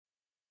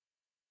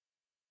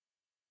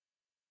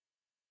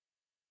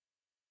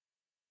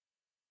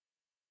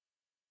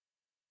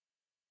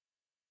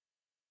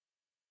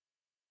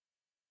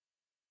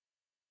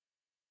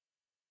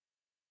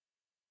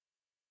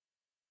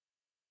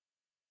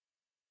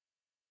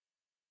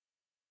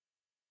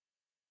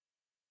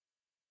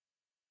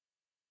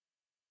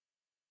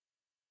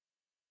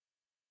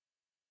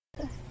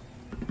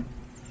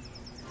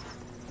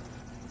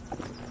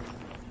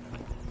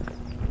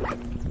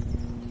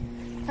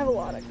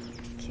lot of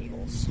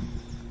cables.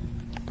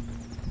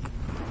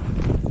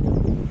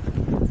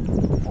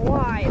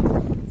 Live.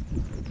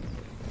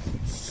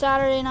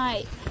 Saturday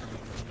night.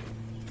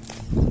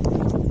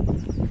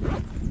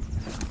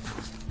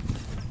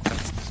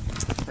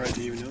 Right,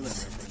 do you even know that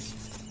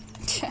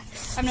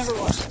reference? I've never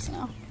watched this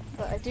now,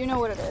 but I do know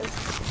what it is.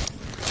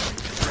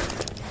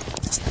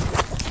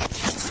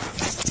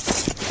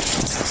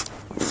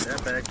 That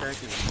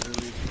backpack is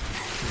really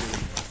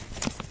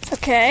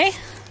Okay.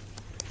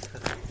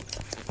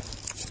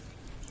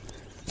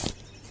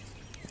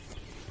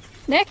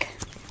 Nick?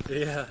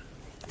 Yeah.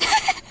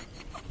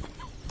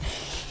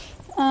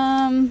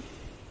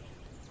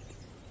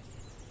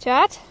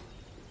 Chat?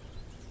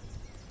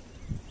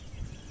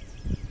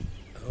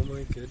 Oh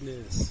my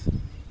goodness.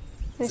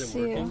 I Is it see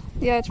working? you.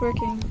 Yeah, it's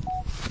working.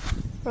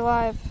 We're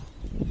live.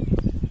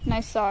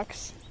 Nice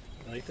socks.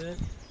 You like that?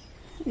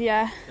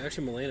 Yeah. They're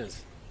actually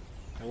Milena's.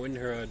 I went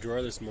in her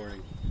drawer this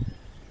morning.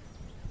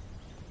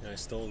 And I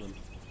stole them.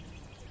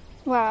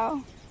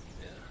 Wow.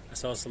 Yeah. I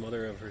saw some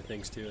other of her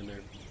things too in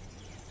there.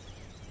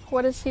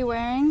 What is he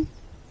wearing?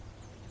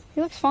 He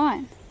looks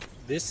fine.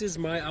 This is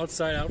my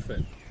outside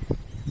outfit.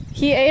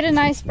 He ate a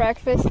nice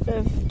breakfast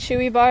of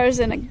Chewy bars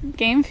and a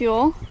Game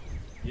Fuel.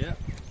 Yeah.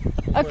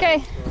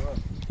 Okay,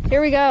 here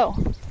we go.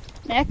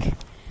 Nick?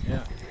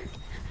 Yeah.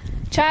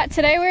 Chat,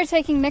 today we're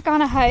taking Nick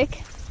on a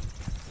hike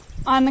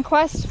on the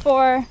quest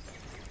for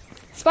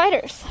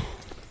spiders.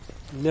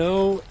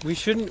 No, we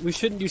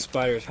shouldn't do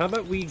spiders. How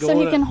about we go So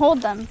on he can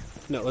hold them.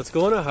 No, let's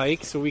go on a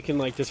hike so we can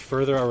like just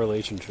further our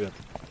relationship.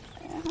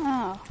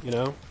 Oh. You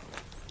know?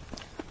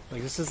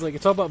 Like this is like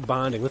it's all about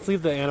bonding. Let's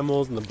leave the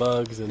animals and the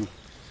bugs and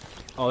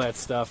all that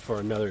stuff for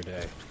another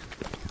day.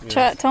 You know?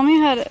 Chat, tell me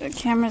how to... The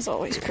camera's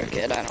always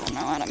crooked. I don't know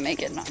how to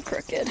make it not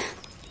crooked.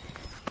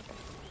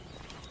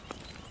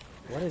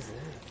 What is that?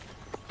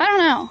 I don't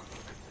know.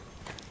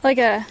 Like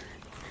a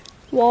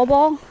wall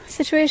ball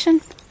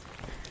situation.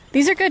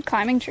 These are good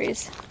climbing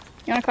trees.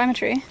 You want to climb a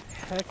tree?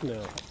 Heck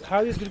no. How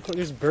are these good?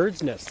 There's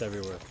birds' nests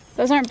everywhere.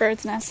 Those aren't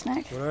birds' nests,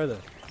 Nick. What are they?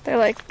 They're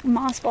like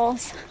moss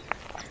balls.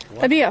 What?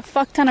 That'd be a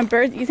fuck ton of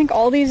birds. You think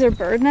all these are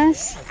bird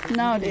nests? Yeah,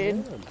 No,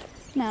 dude.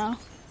 No.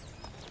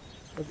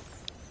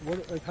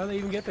 What, like, how do they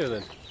even get there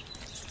then?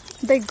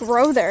 They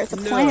grow there. It's a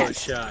No plant.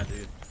 shot,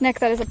 dude. Nick,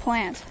 that is a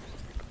plant.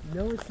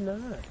 No, it's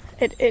not.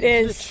 It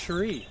It's is. a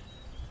tree.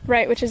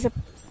 Right, which is a...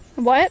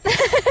 What?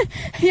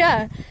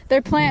 Yeah,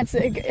 they're plants. Do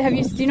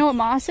you know what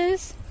moss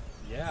is?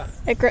 Yeah.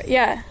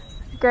 Yeah,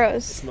 it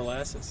grows. It's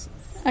molasses.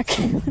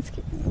 Okay, let's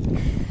keep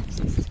moving.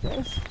 Jesus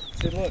Christ.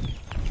 Say, look.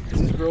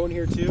 Is this growing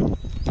here too?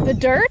 The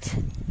dirt?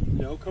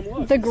 No, come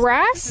look. The This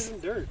grass?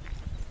 isn't dirt.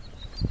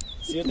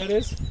 See what that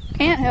is?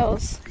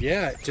 Anthills.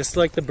 Yeah, just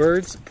like the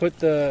birds put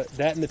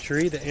that in the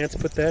tree, the ants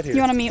put that here. You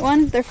want to meet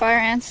one? They're fire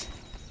ants.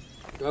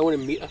 Do I want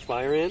to meet a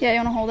fire ant? Yeah, you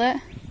want to hold it?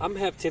 I'm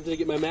half tempted to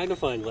get my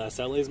magnifying glass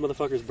out. Let these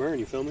motherfuckers burn.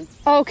 You feel me?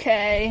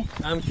 Okay.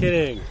 I'm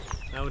kidding.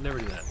 I would never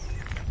do that.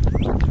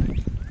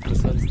 The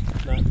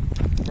sun's not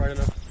bright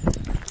enough.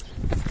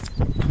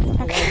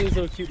 Oh, why are these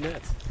little cute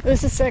nets?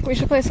 This is sick. We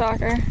should play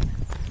soccer.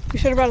 We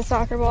should have brought a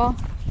soccer ball.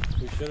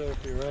 We should have,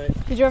 you're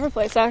right. Did you ever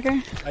play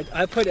soccer?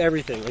 I played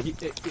everything. Like,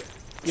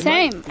 you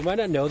Same. You might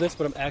not know this,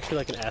 but I'm actually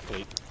like an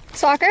athlete.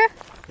 Soccer?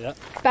 Yep.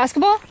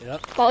 Basketball?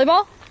 Yep.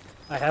 Volleyball?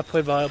 I have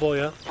played volleyball,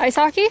 yeah. Ice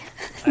hockey?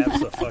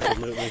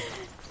 Absolutely.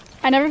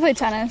 I never played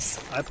tennis.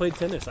 I played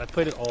tennis. I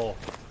played it all.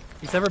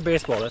 Except for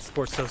baseball. That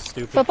sport's so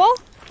stupid. Football?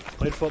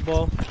 Played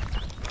football.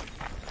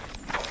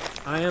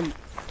 I am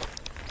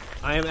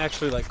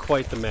actually like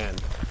quite the man.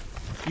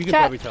 You can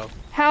Chat, probably tell.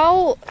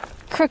 How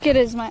crooked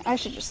is my... I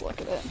should just look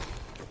at it.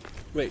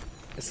 Wait,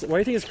 why do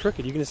you think it's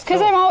crooked? You can just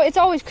Because tell. it's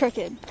always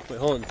crooked. Wait,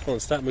 hold on,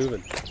 stop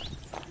moving.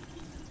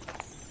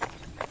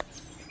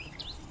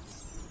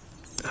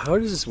 How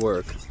does this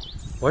work?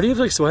 Why do you have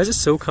like? Why is it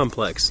so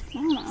complex? I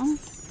don't know.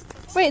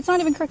 Wait, it's not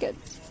even crooked.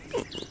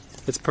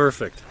 It's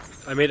perfect.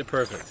 I made it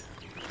perfect.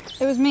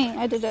 It was me.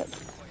 I did it.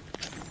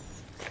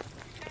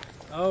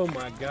 Oh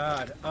my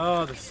god.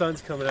 Oh, the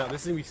sun's coming out.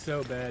 This is gonna be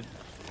so bad.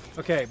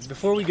 Okay,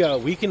 before we go,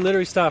 we can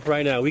literally stop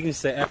right now. We can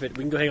just say F it.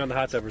 We can go hang out in the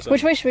hot tub or something.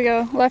 Which way should we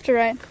go? Left or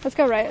right? Let's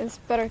go right. It's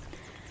better.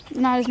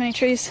 Not as many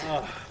trees.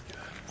 Oh,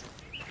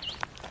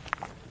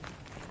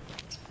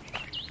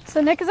 So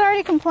Nick is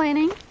already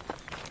complaining.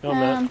 no,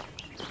 I'm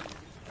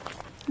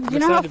not. You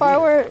know how far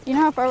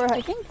we're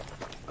hiking?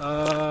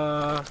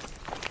 I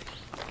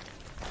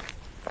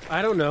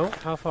don't know.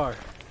 How far?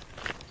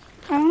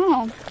 I don't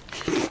know.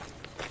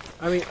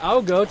 I mean,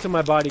 I'll go till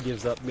my body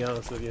gives up, to be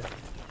honest with you.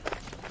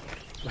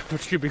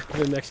 Which could be for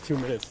the next 2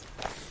 minutes.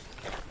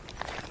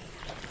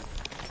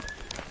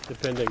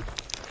 Depending.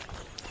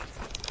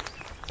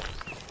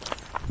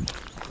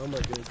 Oh my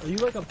goodness. Are you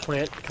like a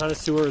plant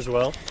connoisseur as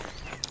well?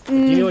 Do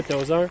you know what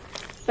those are?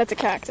 That's a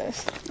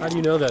cactus. How do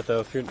you know that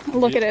though? If you're,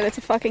 Look at it. It's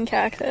a fucking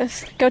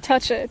cactus. Go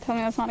touch it. Tell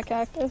me that's not a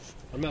cactus.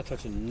 I'm not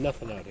touching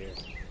nothing out here.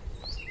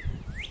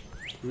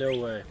 No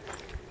way.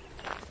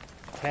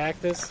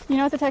 Cactus? You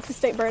know what the Texas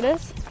state bird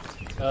is?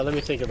 Let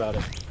me think about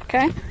it.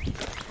 Okay.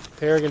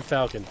 Peregrine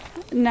falcon.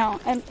 No.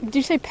 And did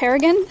you say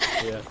peregrine?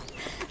 Yeah.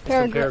 It's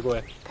from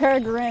Paraguay.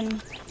 Peregrine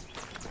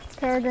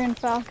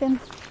falcon.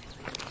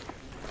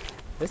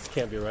 This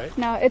can't be right.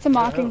 No, it's a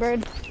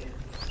mockingbird.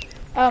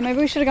 Oh, maybe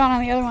we should have gone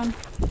on the other one.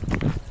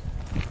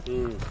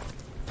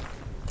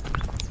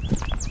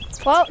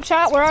 Well,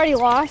 chat, we're already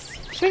lost.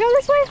 Should we go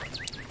this way?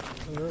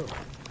 I don't know.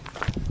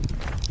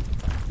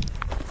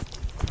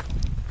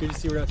 Good to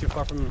see we're not too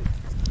far from,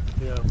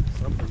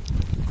 something.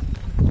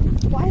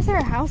 Why is there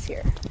a house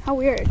here? How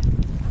weird.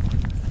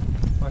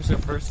 Why is there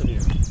a person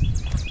here?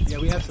 Yeah,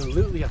 we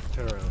absolutely have to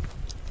turn around.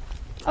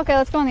 Okay,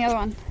 let's go on the other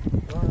one.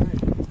 Alright.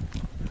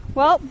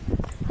 Well,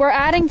 we're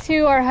adding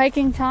to our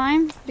hiking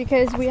time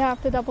because we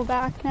have to double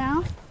back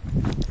now.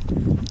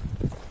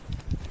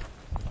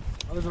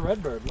 Oh, there's a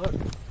redbird, look. You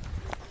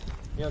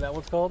know what that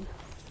one's called?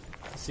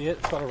 You see it?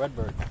 It's called a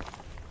redbird.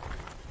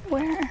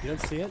 Where? You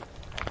don't see it?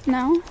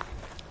 No.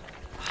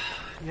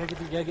 You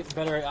gotta get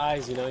better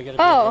eyes, you gotta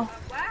wow.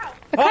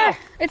 Ah!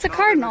 It's a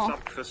cardinal.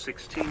 Up for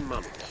 16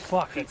 months.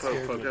 Fuck, that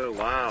scared me.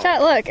 Wow.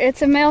 Chat, look,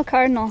 it's a male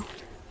cardinal.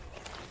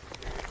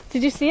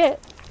 Did you see it?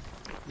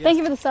 Yes. Thank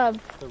you for the sub.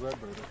 The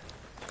redbird.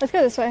 Let's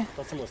go this way. I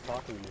thought someone was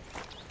talking to me.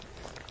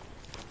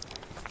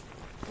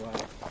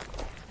 Wow.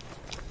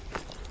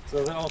 So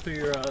is that all through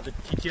your, the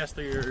TTS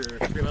through your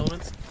Extreme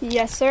Elements?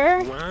 Yes,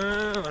 sir.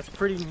 Wow, that's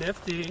pretty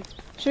nifty.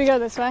 Should we go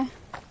this way?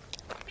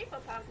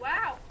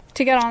 Wow.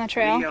 To get on the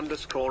trail. You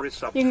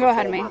can go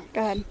ahead of me.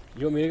 Go ahead.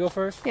 You want me to go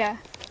first? Yeah.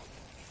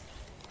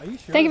 Are you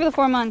sure? Thank you for the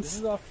 4 This months.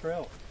 is off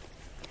trail.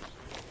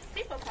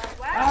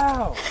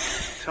 Wow.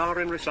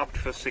 Tarin resubbed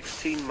for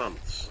 16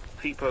 months.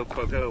 People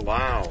Pogo,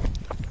 wow.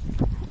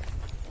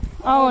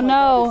 Oh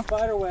no.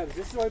 Spider webs.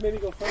 This is why maybe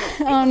go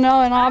first. Oh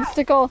no, an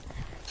obstacle.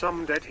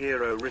 Some dead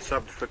hero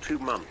resubbed for 2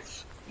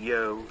 months.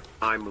 Yo,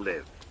 I'm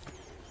live.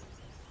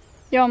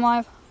 Yo, I'm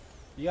live.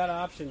 You got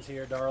options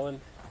here,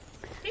 darling.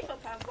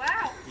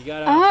 Wow. You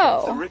got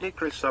The Oh. Riddick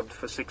resubbed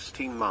for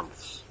 16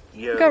 months.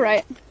 Yo. Go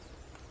right.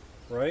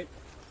 Right?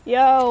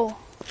 Yo.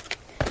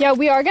 Yeah,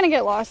 we are gonna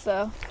get lost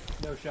though.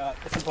 No shot.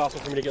 It's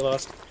impossible for me to get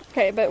lost.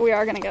 Okay, but we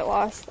are gonna get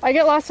lost. I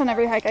get lost on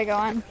every hike I go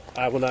on.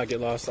 I will not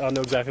get lost. I'll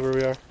know exactly where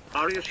we are.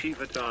 Arya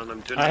Shiva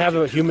Dhanam I have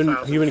a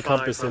human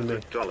compass in me.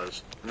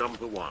 $2,500.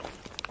 Number 1.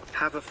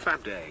 Have a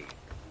fab day.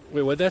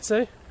 Wait, what'd that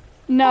say?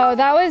 No,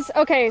 that was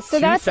okay. So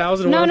that's no.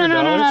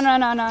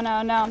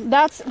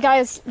 That's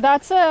guys.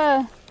 That's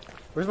a.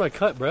 Where's my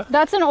cut, bruh?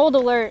 That's an old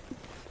alert.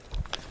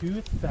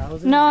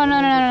 2,000.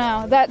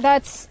 No.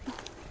 That's.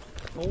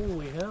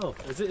 Holy hell!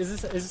 Is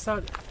this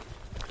how?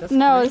 That's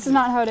No, crazy. this is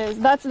not how it is.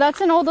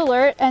 That's an old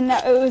alert, and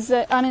it was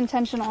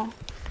unintentional.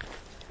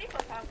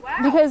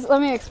 Because let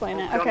me explain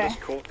it. Okay.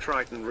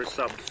 Triton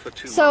resubbed for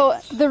 2 So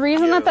months. the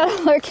reason that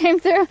alert came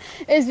through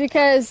is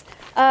because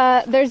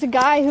there's a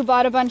guy who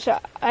bought a bunch of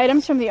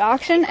items from the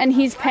auction, and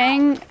he's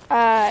paying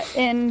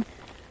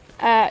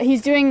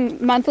he's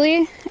doing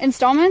monthly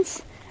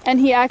installments, and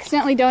he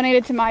accidentally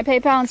donated to my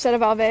PayPal instead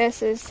of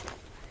Alveus's.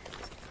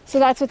 So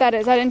that's what that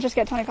is. I didn't just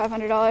get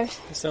 $2,500.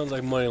 It sounds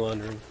like money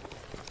laundering.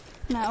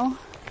 No.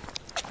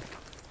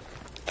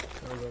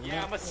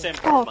 Yeah, I'm a simp.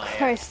 Oh Maya.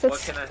 Christ, What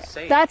can I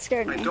say? that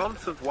scared I me. don't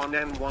think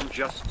 1N1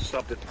 just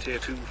subbed at tier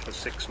 2 for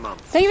 6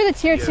 months. Thank you for the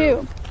tier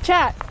Yo. 2.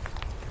 Chat.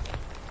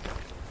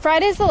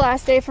 Friday's the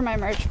last day for my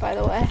merch, by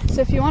the way.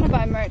 So if you want to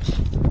buy merch,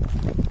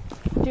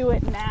 do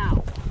it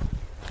now.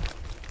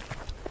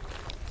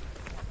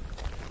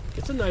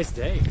 It's a nice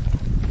day.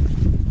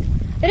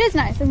 It is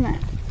nice, isn't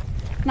it?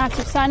 Not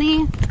too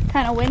sunny,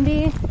 kind of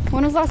windy.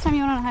 When was the last time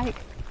you went on a hike?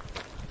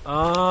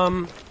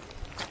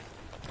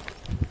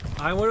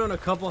 I went on a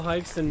couple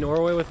hikes in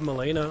Norway with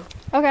Milena.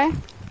 Okay,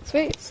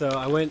 sweet. So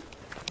I went.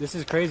 This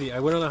is crazy.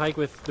 I went on a hike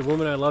with the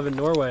woman I love in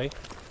Norway,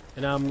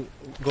 and I'm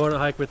going on a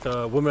hike with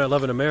the woman I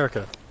love in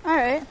America. All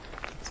right.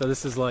 So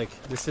this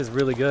is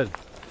really good.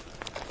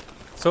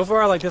 So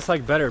far, I like this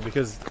hike better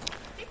because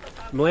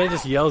Milena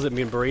just yells at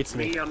me and berates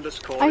me.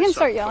 I can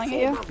start yelling at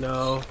you.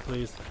 No,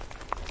 please.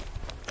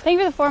 Thank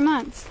you for the 4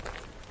 months.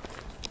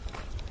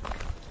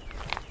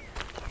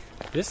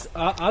 This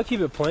I'll keep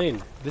it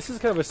plain. This is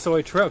kind of a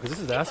soy trail because this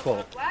is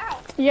asphalt.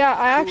 Yeah,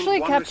 I actually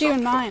kept you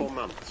in mind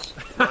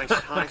Nice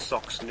high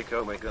socks, Nick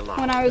Omega line.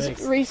 when I was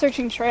Thanks.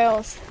 researching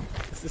trails.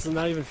 This is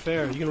not even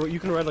fair. You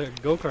can ride like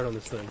a go-kart on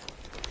this thing.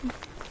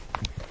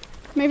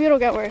 Maybe it'll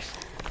get worse.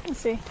 Let's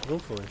see.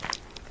 Hopefully.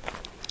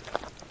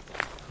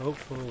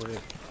 Hopefully.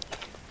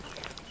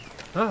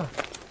 Ah.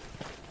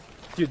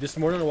 Dude, this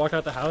morning I walked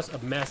out the house, a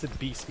massive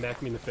bee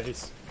smacked me in the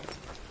face.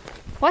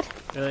 What?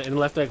 And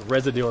left like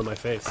residue on my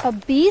face. A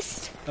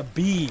beast? A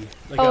bee.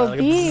 Like Oh, like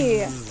bee.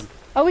 bzzz.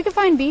 Oh, we can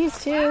find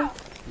bees too.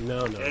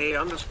 No.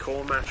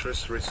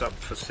 A_mattress resubbed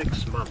for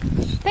 6 months.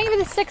 Thank you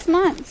for the 6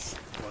 months.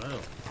 Wow.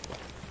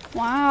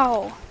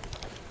 Wow.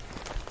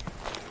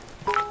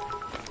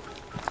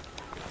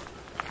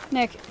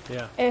 Nick,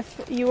 Yeah.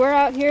 if you were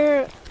out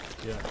here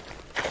Yeah.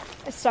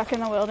 stuck in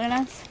the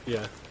wilderness,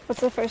 Yeah.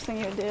 what's the first thing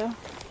you would do?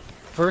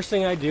 First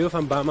thing I do if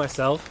I'm by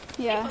myself,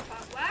 Yeah.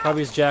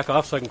 probably is jack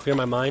off so I can clear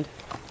my mind.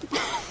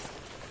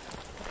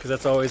 Because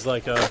that's always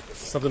like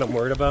something I'm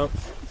worried about.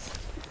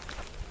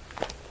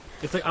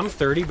 It's like I'm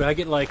 30, but I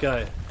get like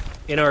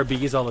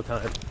NRBs all the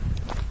time.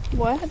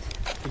 What?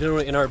 You know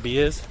what an NRB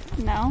is?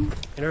 No.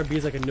 NRB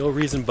is like a no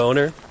reason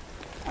boner.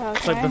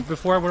 Okay. Like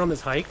before I went on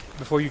this hike,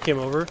 before you came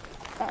over,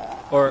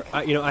 or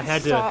I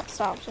had to.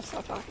 Stop. Just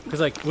stop talking. Because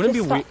like, wouldn't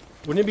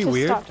it be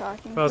weird? Stop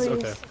talking. Please,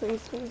 Okay.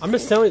 Please. I'm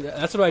just telling you,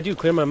 that's what I do,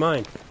 clear my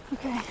mind.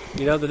 Okay.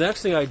 You know, the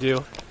next thing I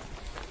do,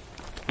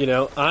 you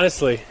know,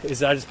 honestly,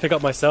 is I just pick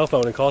up my cell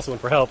phone and call someone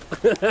for help.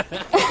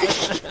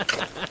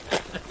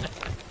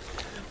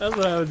 That's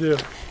what I would do.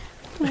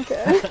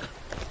 Okay.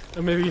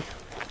 Or maybe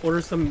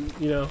order some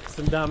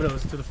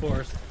Domino's to the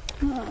forest.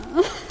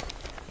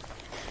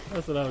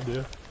 That's what I would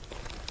do.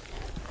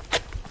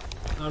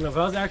 I don't know, if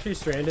I was actually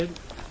stranded,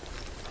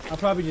 I'd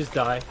probably just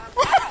die.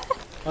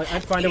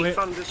 I'd find a way to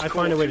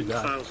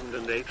die.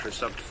 2008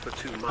 resubbed for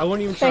 2 months. I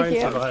wouldn't even try and Thank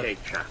you. survive. Okay,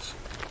 chat.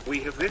 We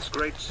have this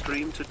great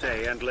stream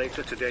today, and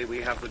later today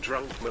we have the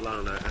drunk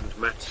Milana and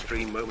Matt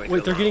stream moment.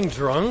 Wait, they're getting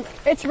drunk?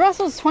 It's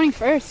Russell's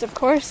 21st, of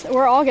course.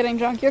 We're all getting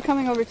drunk. You're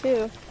coming over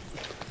too.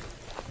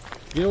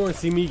 You don't want to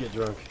see me get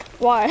drunk.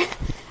 Why?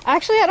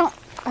 Actually, I don't.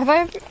 Have I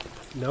ever?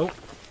 Nope.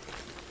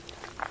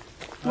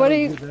 What do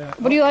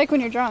you like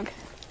when you're drunk?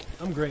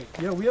 I'm great.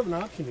 Yeah, we have an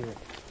option here.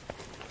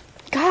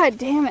 God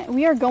damn it.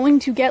 We are going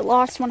to get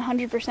lost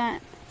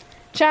 100%.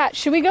 Chat,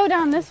 should we go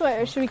down this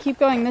way or should we keep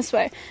going this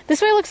way?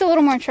 This way looks a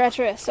little more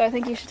treacherous, so I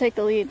think you should take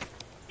the lead.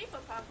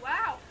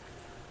 Wow.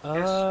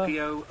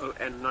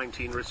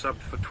 SPOON19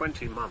 resubbed for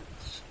 20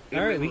 months.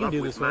 Alright, we can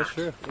do this one,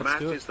 sure. Let's Matt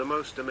do it. is the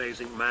most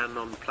amazing man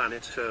on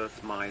planet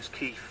Earth, my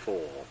key 4.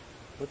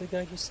 What the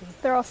guy just said?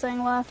 They're all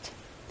saying left.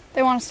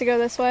 They want us to go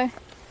this way.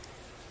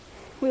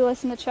 We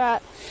listen to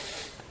chat.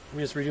 Let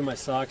me just redo my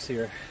socks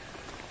here.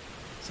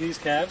 See these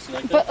calves? You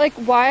like that? But like,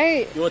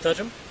 why? You want to touch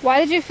them?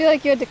 Why did you feel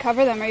like you had to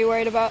cover them? Are you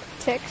worried about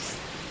ticks?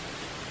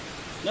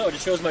 No, it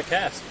just shows my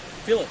calves.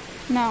 Feel it.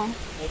 No.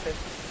 Okay.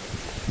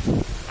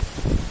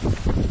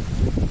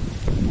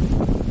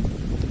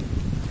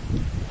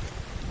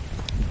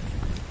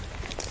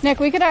 Nick,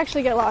 we could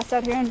actually get lost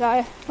out here and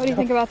die. What do you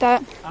think about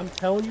that? I'm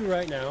telling you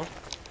right now,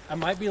 I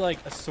might be like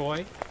a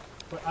soy,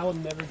 but I will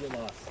never get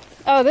lost.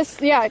 Oh,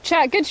 yeah,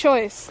 chat, good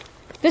choice.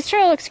 This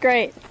trail looks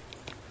great.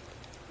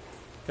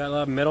 Got a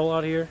lot of metal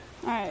out here.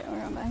 Alright, we're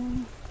going back.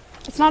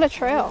 It's not a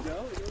trail.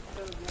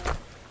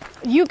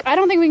 I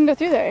don't think we can go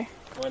through there.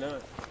 Why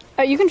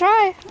not? You can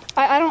try.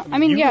 I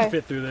mean, you yeah. can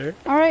fit through there.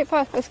 Alright,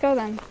 Puff, let's go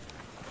then.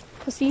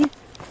 Pussy.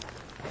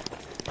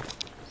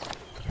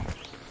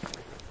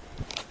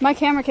 My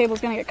camera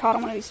cable's gonna get caught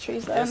on one of these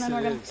trees though, Yes, and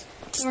then it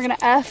is. we're gonna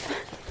F.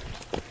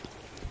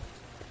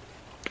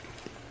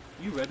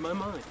 You read my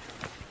mind.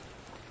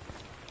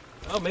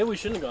 Oh, maybe we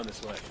shouldn't have gone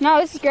this way.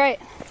 No, this is great.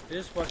 It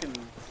is fucking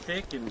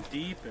thick and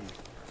deep, and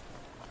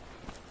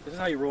this is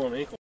how you roll an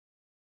ankle.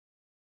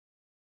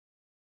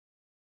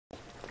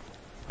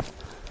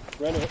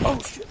 Run it. Oh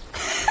shit.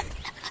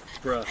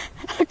 Bruh.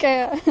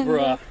 Okay.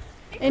 Bruh.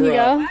 In you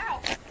go.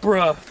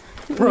 Bruh.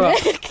 Bruh.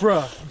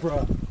 Bruh.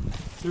 Bruh.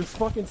 There's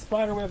fucking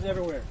spider webs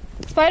everywhere.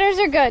 Spiders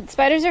are good.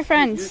 Spiders are You're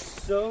friends.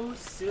 so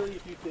silly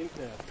if you think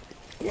that.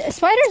 Yeah,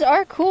 spiders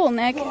are cool,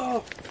 Nick.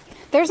 Whoa.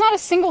 There's not a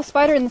single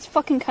spider in this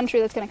fucking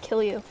country that's gonna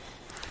kill you.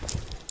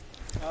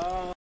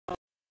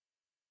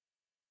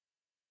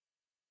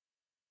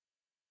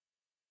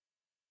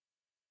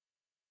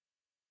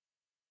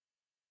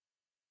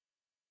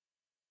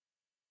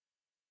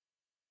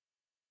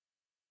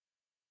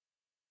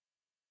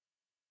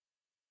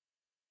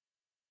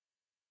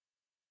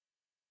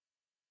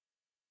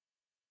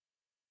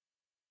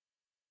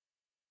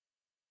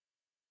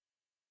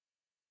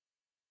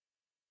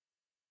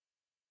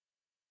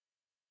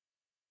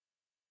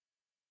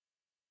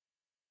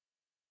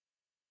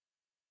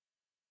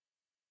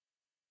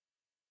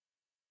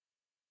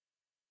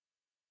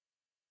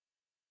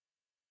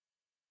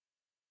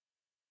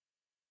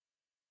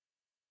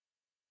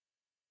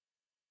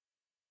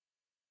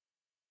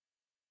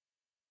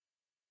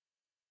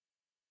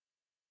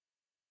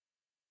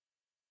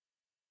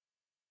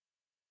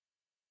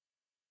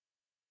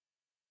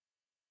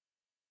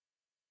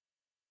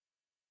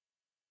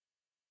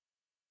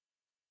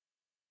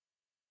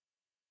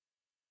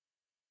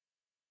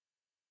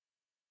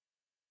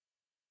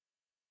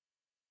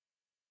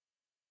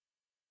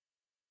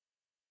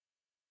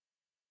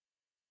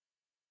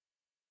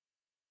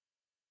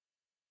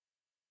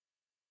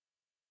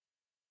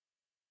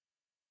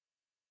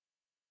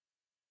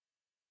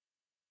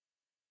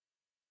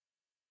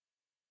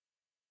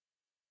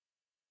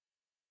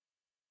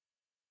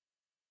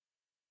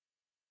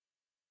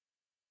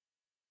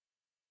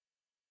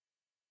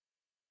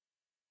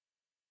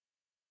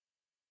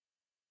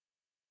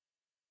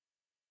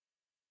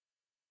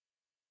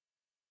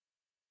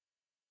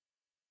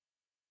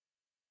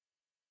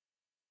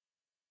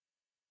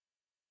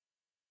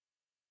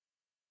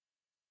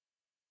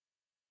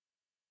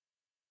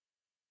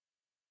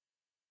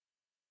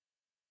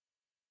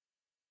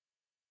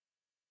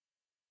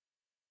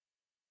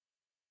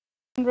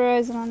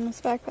 Verizon on this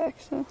backpack,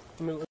 so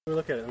Let me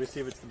look at it. Let me see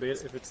if it's the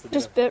bit. If it's the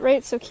just bit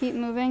rate, so keep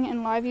moving,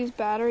 and live use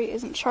battery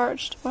isn't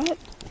charged. What?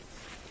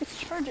 It's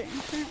charging,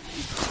 apparently.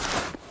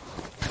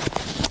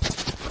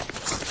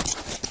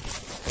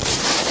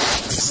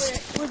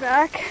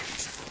 back,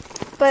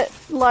 but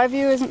live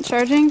view isn't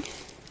charging.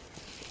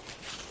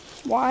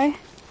 Why?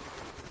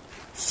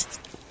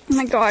 Oh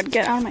my god,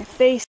 get out of my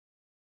face,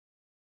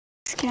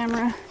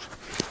 camera.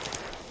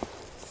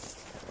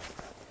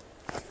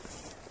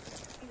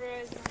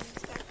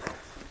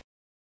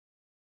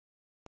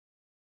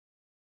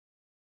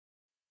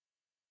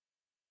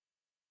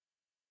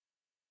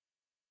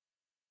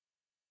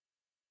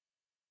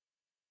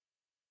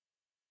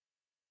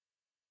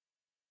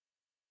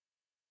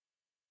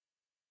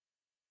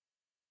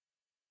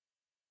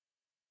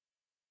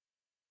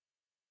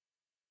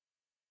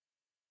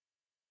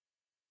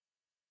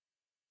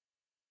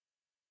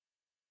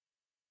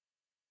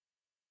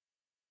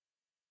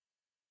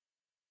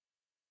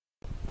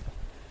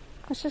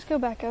 Let's just go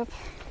back up.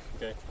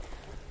 Okay.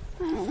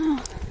 I don't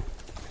know.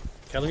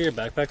 Can I look at your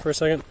backpack for a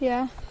second?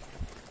 Yeah.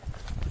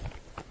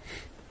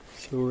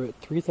 So we're at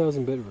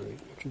 3,000 bit rate,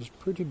 which is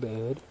pretty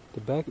bad. The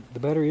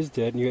battery is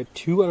dead, and you got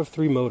 2 out of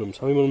 3 modems.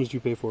 How many modems do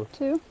you pay for?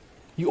 2.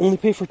 You only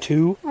pay for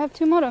 2? I have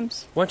 2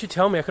 modems. Why don't you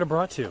tell me? I could have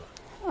brought 2.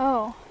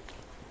 Oh.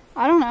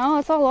 I don't know.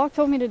 That's all Locke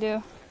told me to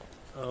do.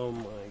 Oh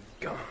my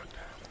god.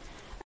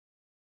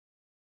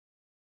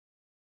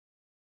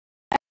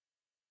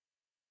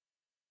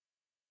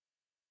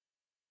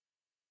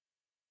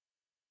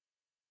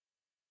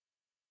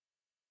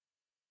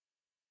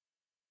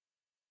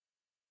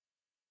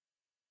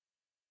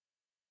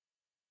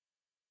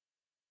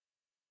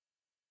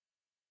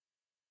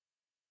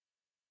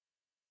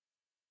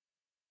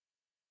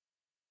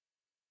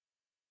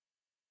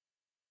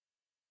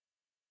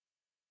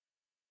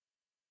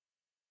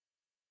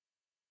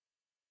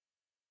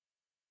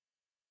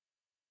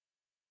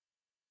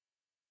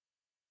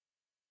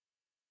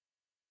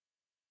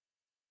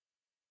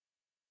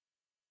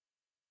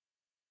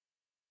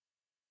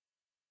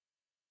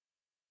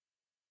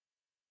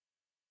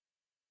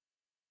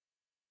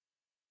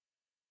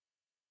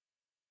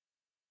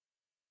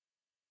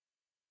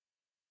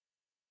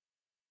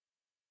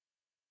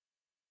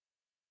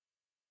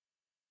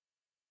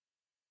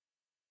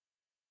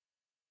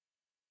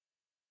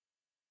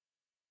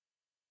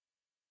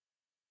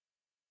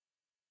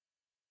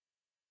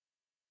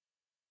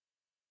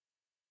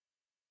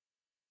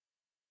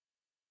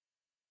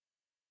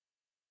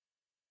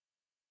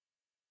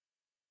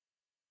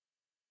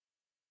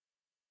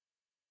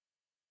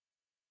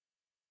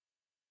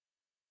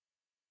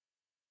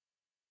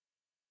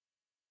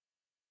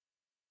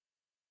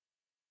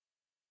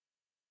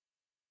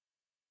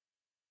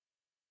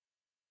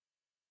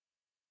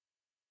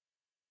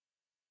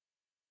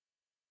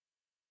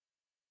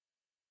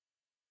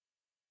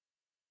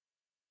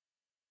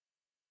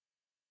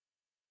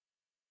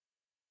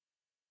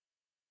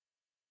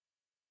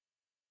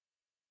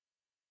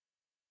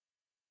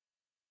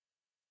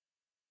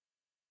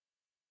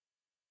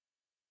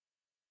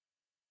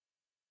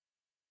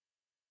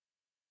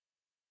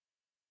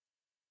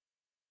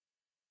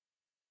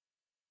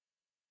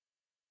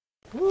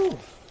 Woo!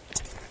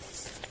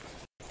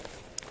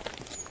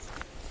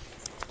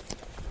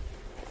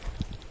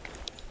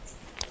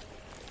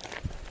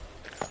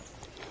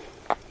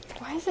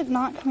 Why is it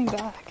not coming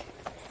back?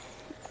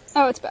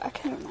 Oh, it's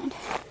back. Never mind.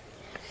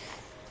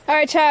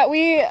 Alright, chat.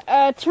 We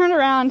turned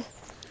around.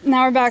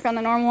 Now we're back on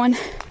the normal one.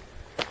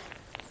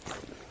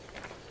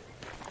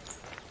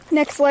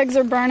 Nick's legs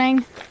are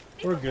burning.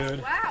 We're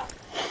good. Wow.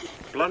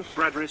 Blunt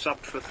Bradbury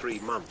subbed for 3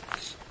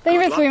 months. Thank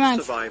you for Good 3 luck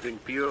months. Surviving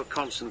pure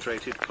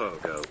concentrated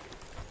pogo.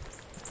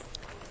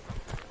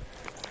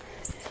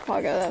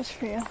 Pogo, that was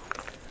for you.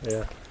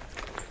 Yeah.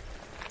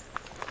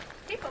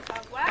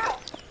 Wow.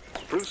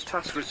 Bruce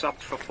Tuss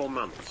resubbed for 4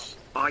 months.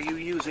 Are you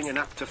using an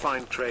app to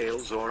find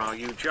trails, or are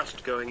you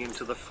just going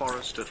into the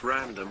forest at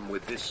random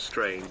with this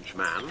strange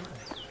man?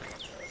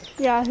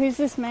 Yeah, who's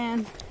this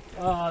man?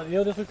 You know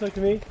what this looks like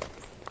to me?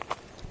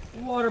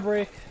 Water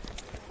break.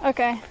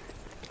 Okay.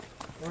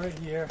 Right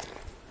here.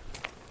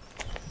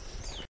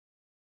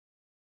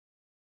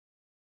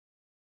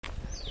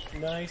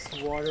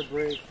 Nice water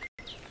break.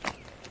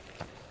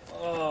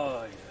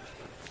 Oh,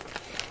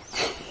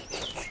 yeah.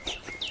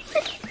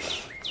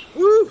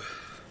 Woo!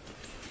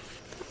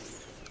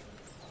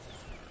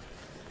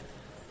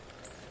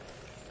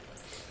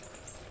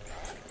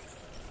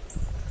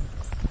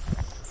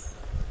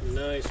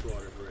 Nice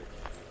water break.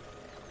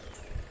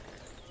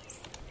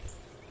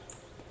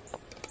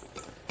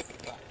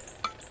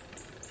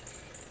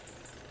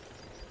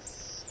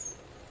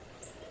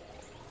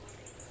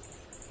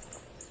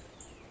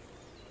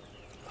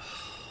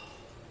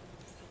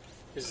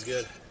 This is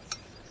good.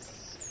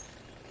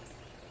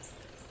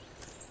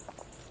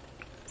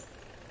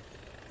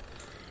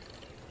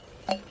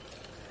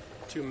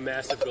 Two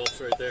massive gulps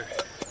right there.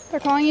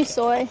 They're calling you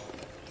soy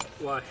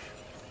Why?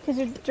 because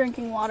you're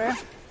drinking water.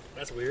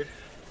 That's weird.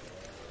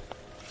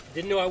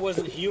 Didn't know I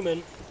wasn't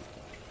human.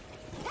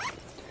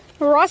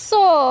 Russell!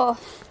 Oh,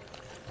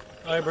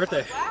 happy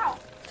birthday.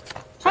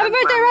 Happy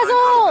birthday,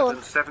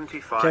 Russell!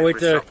 75 Can't wait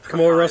to resubbed come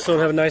for over, 5 Russell,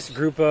 and have a months. nice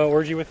group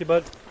orgy with you,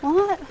 bud.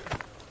 What?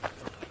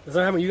 Is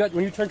that how you got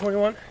when you turned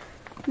 21?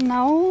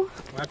 No.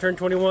 When I turned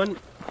 21,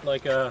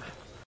 like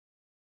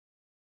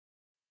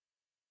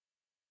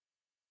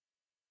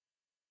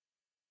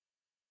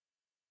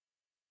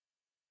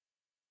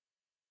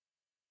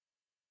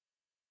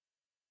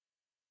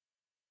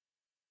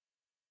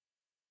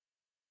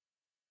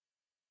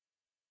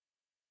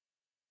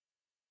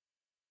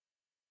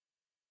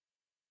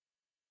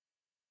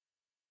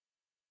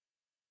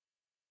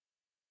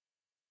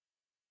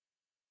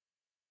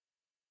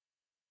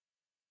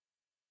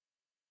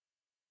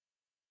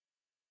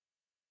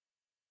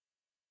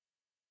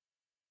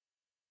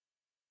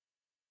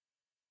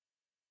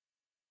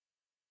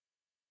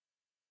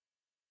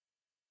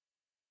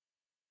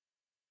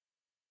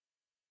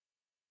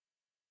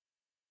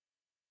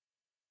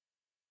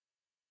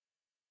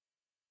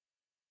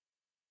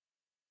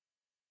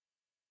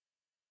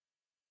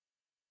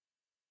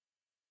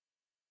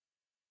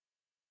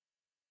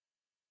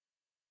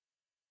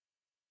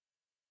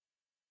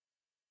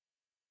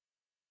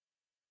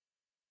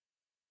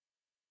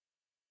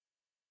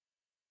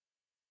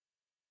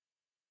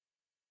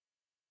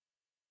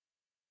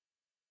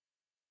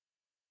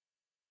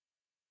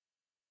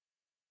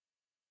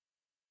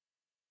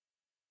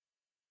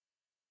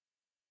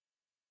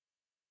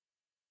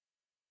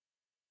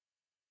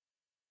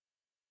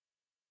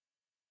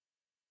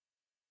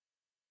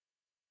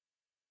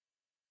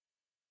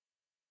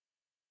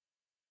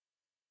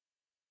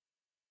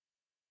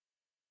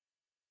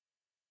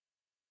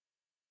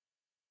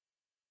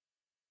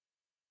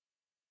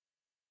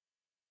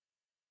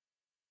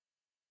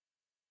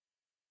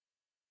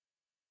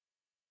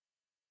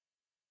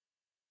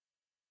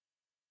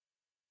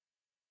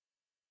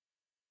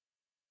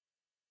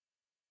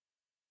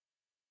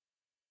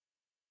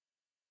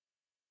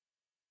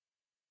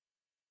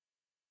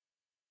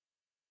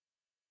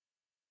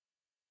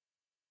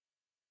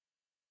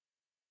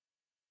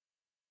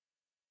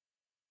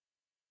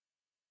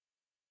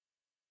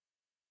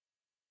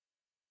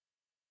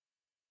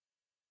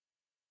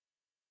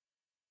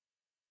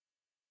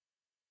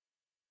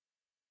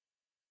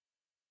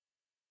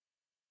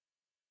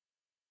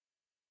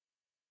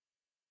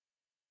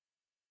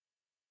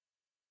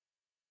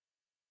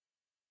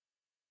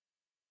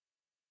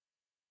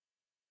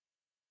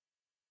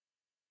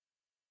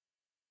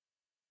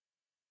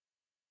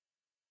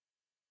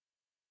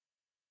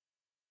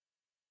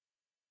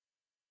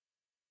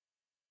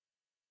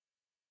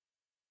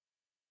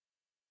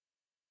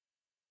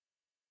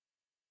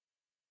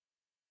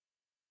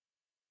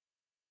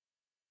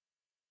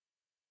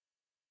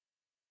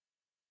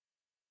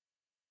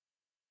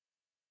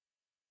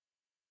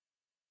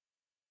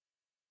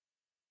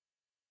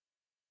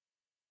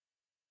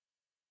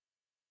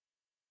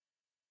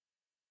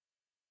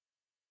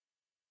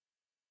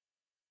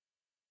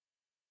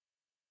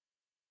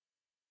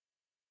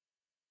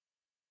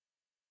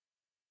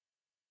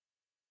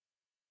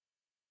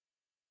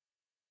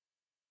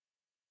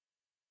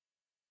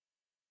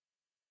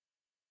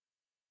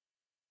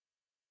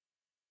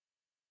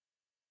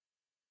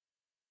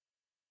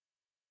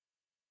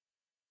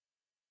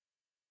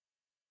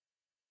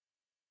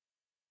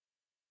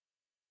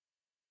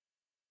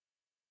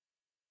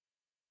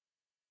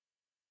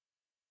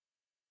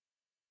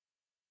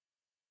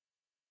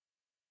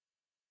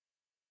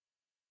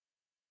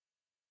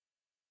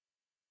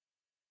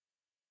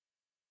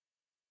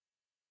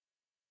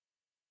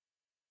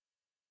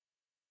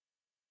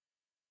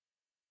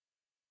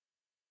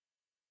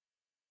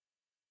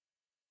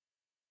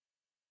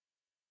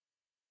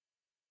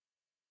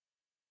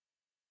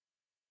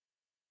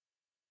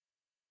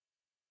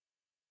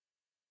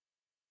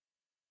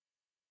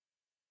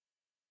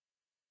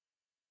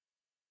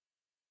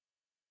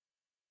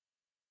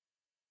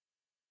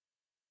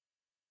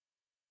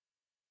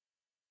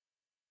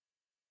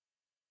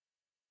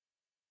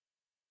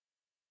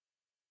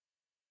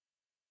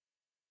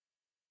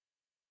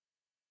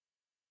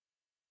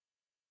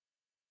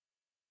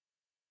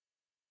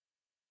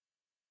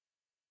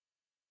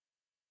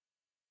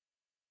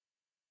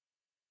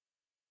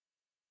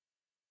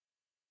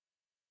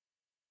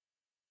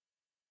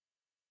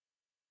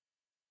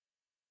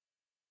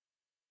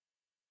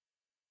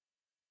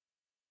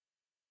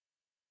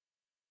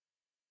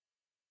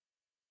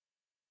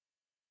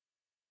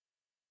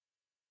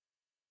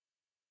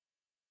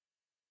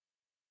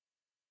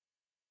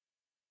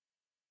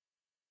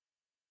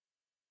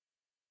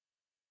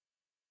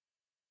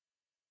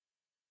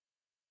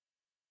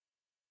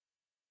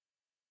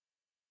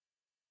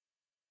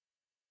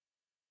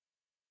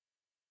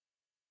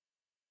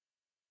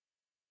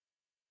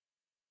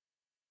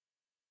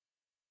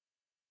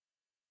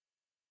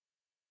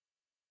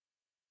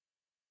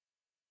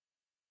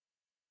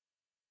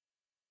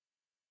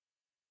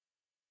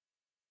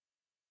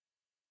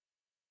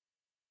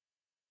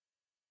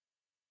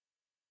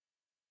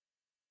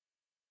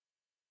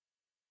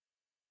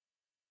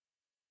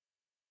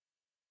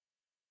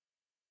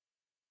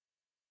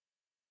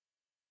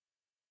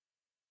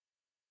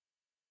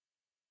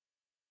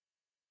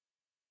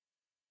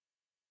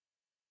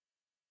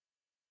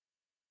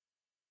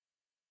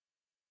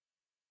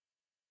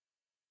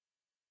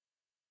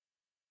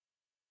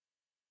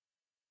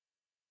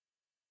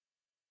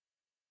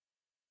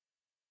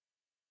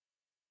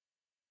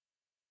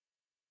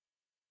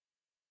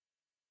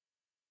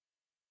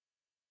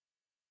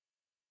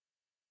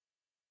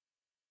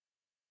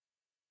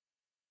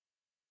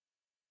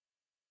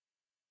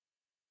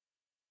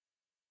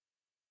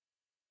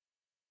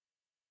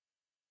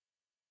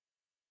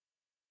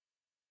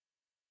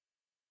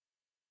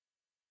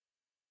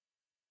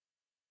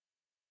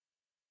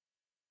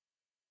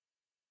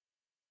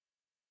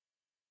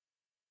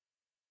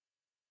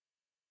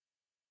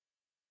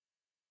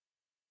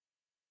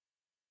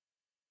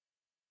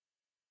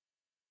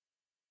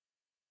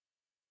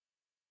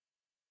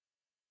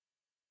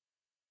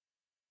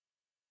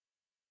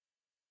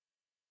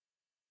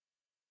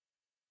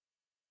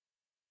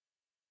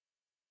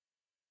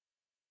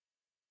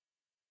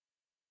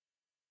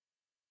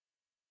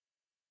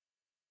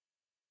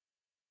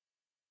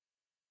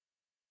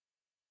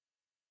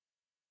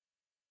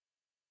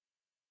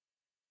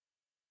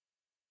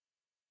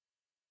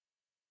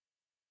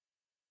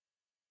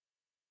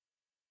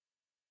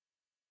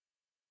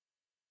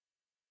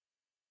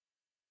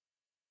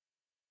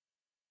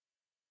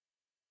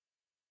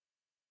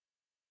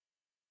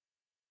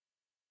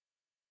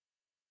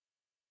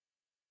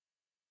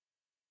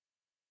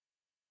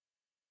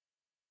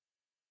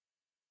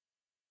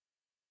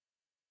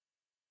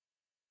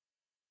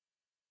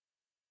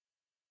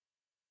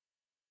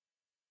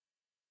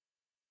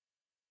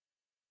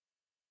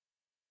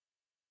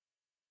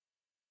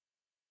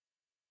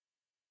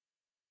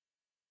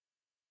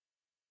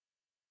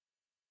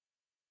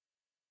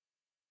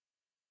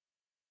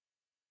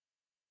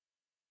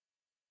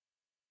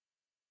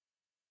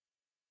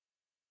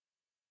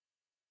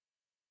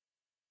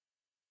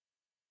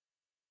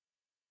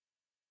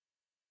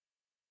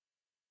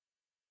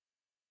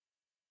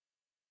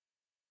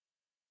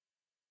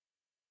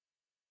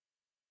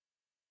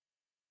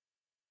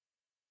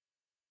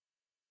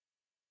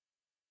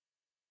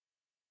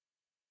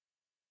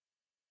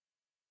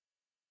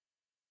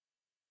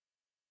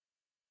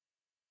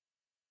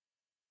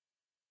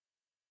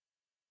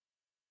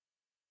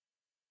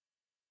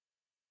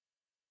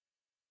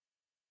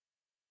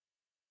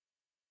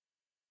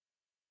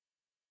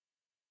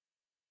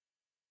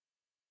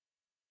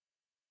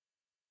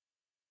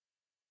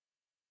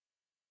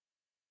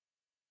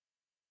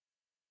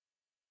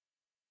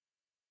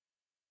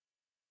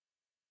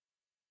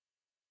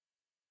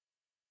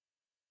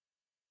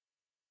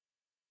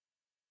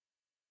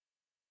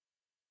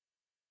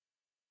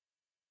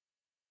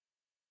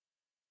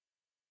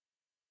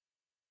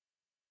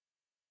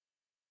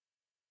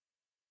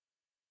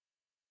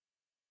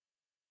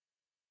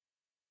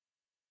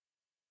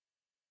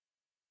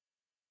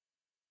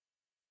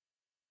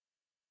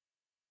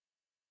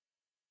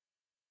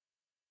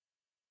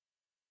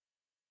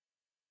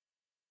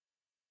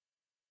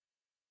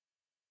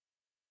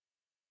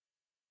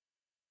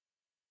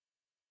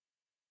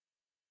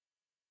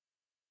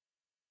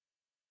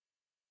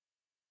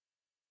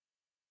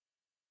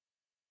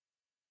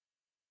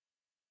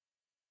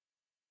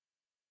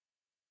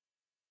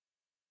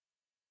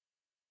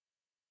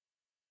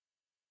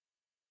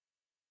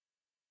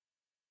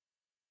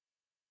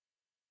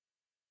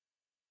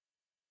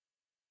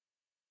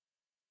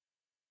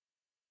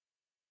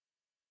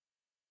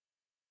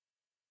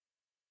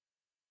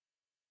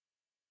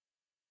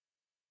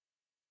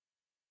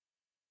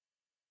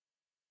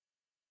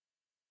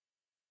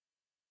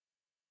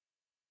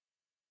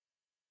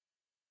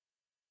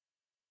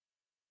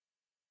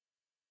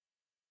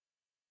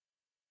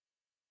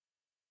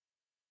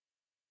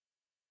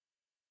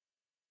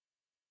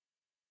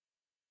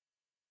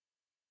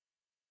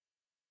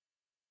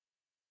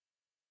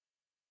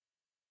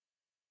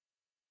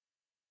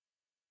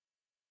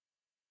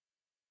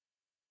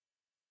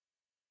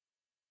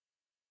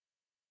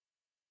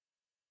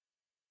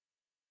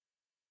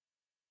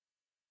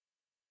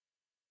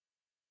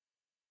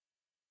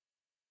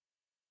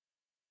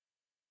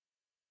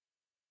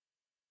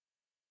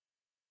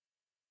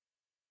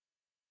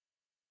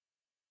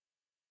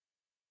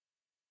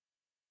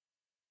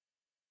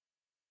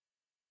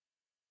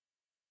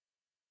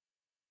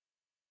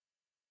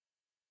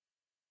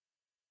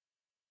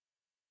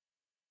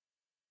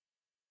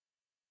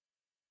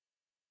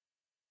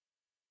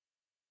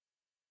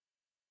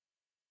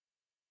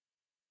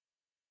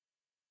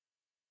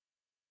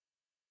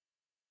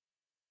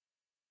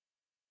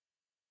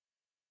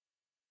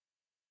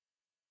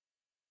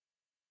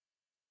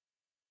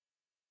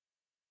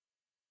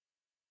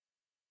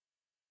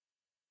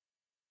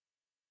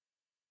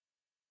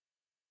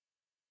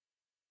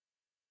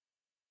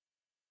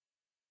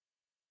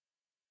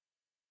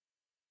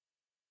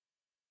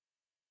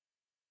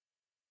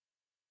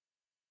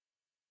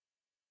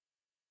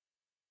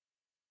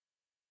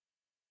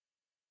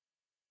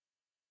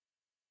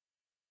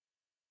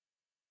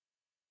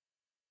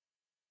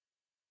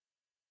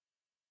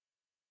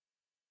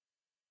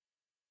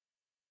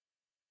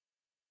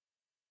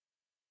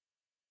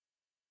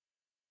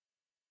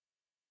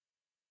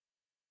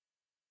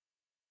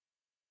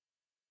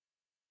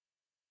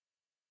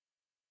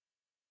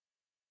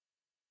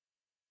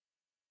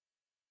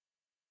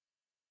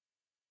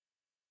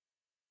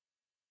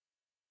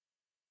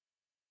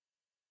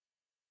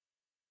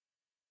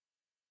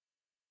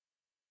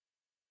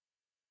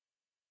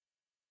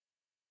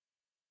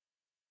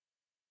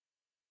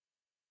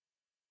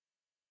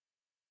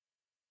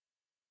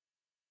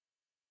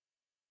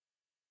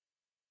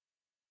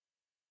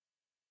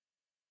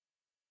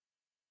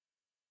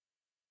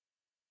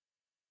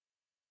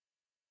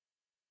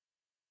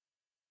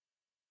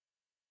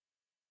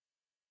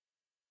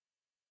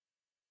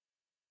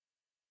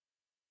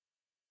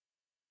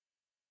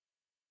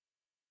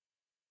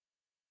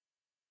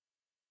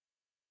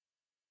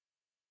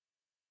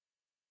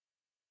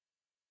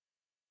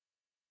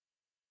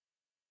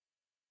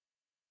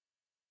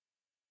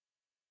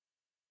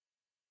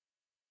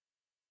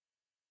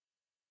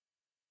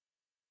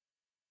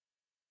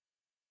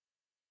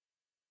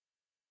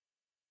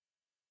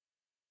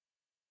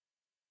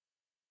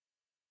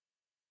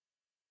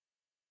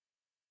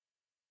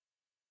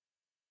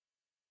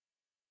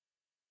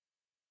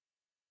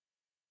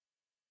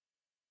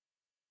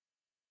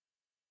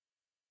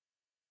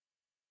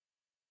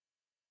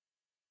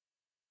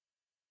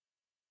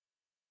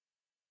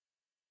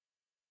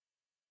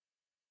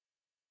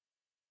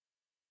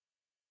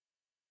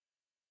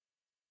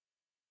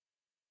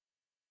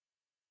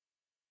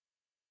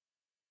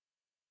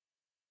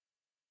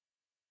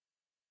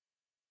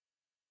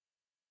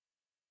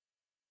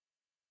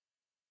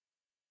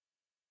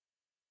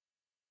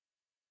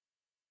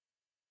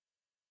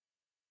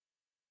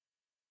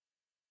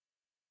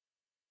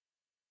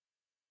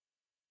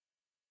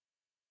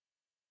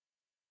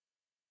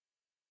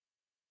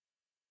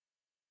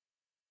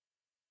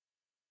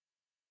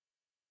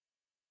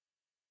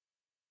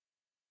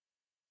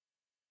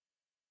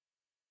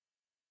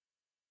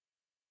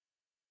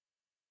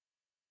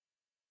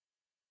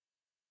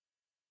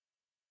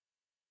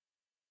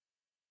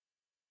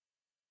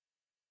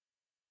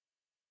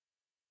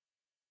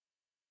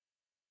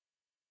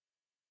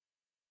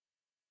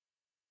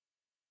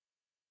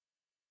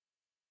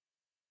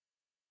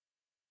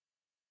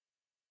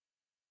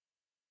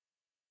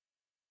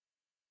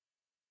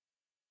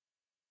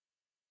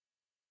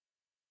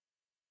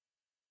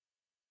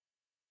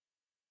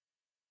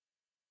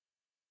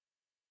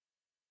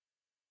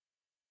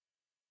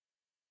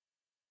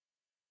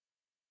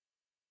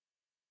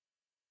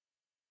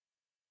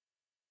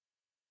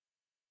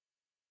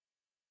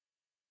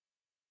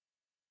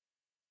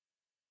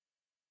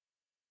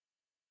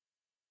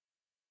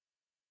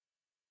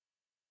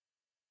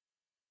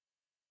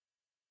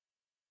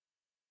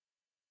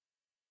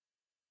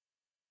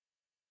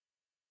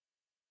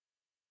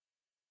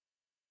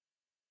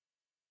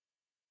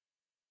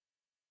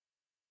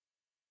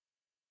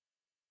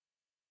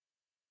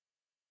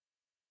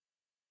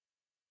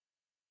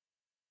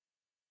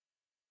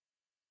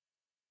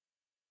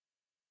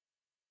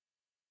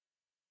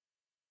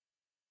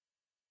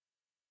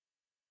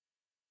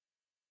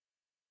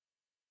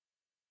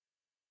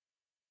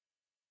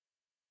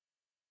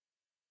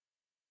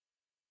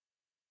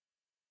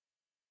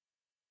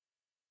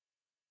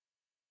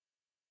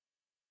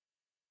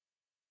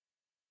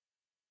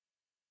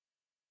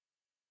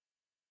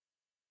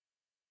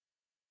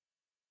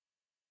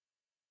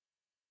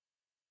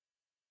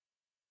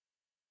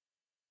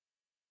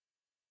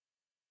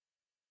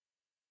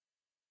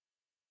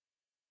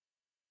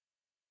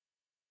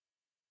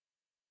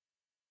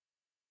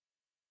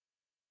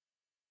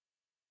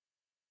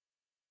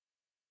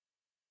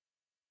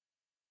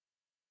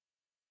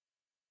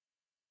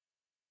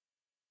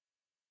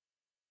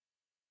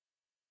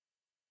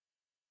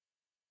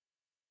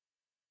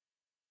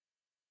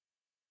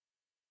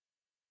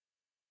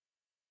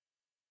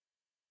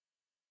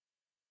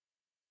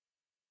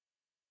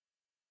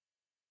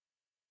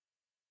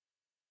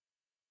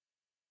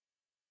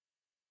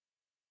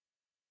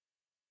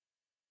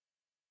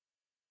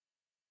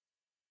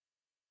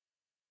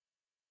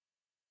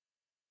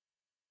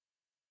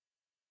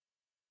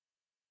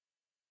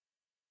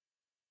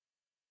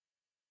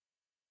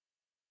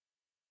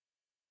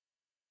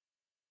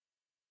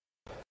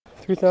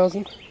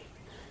 3,000.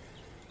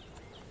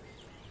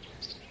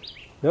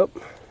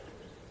 Nope.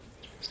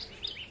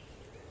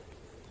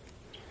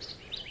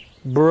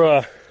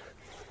 Bruh.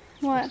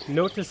 What?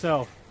 Note to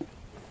self.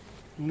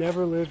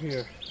 Never live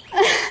here.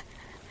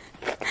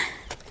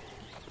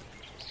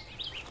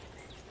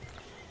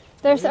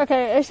 They're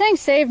saying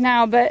save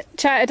now, but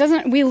chat, it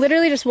doesn't. We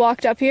literally just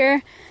walked up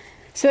here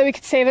so that we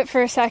could save it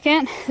for a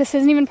second. This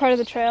isn't even part of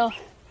the trail.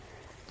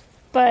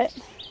 But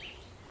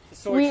The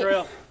soy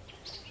trail.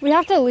 we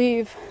have to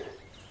leave.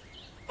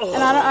 Oh.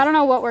 And I don't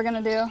know what we're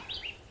gonna do.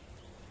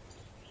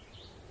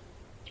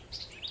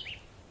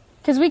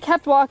 Because we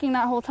kept walking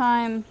that whole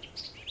time.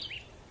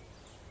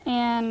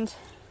 And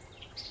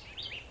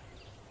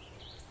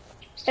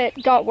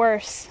it got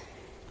worse.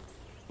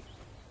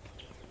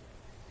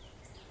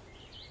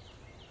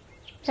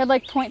 It had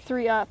like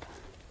 0.3 up.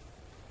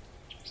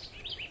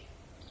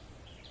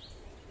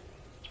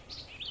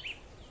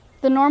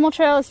 The normal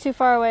trail is too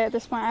far away at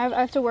this point. I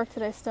have to work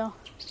today still.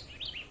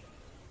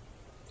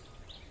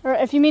 Or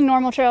if you mean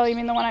normal trail, you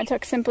mean the one I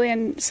took Simply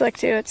and Slick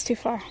to. It's too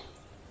far.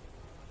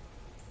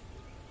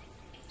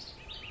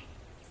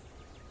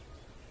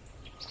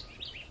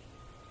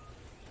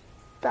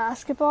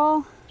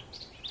 Basketball?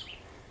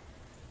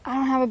 I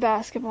don't have a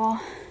basketball.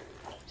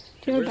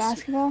 Do you have a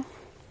basketball?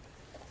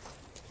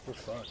 We're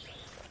fucked.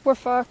 We're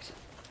fucked.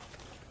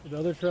 The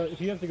other trail,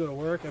 if you have to go to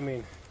work, I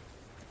mean,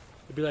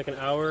 it'd be like an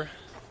hour.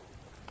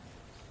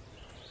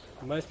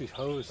 It might be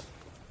hosed.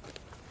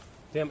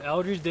 Damn,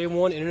 allergies day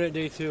 1, internet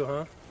day 2,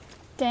 huh?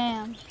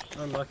 Damn.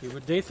 Unlucky.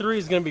 But day 3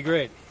 is gonna be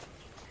great.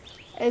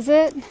 Is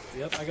it?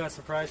 Yep, I got a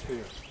surprise for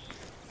you.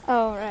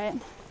 Oh, right.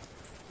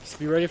 Just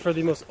be ready for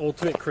the most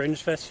ultimate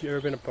cringe fest you've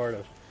ever been a part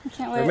of. I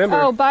can't wait.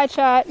 Remember, Oh, bye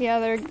chat. Yeah,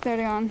 they're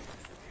gone.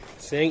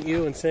 saying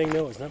you and saying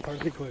no is not part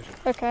of the equation.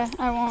 Okay,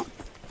 I won't.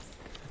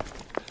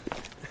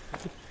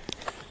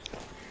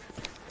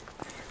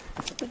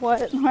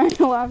 What? Why are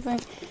you laughing?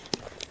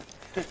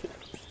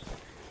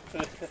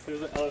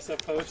 There's an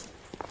LSF post.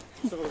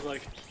 Someone was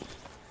like,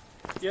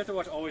 you have to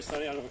watch Always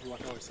Sunny. I don't know if you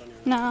watch Always Sunny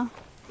or not.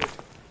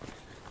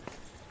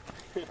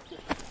 No.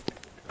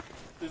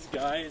 This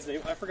guy, his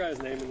name, I forgot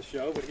his name in the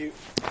show, but he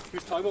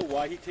was talking about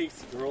why he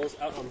takes girls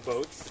out on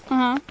boats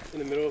in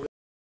the middle of the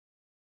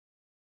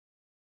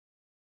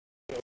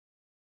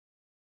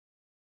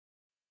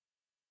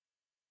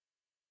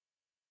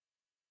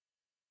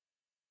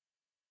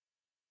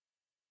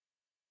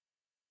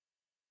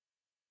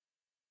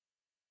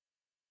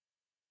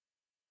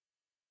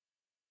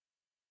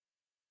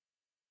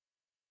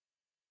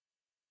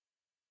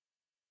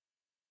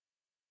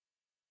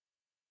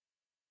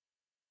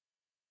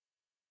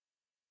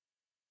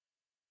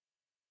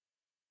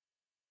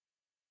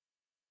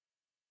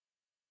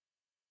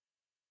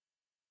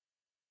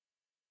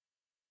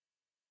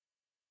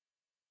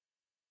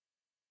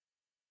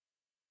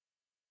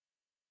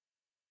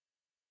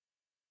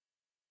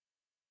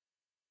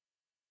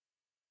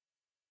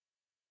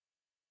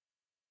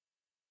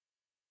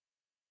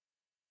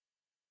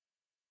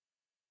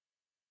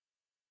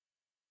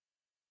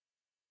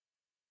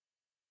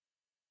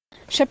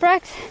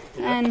Shipwrecked,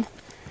 Yeah. and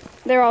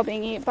they're all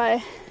being eaten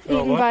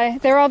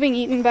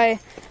by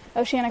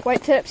oceanic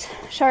white tips,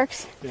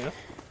 sharks. Yeah.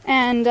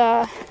 And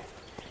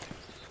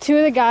 2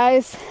 of the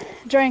guys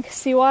drank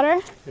seawater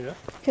Yeah.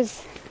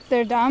 because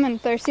they're dumb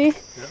and thirsty.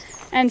 Yeah.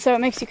 And so it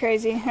makes you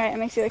crazy, right? It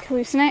makes you like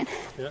hallucinate.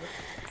 Yeah.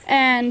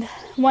 And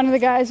one of the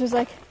guys was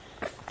like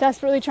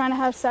desperately trying to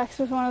have sex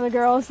with one of the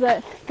girls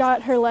that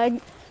got her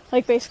leg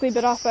like basically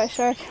bit off by a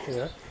shark.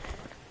 Yeah.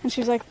 And she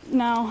was like,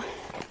 no.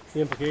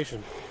 The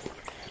implication.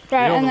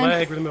 Right, You're on and the then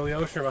leg, we're in the middle of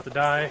the ocean, you're about to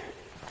die.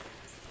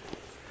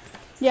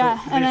 yeah,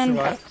 So, did and he then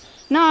survive?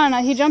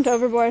 no, he jumped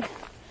overboard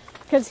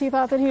because he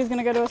thought that he was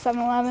gonna go to a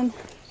 7-Eleven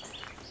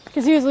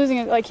because he was losing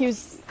it, like he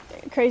was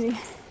crazy, Did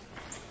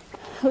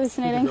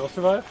hallucinating. the girl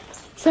survive?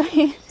 So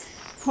he,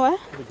 what?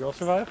 Did the girl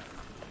survive?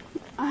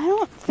 I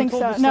don't think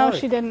told so. the No,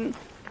 story? she didn't.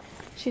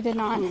 She did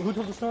not. Who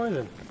told the story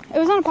then? It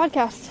was on a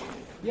podcast.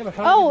 Yeah, but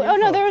how Oh, did you oh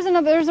no,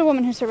 there was a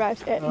woman who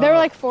survived. There were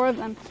like 4 of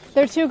them.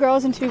 There were 2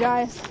 girls and 2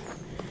 guys.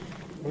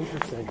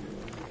 Interesting.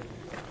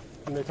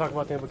 And they talk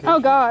about the implication. Oh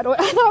God, I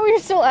thought we were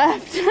still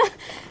effed.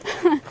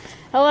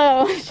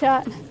 Hello,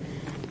 chat.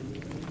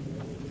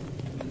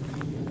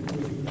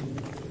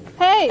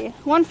 Hey,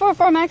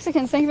 144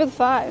 Mexicans, thank you for the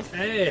 5.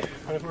 Hey,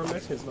 24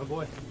 Mexicans, my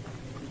boy.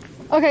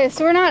 Okay,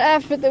 so we're not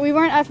effed, but we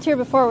weren't effed here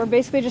before. We're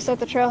basically just at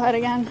the trailhead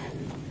again.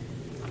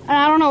 And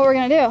I don't know what we're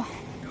gonna do.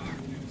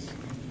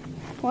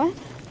 What?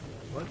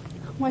 What?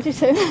 Why'd you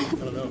say that? I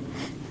don't know.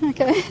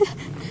 Okay.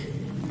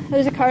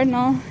 There's a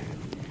cardinal.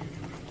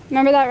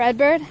 Remember that red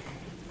bird?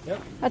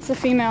 Yep. That's the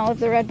female of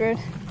the red bird.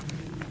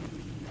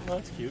 Oh,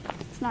 that's cute.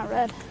 It's not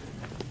red.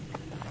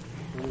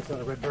 I mean, it's not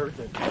a red bird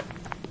then.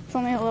 It's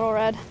only a little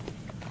red.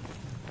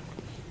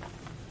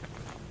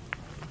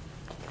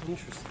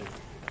 Interesting.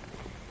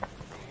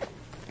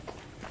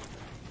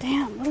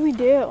 Damn, what do we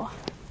do?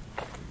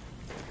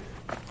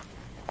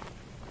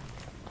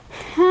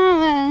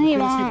 We can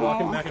just keep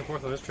walking back and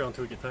forth on this trail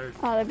until we get tired.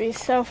 Oh, that'd be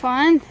so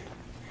fun.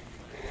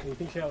 You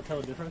think she'll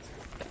tell the difference?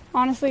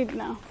 Honestly,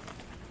 no.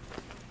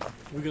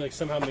 We could like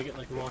somehow make it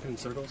like walking in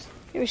circles.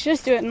 Yeah, we should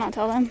just do it and not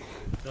tell them.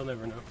 They'll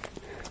never know.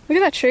 Look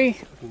at that tree.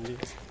 Fucking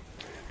idiots.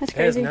 That's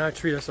That is crazy. not a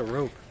tree, that's a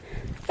rope.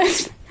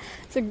 it's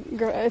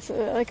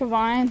like a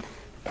vine.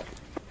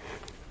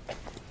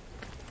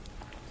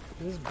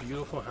 This is a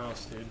beautiful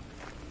house, dude.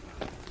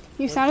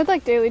 You sounded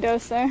like Daily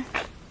Dose there.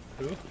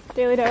 Who?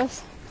 Daily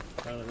Dose.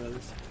 Tyler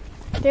Brothers.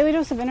 Daily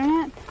Dose of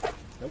Internet?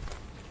 Nope.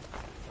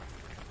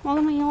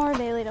 Welcome to your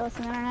Daily Dose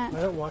of Internet.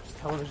 I don't watch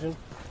television.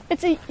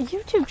 It's a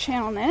YouTube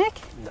channel, Nick.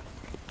 No.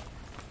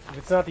 If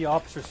it's not the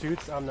Officer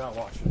Suits, I'm not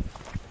watching.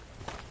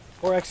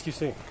 Or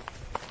XQC.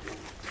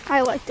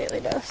 I like Daily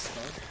Dose.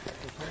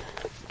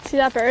 See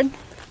that bird?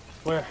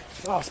 Where?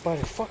 Oh,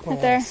 spider. Fuck my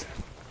Right there. ass.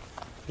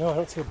 No, I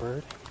don't see a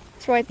bird.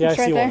 It's right, Yeah, it's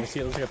I right see there. one. I see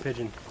it. It looks like a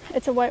pigeon.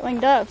 It's a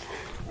white-winged dove.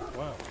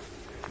 Wow.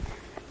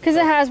 Because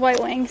it has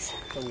white wings.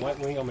 It's a white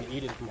wing. I'm gonna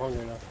eat it if I'm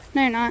hungry enough.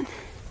 No, you're not.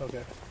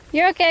 Okay.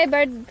 You're okay,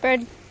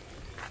 bird.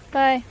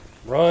 Bye.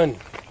 Run.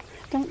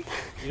 Don't.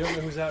 You don't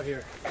know who's out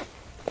here.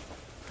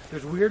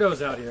 There's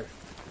weirdos out here.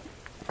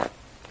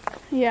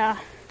 Yeah.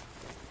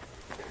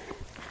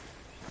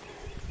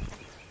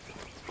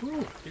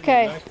 Ooh,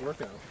 Okay. Nice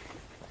workout.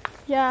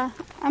 Yeah,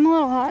 I'm a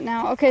little hot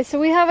now. Okay, so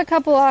we have a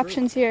couple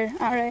options here.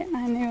 Alright,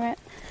 I knew it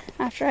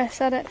after I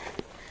said it.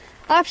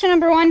 Option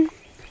number 1,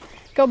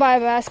 go buy a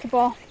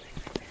basketball.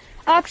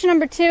 Option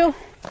number 2,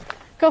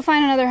 go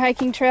find another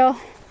hiking trail.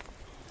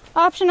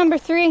 Option number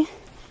 3,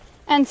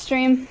 end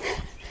stream.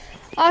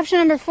 Option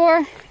number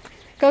 4,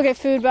 go get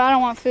food, but I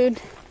don't want food.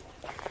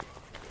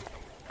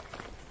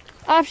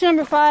 Option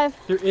number 5,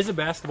 There is a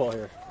basketball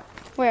here.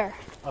 where?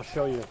 I'll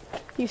show you.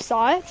 You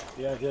saw it?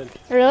 Yeah, I did.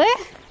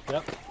 Really?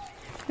 Yep.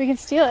 We can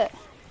steal it.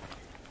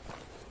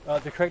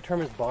 The correct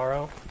term is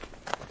borrow.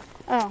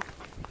 Oh.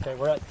 Okay,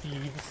 we're at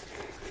Thieves.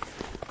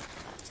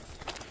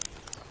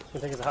 It's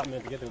gonna take us a hot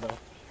minute to get there though.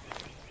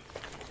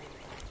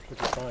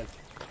 Which is fine.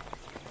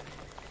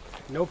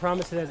 No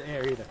promise it has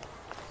air either.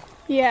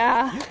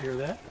 Yeah. You hear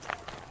that?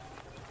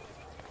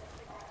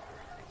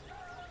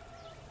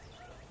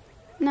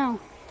 No.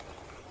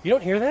 You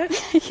don't hear that?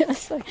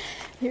 Yes, I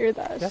hear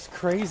that. That's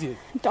crazy.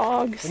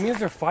 Dogs. It means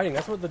they're fighting.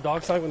 That's what the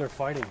dogs sound like when they're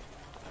fighting.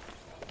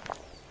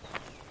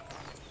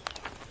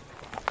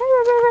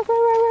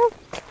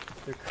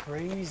 They're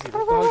crazy. The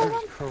dogs are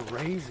just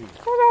crazy.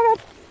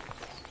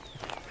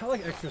 I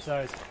like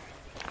exercise.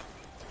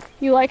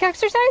 You like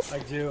exercise? I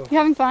do. You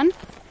having fun?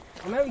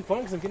 I'm having fun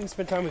because I'm getting to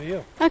spend time with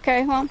you.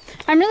 Okay, well,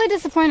 I'm really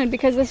disappointed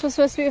because this was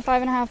supposed to be a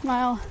 5.5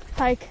 mile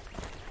hike.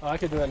 Oh, I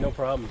could do that no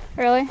problem.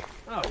 Really?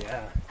 Oh,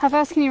 yeah. How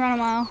fast can you run a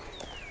mile?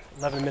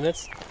 11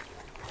 minutes.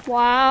 You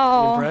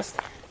Wow. impressed?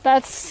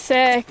 That's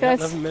sick. Yeah,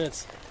 That's 11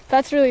 minutes.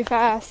 that's really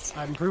fast.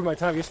 I've improved my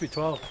time. It used to be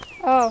 12.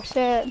 Oh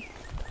shit.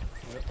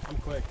 Yep, I'm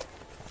quick.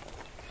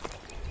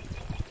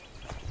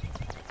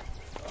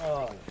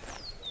 Oh,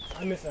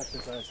 I miss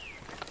exercise.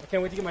 I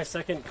can't wait to get my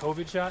second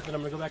COVID shot, then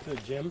I'm going to go back to the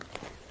gym.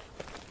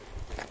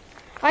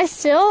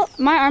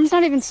 My arm's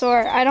not even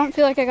sore. I don't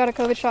feel like I got a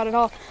COVID shot at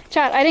all.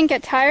 Chat, I didn't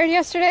get tired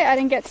yesterday. I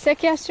didn't get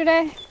sick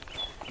yesterday.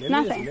 Maybe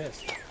Nothing. They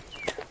just missed.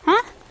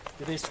 Huh?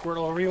 Did they squirt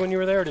all over you when you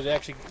were there, or did they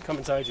actually come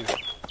inside you?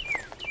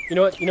 You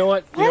know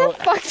what? Why the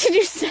fuck did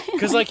you say that?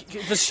 Because, like,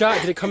 the shot,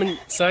 did it come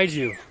inside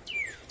you?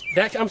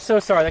 I'm so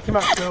sorry. That came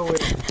out so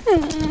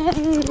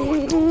weird.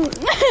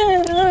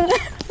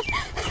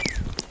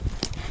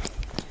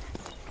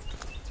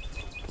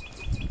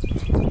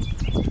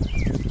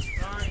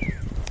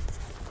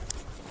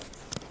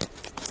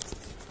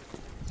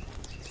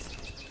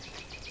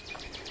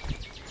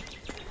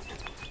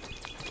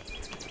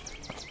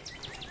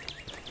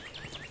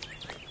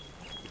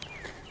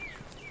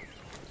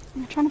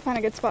 I'm trying to find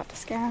a good spot to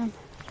scan.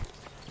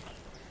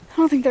 I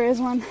don't think there is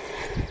one.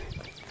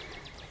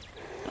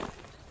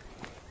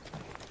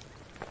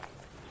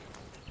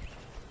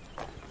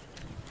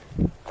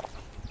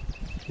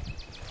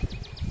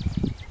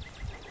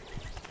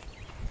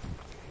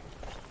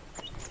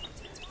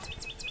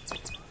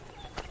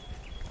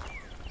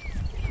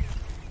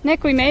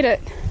 Nick, we made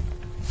it.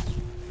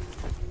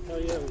 Oh,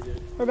 yeah, we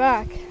did. We're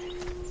back.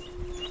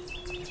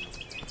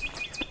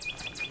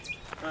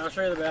 I'll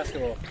show you the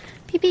basketball.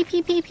 Peep, peep,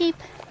 peep, peep, peep.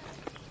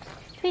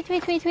 Tweet,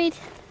 tweet, tweet, tweet.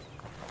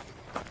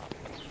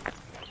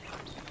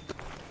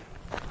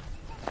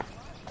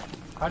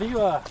 How do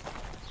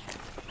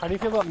you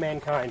feel about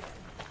mankind?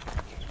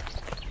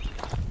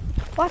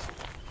 What?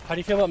 How do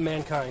you feel about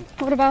mankind?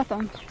 What about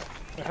them?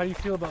 Or how do you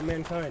feel about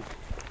mankind?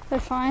 They're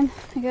fine,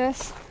 I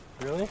guess.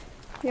 Really?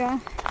 Yeah.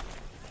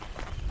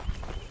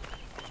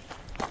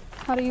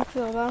 How do you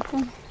feel about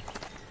them?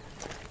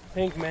 I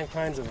think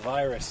mankind's a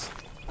virus.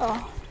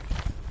 Oh.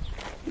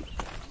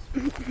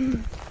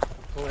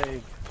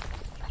 Plague.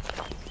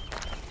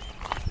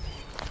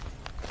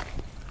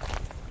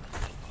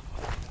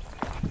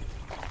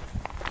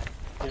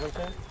 You know what I'm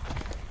saying?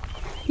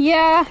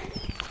 Yeah,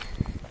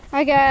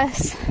 I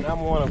guess. And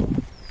I'm one of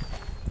them.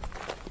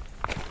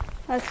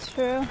 That's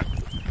true.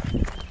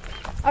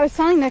 I was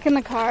telling Nick in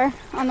the car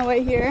on the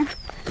way here,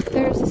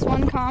 there was this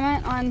one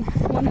comment on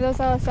one of those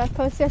LSF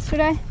posts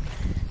yesterday.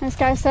 And this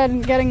guy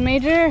said getting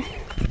major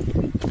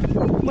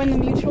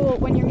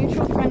when your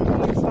mutual friend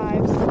leaves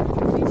vibes.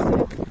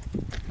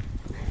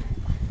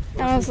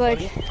 And I was like,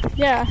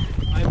 yeah.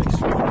 I'm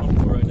extremely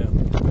comfortable right now.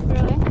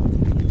 Really?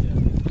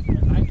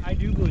 Yeah. I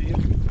do believe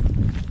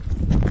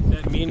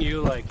that me and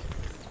you, like,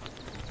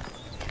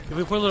 if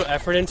we put a little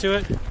effort into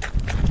it,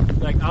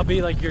 like, I'll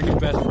be like your new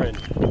best friend.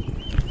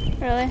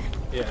 Really?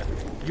 Yeah.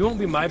 You won't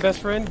be my best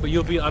friend, but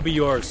I'll be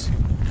yours.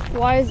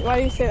 Why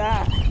do you say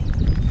that?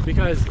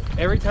 Because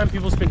every time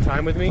people spend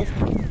time with me,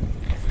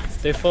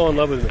 they fall in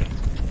love with me.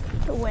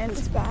 The wind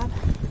is bad.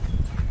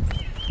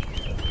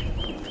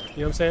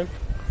 You know what I'm saying?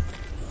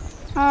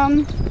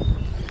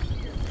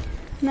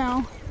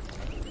 No.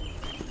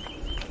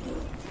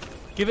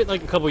 Give it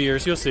like a couple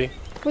years, you'll see.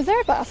 Was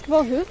there a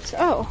basketball hoops?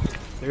 Oh.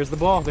 There's the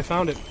ball. They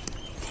found it.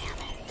 Damn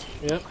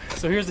it. Yep.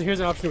 So here's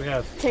the option we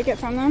have. Take it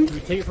from them? Do we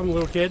take it from the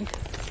little kid?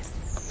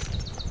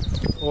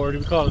 Or do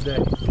we call it a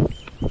day?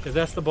 Because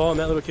that's the ball and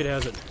that little kid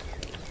has it.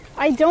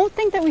 I don't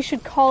think that we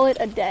should call it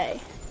a day.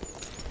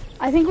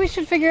 I think we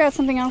should figure out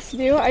something else to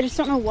do. I just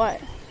don't know what.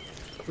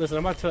 Listen,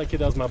 I'm about to tell that kid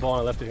that was my ball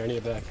and I left it here. I need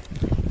it back.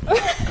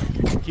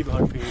 Keep it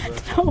 100 feet,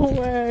 bro. No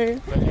way.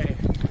 But hey.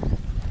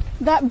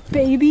 That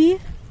baby?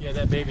 Yeah,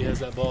 that baby has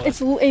that ball. It's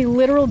a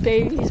literal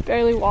baby. He's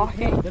barely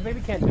walking. That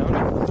baby can't dunk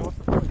it. So what's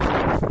the point?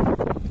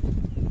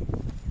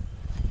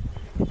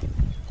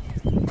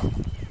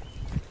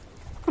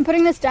 I'm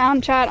putting this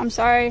down, chat. I'm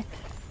sorry.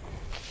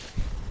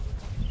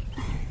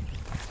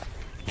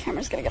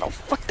 Camera's gonna get all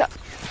fucked up.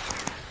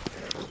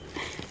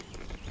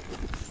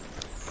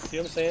 See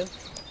what I'm saying?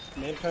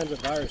 Mankind's a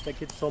virus. That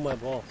kid stole my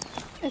ball.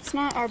 It's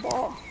not our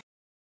ball.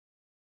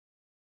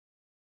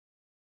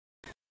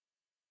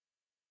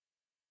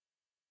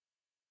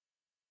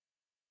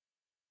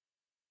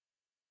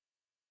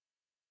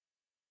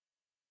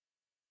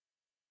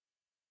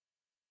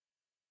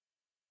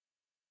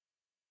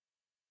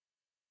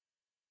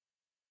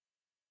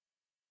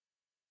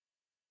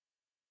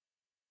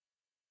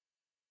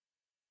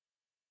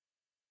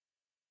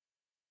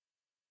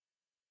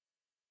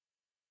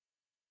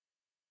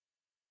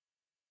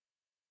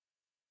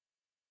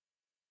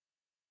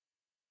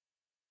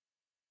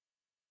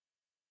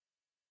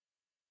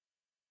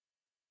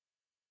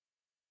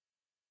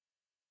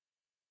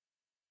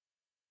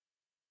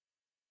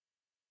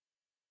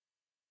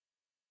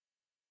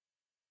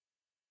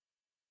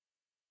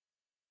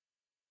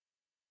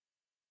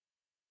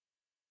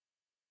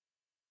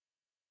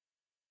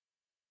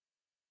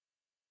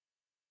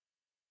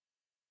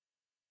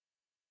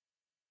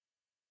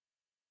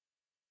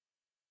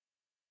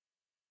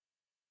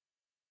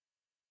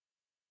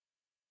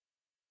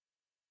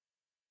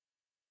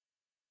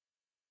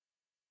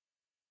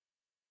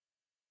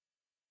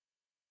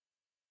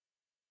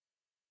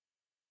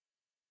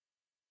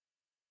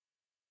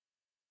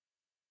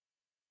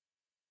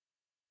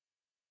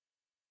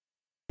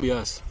 Be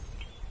us.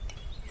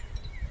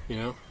 You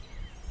know?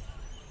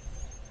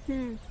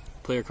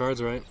 Play your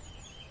cards right.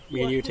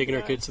 Me and you taking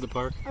our kids to the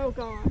park. Oh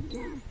god,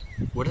 yeah.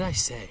 What did I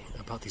say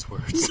about these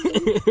words?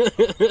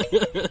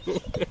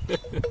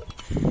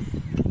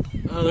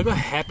 Oh, look how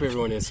happy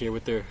everyone is here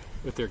with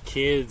their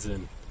kids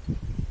and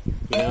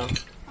you know.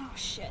 Oh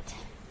shit.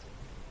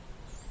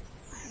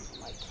 I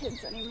don't like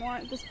kids anymore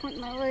at this point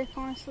in my life,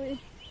 honestly.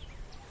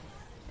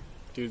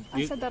 Dude,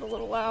 I said that a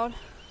little loud.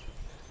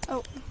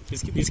 Oh.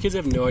 These kids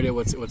have no idea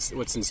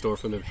what's in store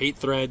for them. Hate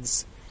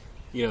threads,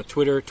 you know,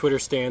 Twitter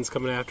stands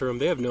coming after them.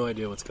 They have no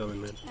idea what's coming,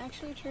 man.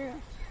 Actually true.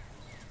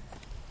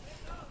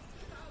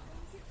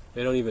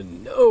 They don't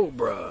even know,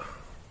 bruh.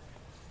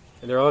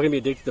 And they're all gonna be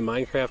addicted to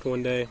Minecraft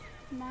one day.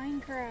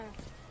 Minecraft.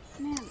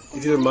 Man.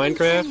 It's either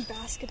Minecraft.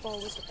 Basketball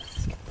with the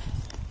basketball.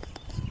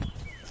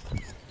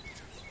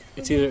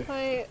 It's we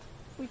either.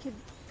 We could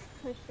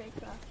play fake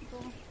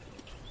basketball.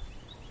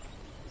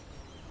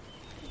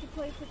 We could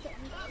play pretend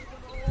basketball.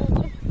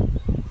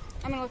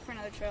 I'm gonna look for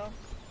another trail.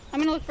 I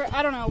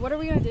don't know, what are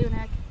we gonna do,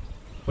 Nick?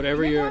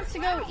 Whatever Nick you're. wants to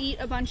go eat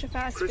a bunch of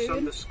fast Chris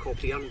food.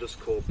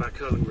 _P_ back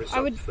home result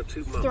I would for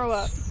 2 months. throw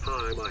up.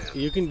 Hi, Maya.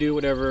 You can do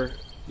whatever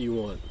you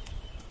want.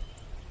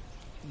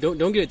 Don't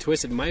get it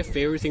twisted. My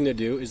favorite thing to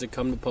do is to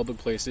come to public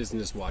places and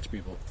just watch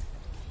people.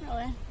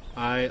 Really?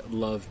 I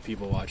love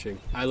people watching.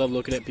 I love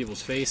looking at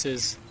people's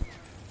faces.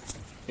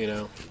 You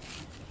know,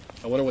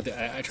 I wonder what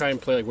I try and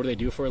play like what do they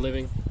do for a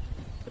living?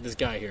 But this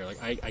guy here,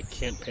 like I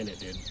can't pin it,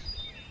 dude.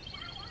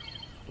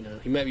 You know,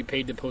 he might be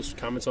paid to post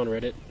comments on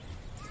Reddit.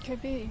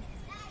 Could be.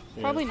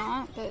 Yeah. Probably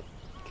not, but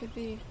could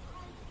be.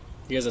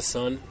 He has a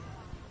son.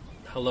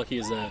 How lucky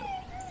is that?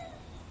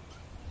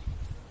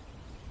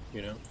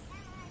 You know,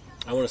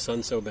 I want a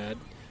son so bad.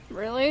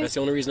 Really? That's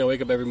the only reason I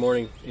wake up every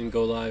morning and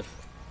go live.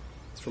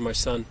 It's for my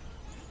son.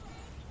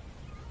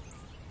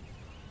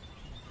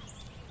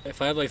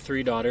 If I have like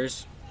 3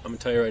 daughters, I'm gonna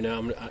tell you right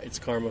now, it's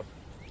karma.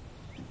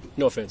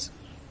 No offense.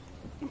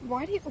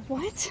 Why do you...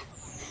 What?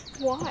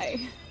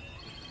 Why?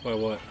 Why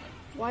what?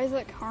 Why is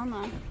that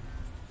karma?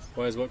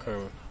 Why is what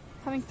karma?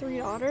 Having 3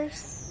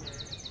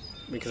 daughters?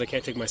 Because I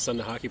can't take my son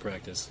to hockey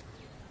practice.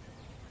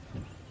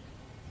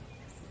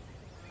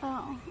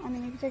 Oh, I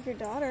mean, you can take your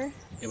daughter.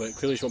 Yeah, but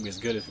clearly she won't be as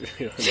good as,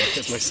 you know,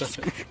 as my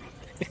son.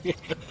 I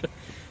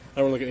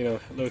don't look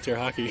at low tier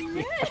hockey.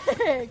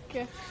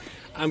 Nick.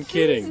 I'm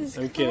kidding. Jesus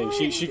I'm kidding.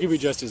 Christ. She could be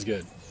just as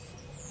good.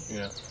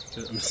 I'm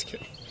just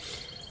kidding.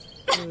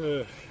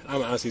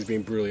 I'm honestly just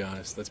being brutally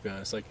honest. Let's be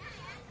honest. Like,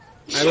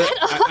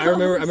 I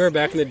remember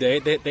back in the day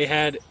they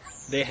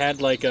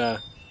had like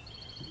a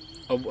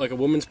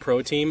women's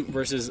pro team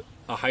versus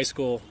a high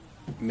school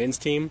men's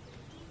team,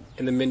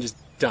 and the men just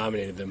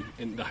dominated them,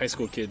 and the high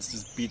school kids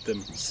just beat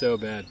them so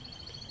bad.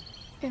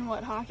 In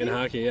what, hockey? In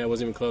hockey, yeah, it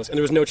wasn't even close, and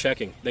there was no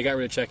checking. They got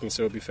rid of checking,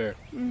 so it'd be fair.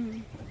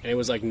 And it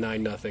was like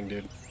 9-0,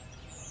 dude.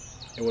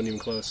 It wasn't even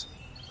close.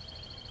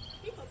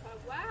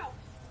 Wow.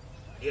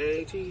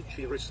 Yay,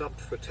 TG resubbed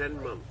for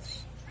 10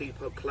 months.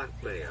 People clap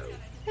mayo.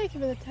 Thank you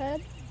for the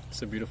Ted.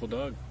 It's a beautiful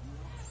dog.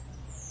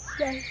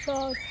 Yes,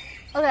 dog.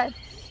 Okay,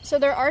 so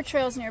there are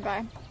trails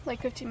nearby,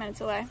 like 15 minutes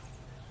away.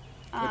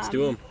 Let's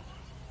do them.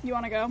 You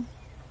want to go?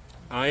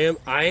 I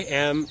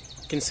am.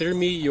 Consider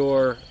me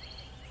your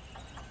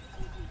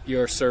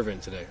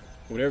servant today.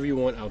 Whatever you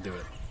want, I'll do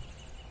it.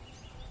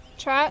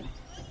 Chat?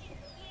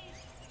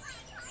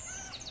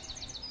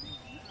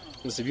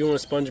 Listen, if you want a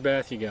sponge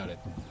bath, you got it.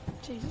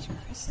 Jesus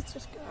Christ, let's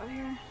just go out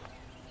here.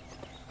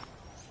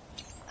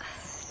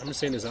 I'm just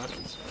saying there's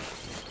options.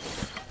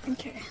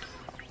 Okay.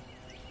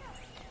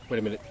 Wait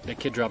a minute, that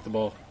kid dropped the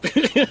ball. Go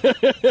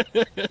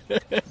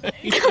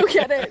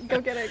get it. Go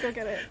get it. Go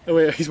get it. Oh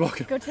wait, he's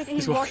walking. Go take it.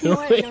 He's walking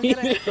away. Go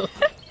get it.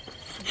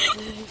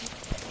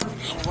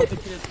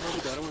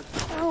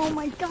 Oh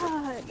my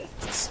god.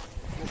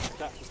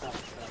 Stop.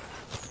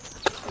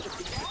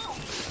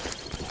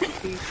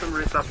 Ethan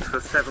resubbed for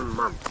 7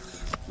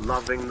 months.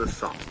 Loving the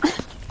song.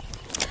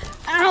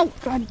 Ow!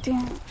 God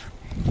damn it.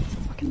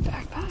 Fucking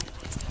backpack.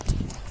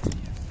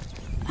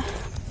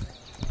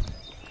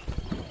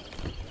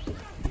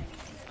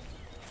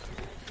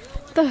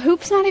 The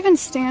hoop's not even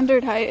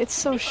standard height. It's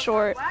so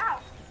short.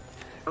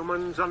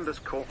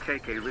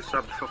 Romans_KK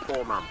resubbed for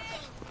 4 months.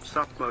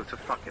 Sup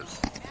motorfuckers.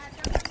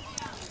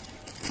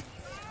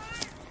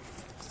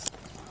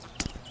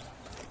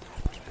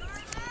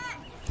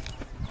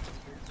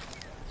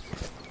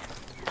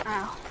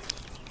 Ow.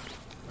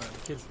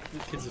 Alright, the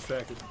kid's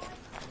distracted.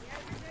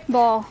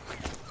 Ball.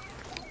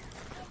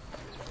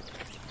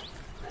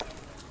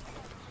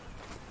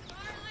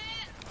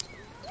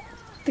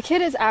 The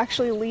kid is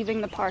actually leaving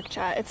the park,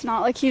 chat. It's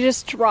not like he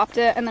just dropped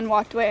it and then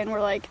walked away and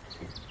we're like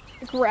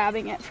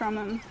grabbing it from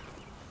him.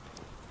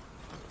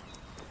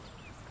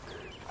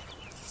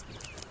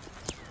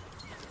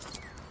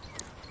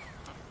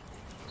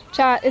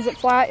 Chat, is it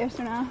flat? Yes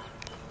or no?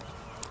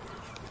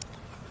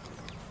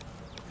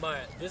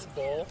 Maya, this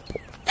ball.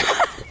 Are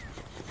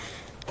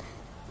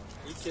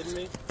you kidding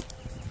me?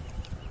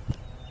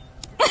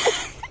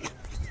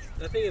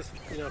 That thing is,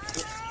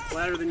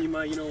 flatter than you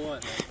might, you know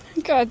what?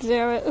 God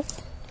damn it.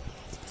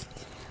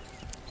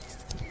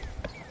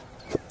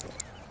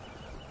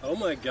 Oh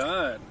my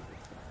god.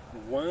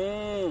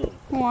 Wow.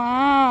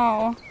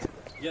 Wow.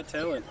 You got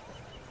talent.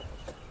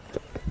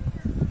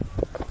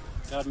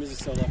 God, Miz is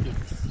so lucky.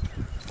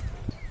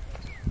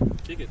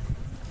 Kick it.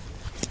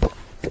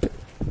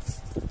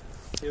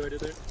 See what I did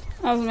there?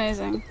 That was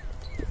amazing.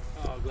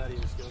 Oh,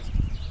 gladiator skills.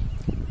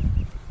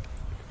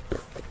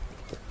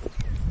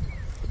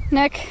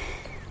 Nick,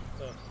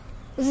 Oh.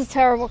 this is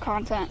terrible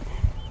content.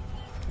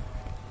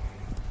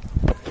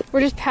 We're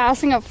just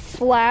passing a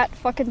flat,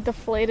 fucking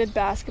deflated Alright,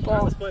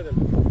 basketball. let's play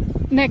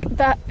then. Nick,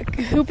 that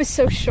hoop is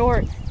so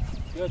short.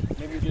 Good.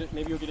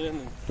 Maybe you'll get it in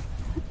then.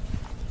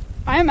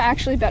 I'm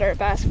actually better at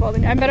basketball.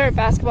 I'm better at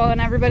basketball than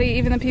everybody,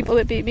 even the people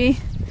that beat me.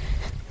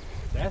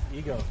 That's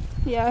ego.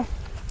 Yeah.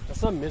 That's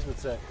something Miz would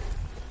say.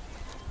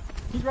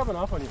 He's rubbing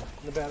off on you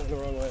in the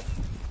wrong way.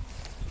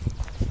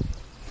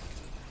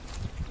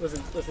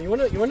 Listen. You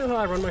wanna know how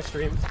I run my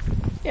streams?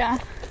 Yeah.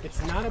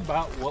 It's not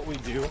about what we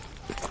do.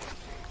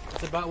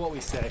 It's about what we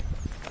say.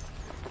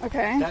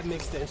 Okay. That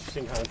makes the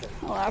interesting content.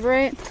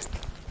 Elaborate.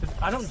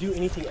 I don't do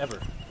anything ever.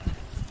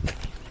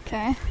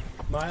 Okay.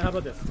 Maya, how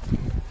about this?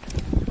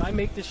 If I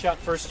make this shot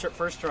first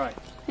try,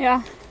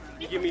 Yeah.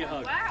 you give me a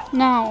hug.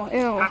 No.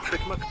 Ew.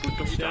 Patrick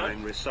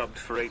McBoodlestein resubbed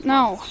for 8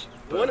 No. months.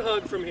 One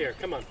hug from here.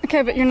 Come on.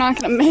 Okay, but you're not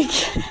gonna make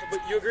it. But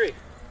you agree?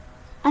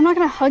 I'm not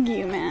gonna hug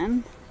you,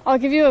 man. I'll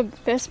give you a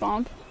fist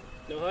bump.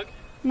 No hug?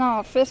 No,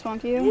 I'll fist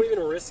bump You you. won't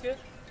even risk it?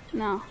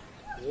 No.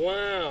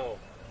 Wow.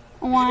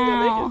 I'll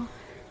Wow. make it.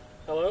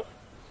 Hello?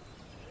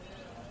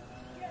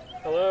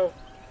 Hello?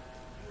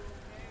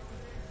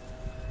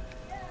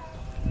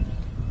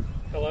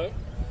 Hello?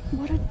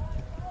 What a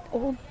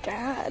old I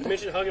dad.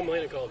 mentioned hug and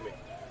Melena called me.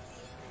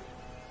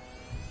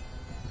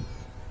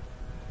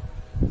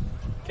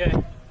 Okay.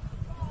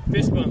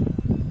 Fist bump.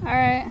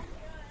 Alright.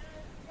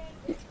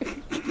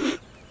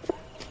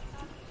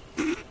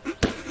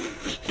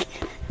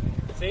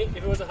 See? If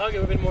it was a hug, it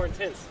would have been more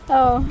intense.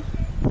 Oh.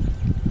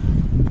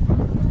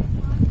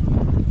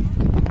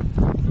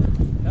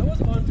 That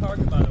was on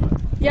target, by the way.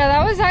 Yeah,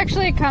 that was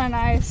actually kind of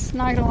nice,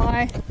 not gonna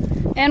lie.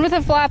 And with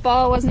a flat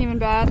ball, it wasn't even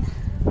bad.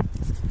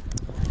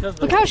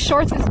 Look how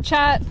short this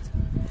chat.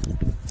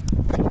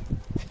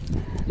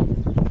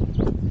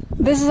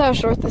 This is how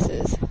short this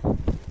is.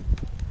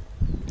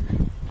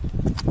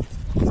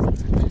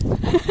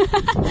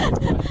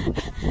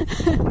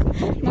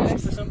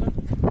 Nice. For something?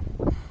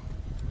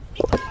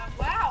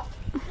 Wow.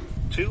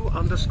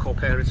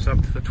 2_pair is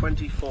subbed for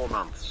 24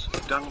 months.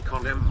 Dunk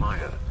on M.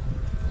 Meyer.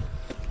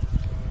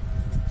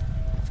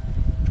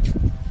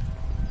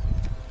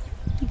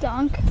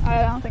 Dunk?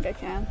 I don't think I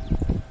can.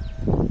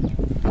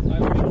 I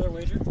have another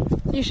wager.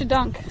 You should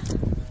dunk.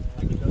 I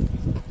can dunk.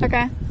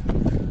 Okay. You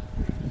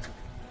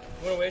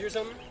want to wager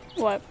something?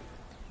 What?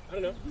 I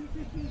don't know.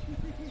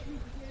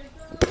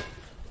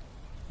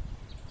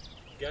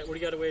 What do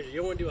you got to wager? You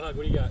don't want to do a hug.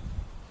 What do you got?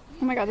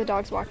 Oh my god, the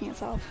dog's walking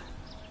itself.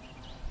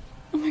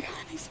 Oh my god,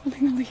 he's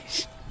holding a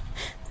leash.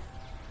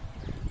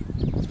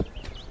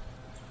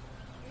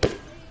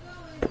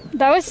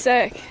 That was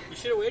sick. You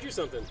should have wagered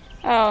something.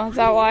 Oh, is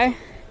that why?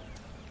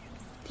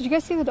 Did you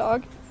guys see the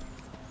dog?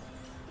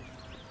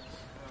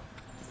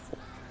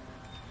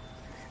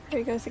 There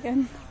he goes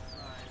again.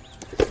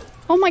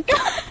 Oh my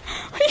god!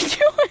 What are you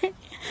doing?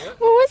 What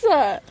was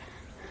that?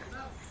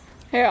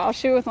 Here, I'll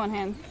shoot with one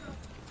hand.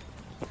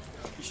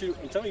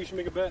 I'm telling you, you should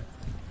make a bet.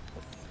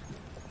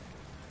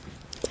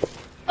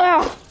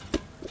 Ah!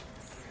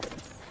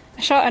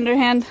 I shot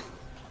underhand.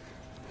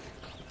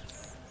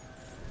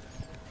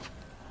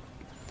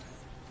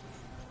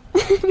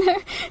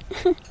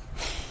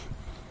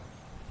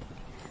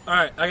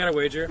 Alright, I got a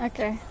wager.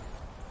 Okay.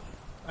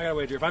 I got a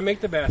wager. If I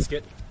make the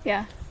basket,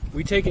 Yeah.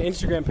 we take an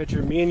Instagram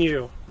picture, me and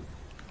you,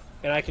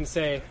 and I can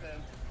say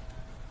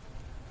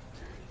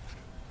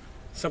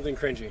something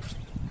cringy.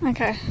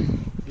 Okay.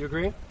 You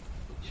agree?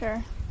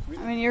 Sure.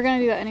 I mean, you're gonna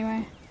do that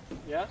anyway.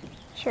 Yeah?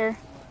 Sure.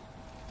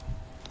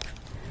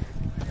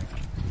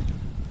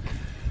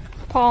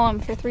 Paul him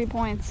for 3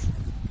 points.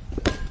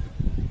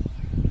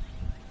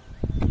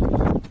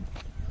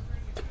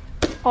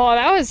 Oh,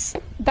 that was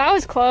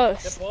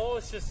close. The ball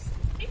is just...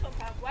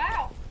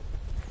 Wow.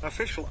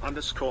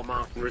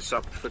 Official_Martin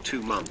resubbed for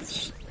 2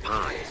 months.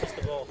 Pie. It's just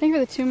the ball. Thank you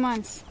for the 2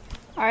 months.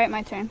 Alright,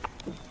 my turn.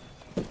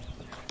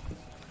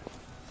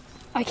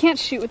 I can't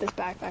shoot with this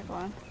backpack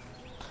on.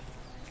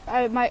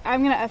 I'm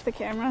gonna F the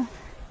camera.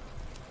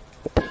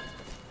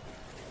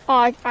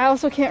 Oh, I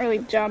also can't really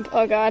jump.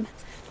 Oh god.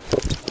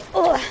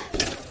 Ugh.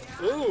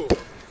 Ooh,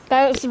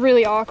 That was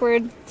really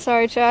awkward.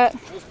 Sorry, chat.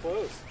 that was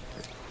close.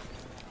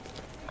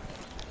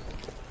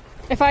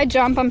 If I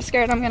jump, I'm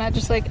scared I'm gonna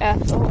just like F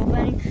the whole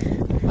thing.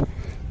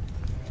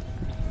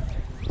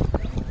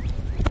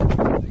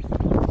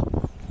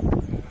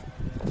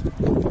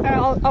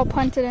 Alright, I'll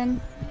punt it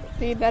in.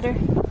 Be better.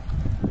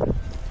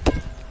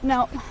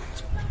 No.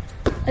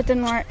 It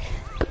didn't work.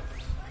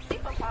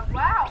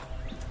 Wow.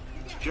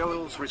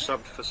 Joel's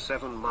resubbed for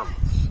 7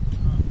 months.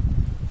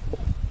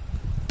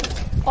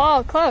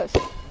 Oh, close.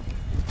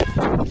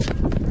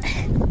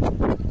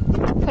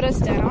 Put us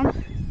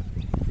down.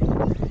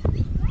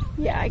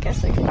 Yeah, I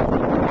guess I could.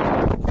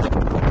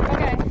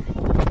 Okay.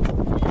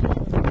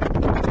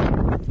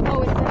 Oh,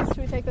 with this? Should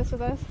we take this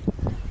with us?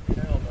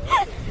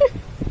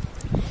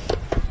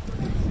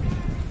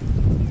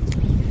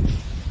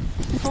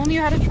 If only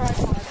you had a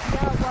tripod.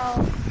 Yeah,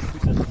 well.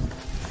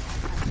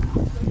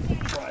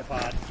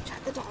 Tripod.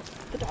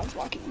 The dog's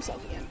walking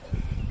himself again.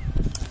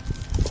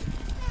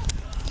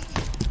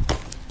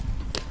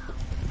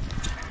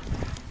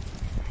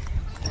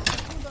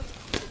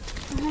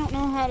 I don't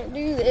know how to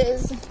do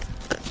this.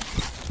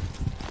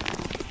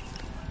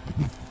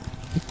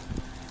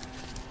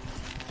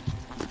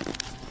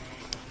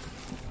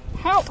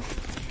 Help!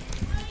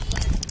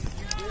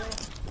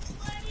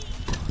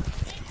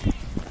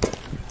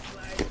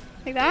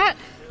 Like that?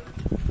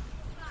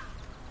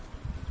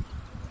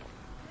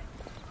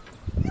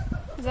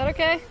 Is that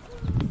okay?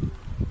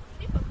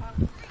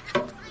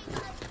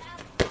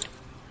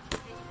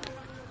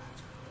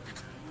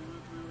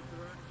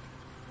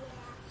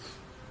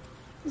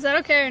 Is that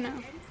okay or no?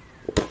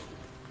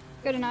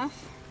 Good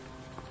enough?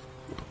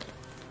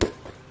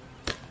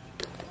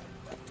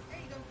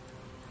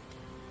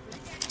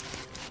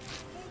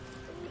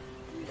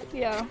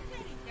 Yeah.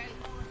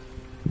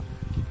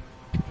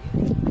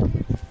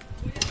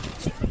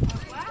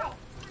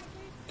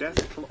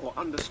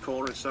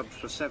 Deathful__ is subbed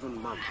for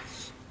 7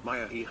 months.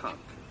 Maya he hug.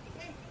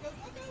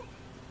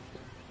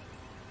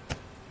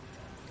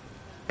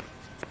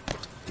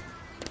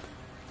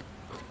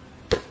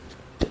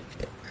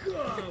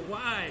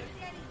 Why?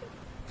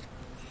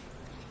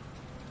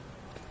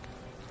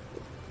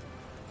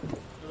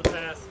 Another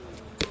pass.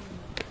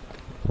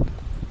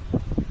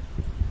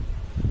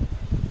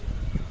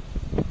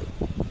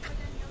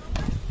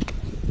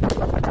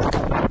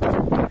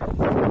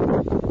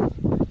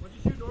 What'd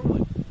you shoot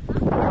normally?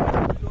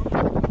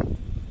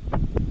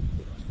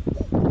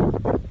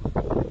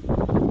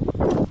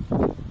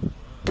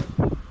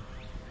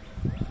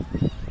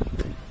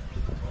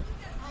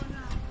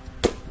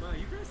 Wow,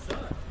 you guys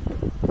suck.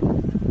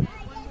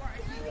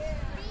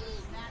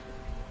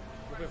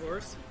 Okay,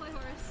 horse. Play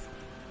horse.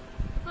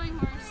 Playing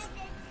horse.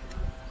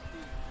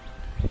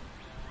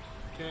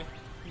 Okay,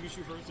 you can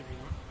shoot first if you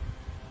want.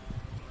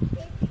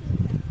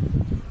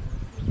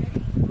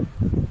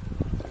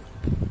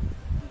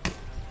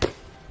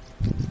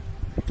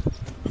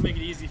 I'll make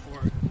it easy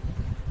for it.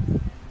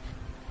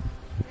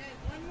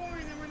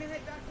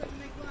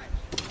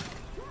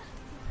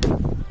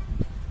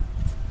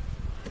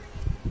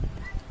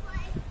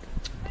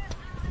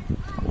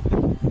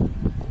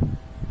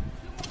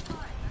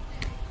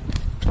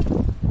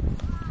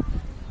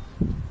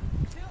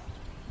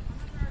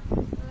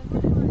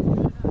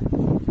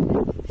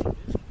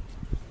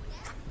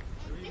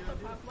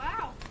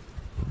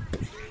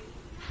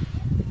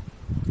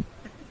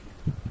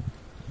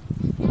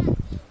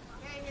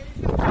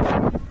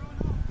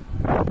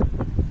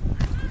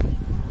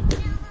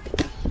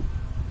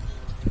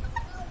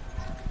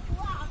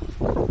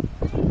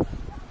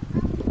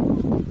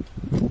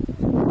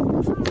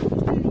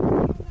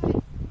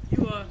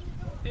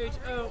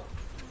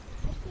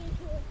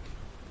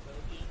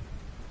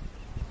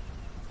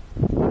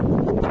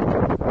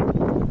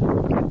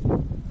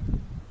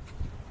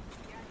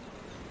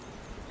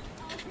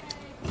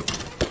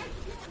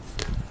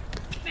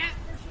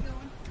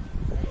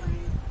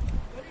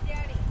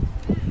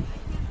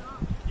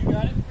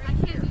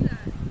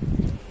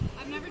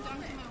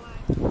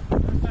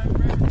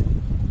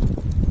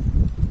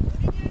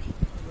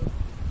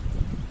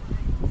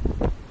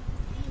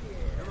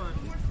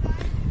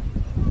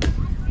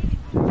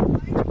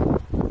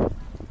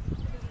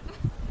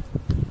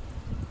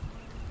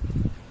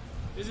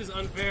 This is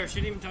unfair.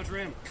 She didn't even touch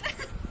rim.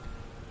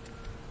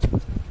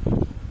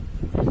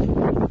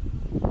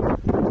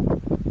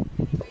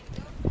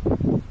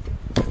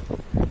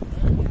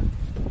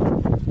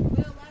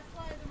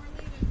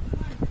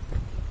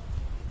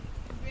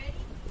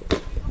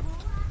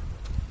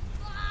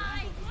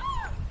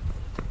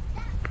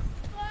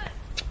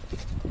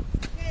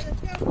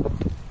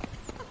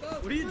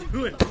 What are you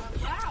doing?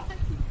 Wow.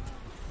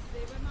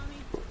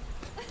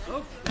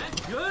 Oh,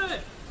 that's good.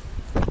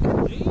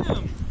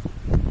 Damn.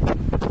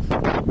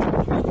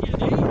 Get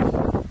an 8.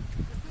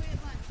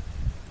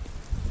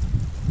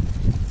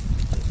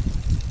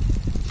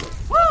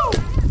 Woo!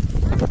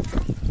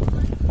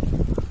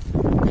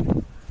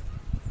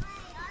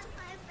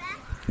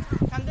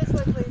 Come this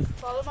way, please.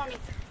 Follow mommy.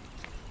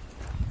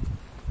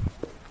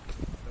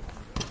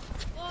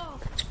 Whoa.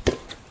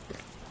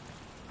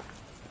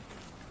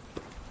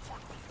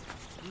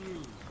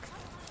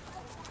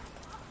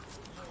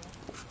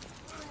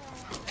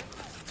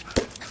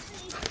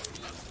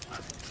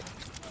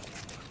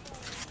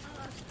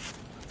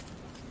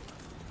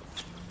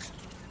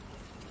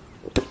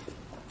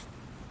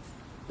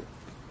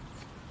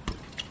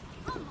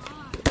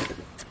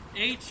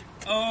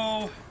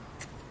 H-O-S.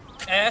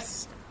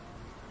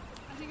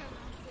 I think I know.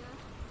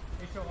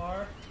 Yeah.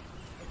 H-O-R.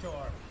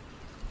 H-O-R.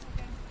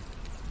 Okay.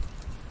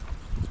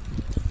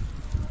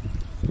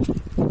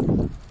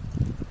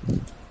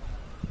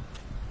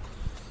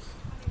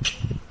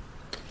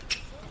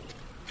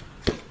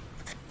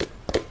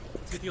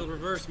 Let's get the old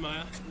reverse,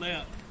 Maya.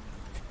 Layup.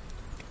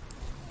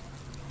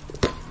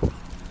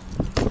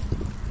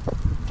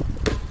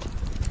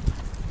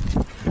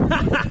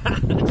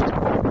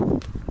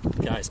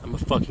 Guys, I'm a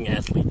fucking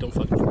athlete. Don't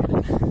fucking forget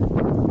it.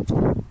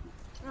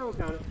 I won't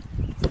count it.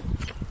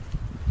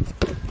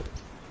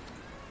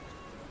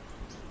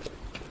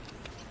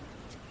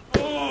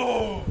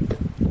 Oh!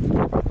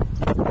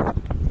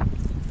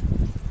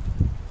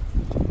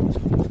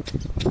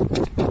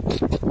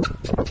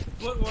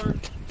 Footwork.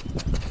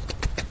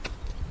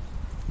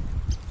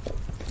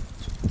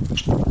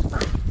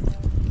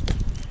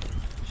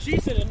 She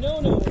said a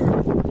no-no word.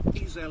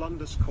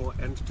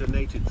 Ezel_Ent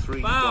donated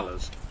 $3. Wow.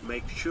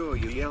 Make sure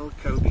you yell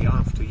Kobe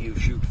after you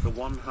shoot for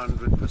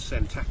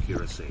 100%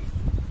 accuracy.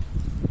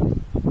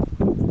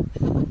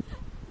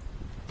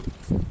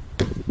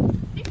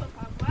 People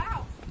pop.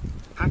 Wow.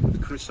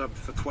 Hacked Chris subbed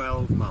for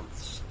 12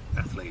 months.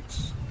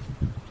 Athletes.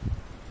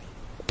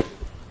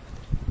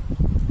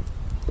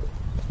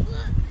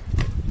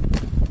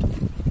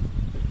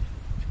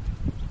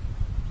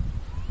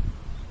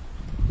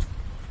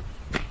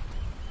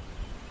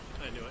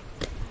 I knew it.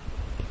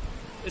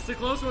 It's the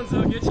close ones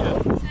that'll get you. S.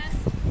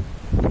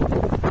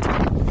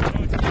 So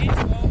it's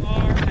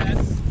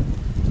H-O-R-S.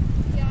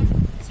 Yeah.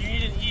 So you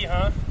need an E,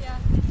 huh? Yeah.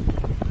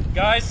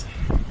 Guys,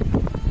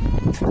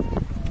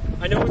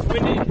 I know it's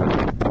windy.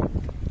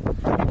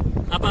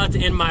 I'm about to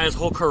end Maya's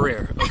whole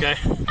career, okay?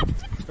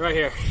 Right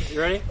here. You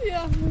ready?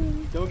 Yeah.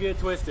 Don't get it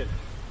twisted.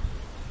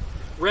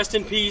 Rest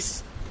in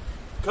peace,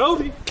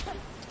 Kobe.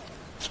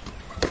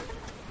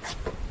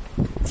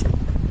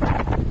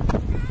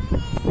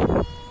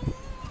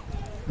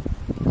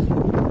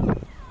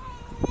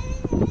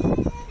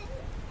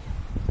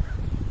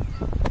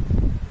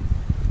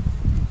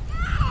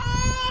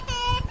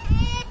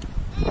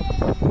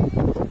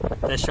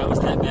 That shot was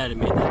that bad it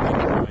made that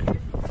baby cry.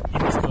 He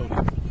was Kobe.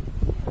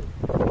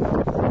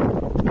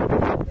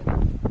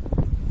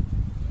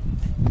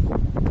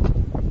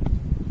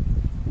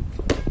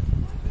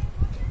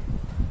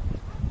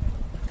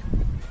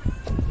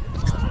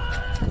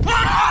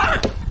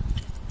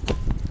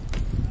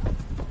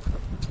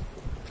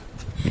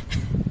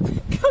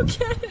 Go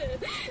get it.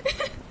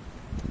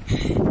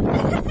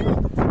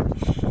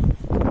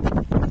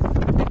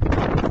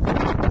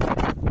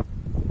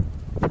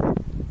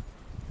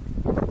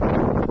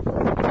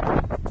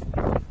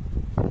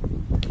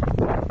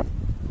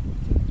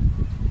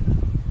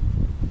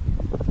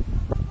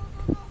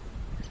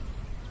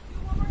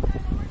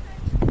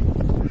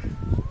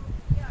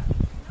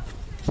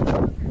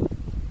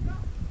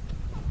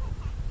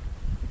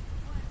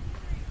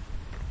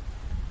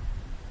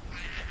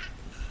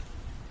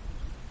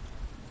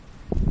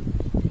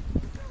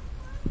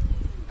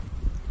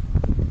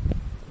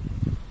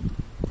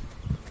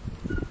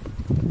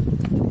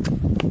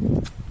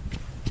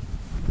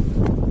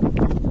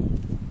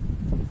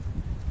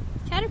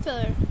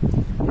 Caterpillar.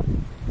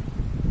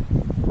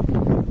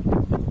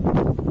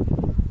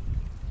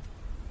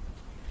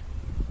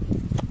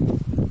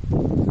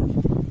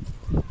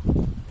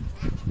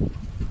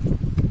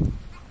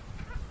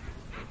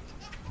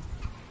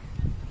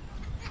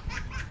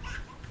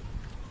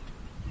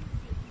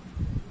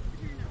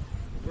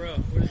 Bro,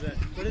 what is that?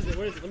 What is it?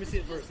 What is it? Let me see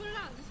it first. Put it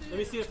on. Just put Let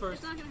me see it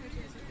first. It's not gonna hurt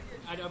you.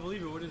 I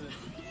believe it. What is it?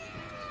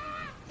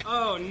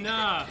 Oh,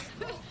 nah.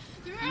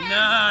 Your hand.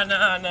 Nah,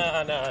 nah,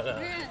 nah, nah, Your nah.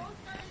 hand.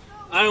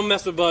 I don't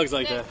mess with bugs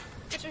like Nick, that.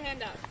 put your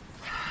hand out.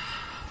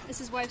 This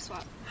is wife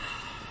swap.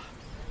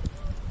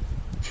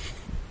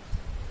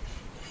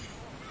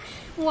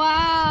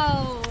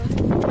 Wow.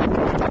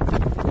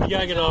 You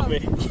gotta get off me.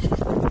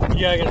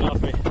 Yeah, get it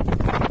off me.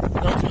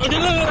 Okay,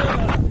 no.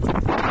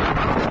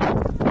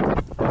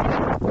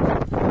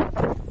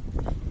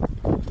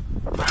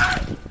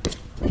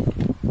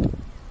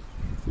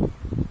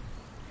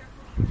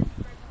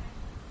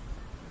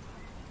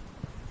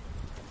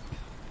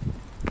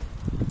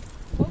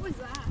 What was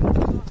that?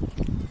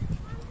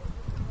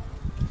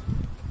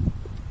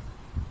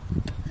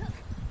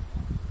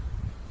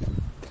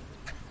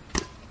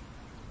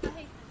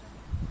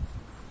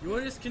 You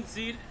want to just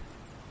concede?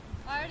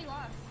 I already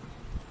lost.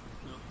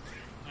 No.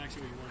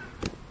 Actually, we won.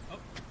 Oh.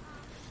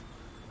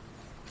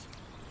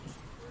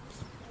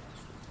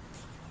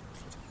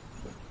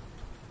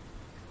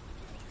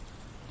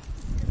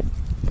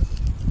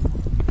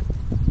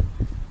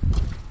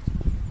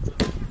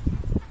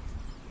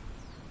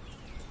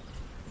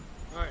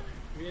 Alright,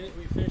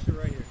 we finished it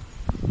right here.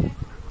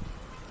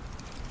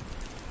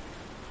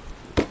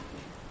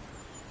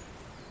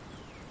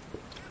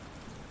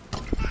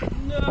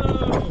 No!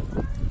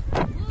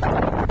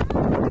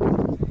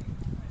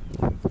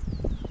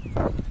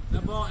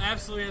 That ball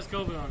absolutely has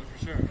COVID on it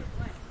for sure.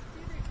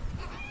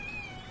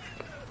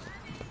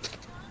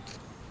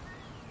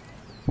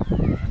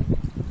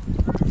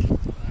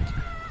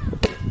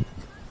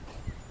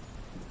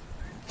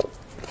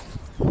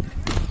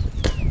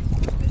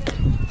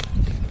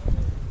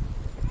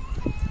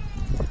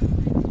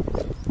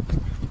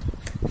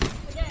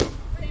 Again,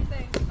 same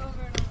thing,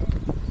 over and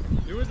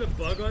over. There was a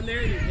bug on there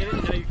and you hit it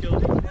and now you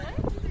killed it.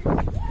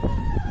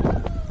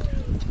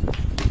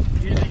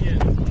 Hit it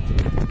again.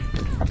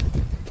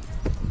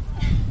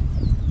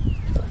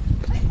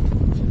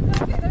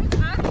 Okay, there's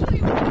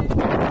actually one.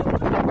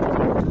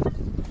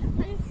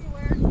 I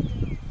swear to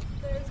you,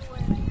 there's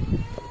one.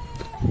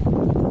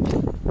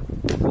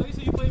 Oh, you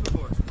said you played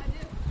before. I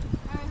do.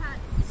 I had.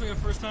 It's like our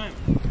first time.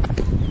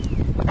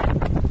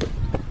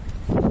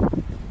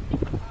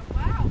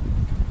 Wow.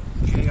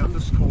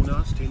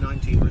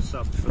 J_nasty19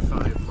 resubbed for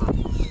 5 months.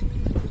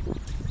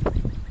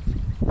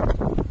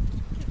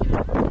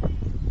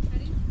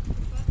 Ready?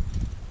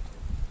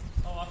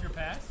 Oh, off your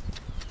pass?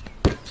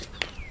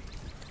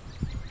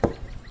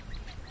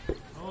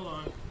 Hold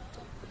on.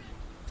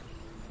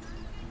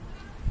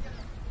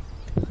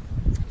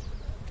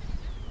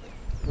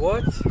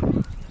 What?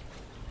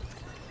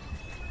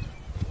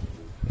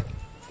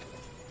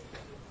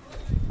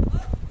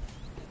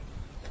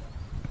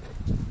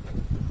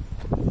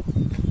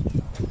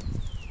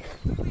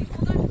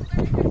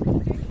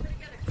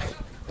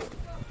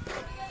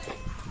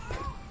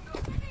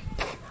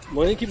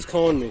 Melanie keeps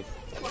calling me.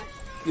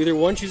 Either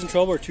one, she's in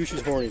trouble, or two,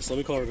 she's horny. So let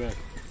me call her back.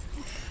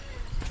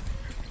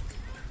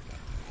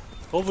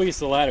 Hopefully it's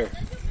the latter.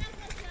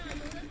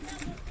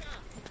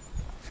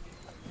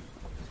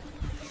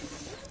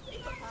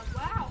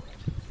 Wow.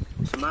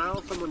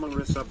 Smile from among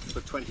resubbed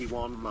for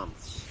 21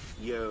 months.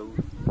 Yo.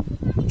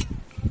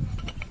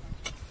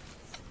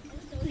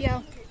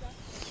 Yo.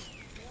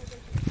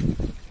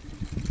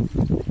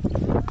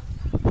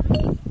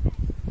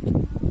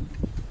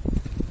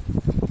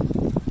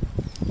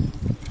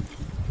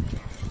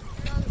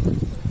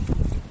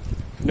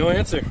 No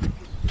answer.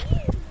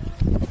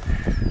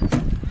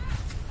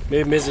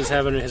 Maybe Miz is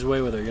having his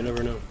way with her. You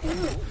never know.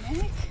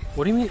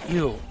 What do you mean,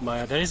 ew,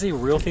 Maya? That is a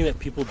real thing that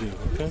people do,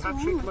 okay?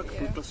 Patrick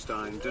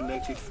McCooperstein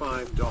donated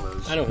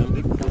 $5. I know him.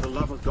 Nick, for the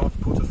love of God,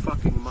 put a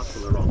fucking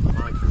muffler on the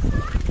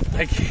microphone.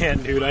 I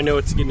can't, dude. I know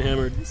it's getting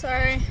hammered.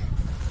 Sorry.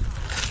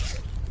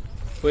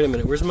 Wait a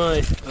minute. Where's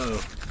my...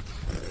 Oh.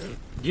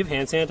 Do you have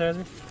hand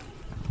sanitizer?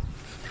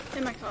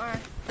 In my car.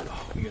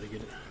 Oh, we gotta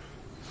get it.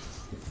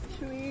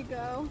 Should we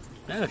go?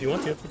 Yeah, if you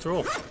want to. Let's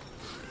roll.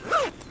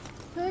 I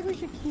feel like we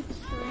should keep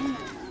streaming.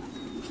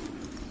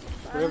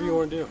 Whatever you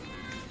want to do.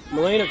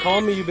 Melena,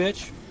 call me, you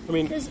bitch. I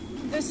mean... Because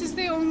this is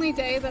the only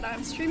day that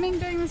I'm streaming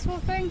during this whole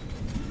thing.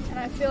 And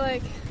I feel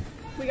like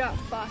we got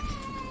fucked.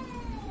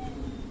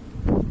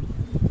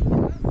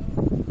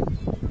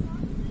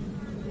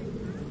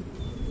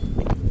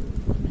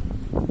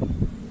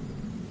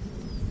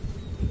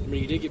 I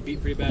mean, you did get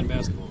beat pretty bad in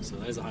basketball, so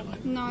that is a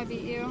highlight. No, I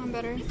beat you. I'm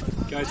better.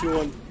 Guys, who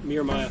won? Me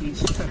or Maya?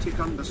 Aesthetic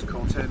 _10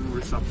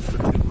 resubbed for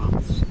 2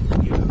 months.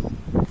 Yo.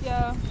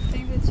 Yeah,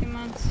 thank you for 2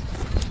 months.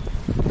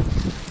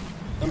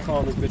 I'm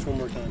calling this bitch one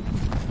more time.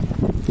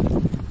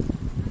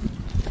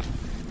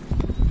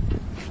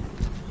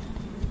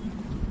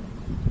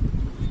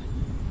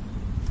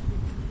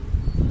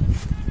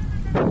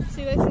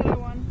 See, they said I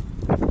won.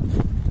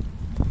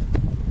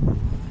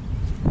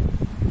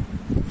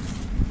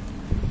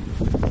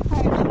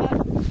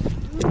 Alright,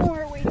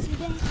 more weighty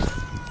days.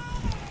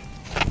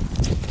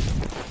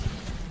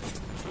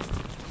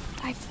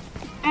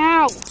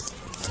 Ow!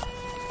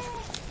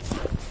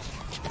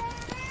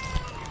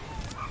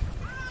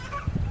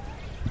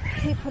 I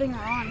hate putting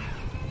her on.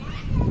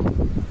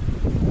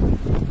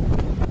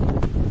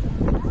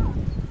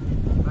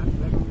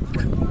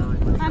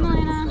 Hi,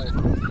 Melena.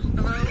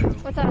 Hello?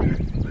 What's up? Tell me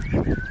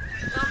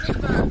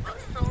that my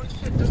phone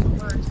shit doesn't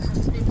work.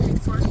 It's being paid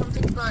for or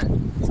something, but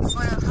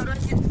how do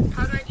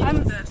I deal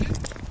with this?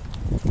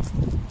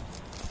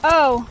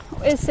 Oh,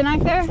 is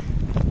Sinak there?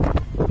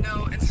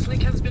 No, and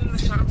Sleek has been in the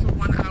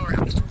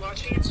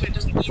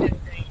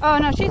Oh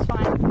no, she's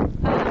fine.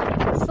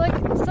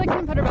 Slick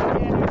can put her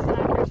back in or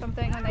snack or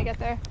something when they get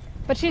there.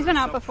 But she's been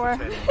out before.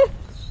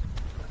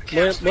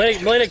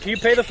 Melena, can you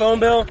pay the phone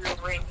bill?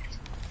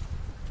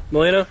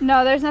 Melena?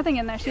 No, there's nothing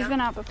in there. She's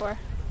been out before.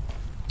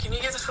 Can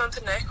you give the phone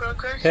to Nick real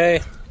quick?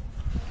 Hey.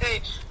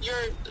 Hey,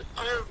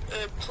 our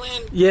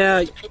plan.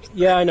 Yeah,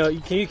 I know.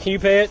 Can you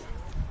pay it?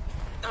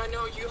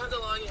 No, you have to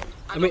log in.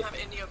 I don't have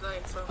any of that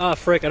info. Ah,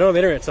 frick! I don't have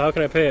internet, so how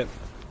can I pay it?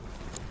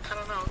 I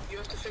don't know. You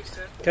have to fix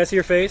it. Can I see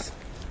your face?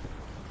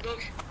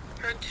 Look,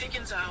 her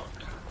ticken's out.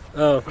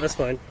 Oh, that's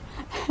fine.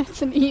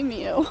 It's an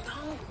emu. No.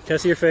 Can I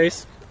see your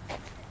face?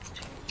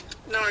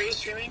 No, are you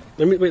streaming?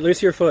 Let me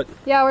see your foot.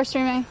 Yeah, we're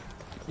streaming.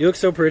 You look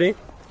so pretty.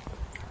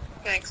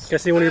 Thanks. Can I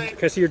see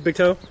Can I see your big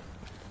toe?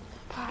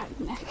 God,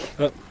 Nick.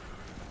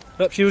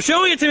 Oh, she was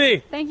showing it to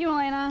me. Thank you,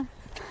 Elena.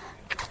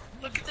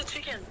 Look at the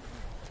chicken.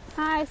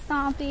 Hi,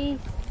 Stompy.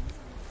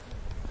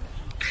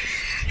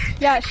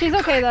 Yeah, she's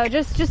okay though.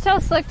 Just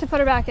tell Slick to put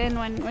her back in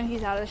when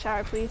he's out of the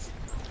shower, please.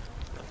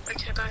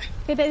 Okay, bye.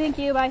 Okay, thank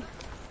you. Bye.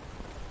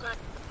 Bye.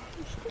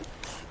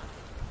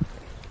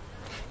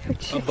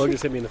 A bug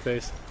just hit me in the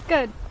face.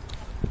 Good.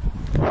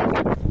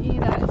 You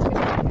need that. It's good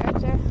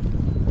character.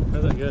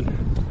 How's that good?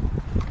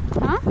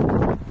 Huh?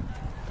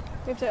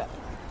 Good too.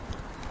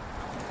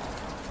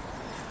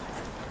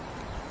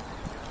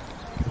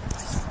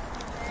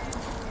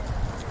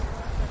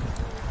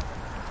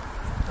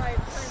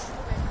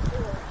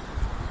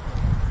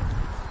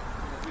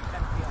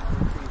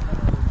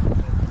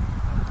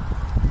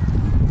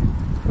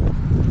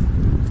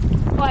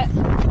 What?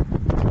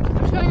 I'm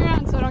just going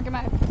around so I don't get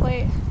my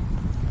plate.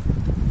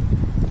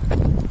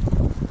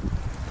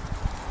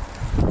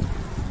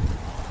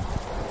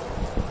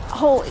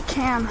 Holy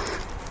cam.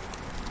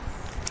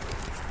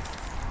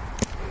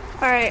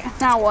 Alright,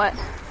 now what?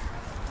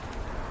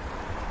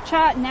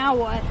 Chat, now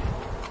what?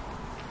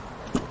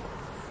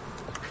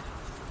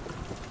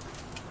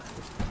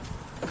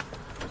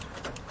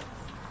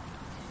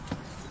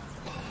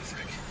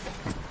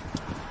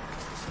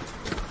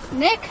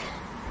 Nick?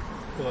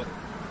 What?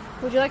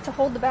 Would you like to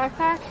hold the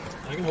backpack?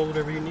 I can hold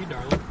whatever you need,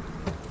 darling.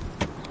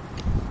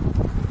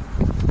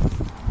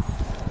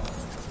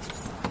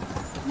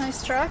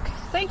 Nice truck.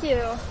 Thank you.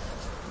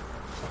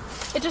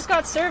 It just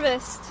got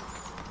serviced.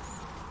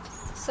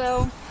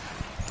 So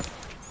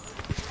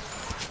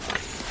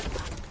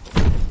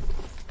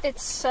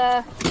it's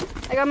I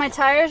got my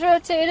tires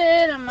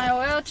rotated and my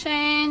oil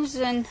changed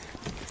and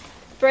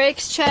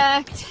brakes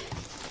checked.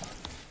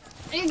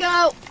 There you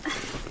go.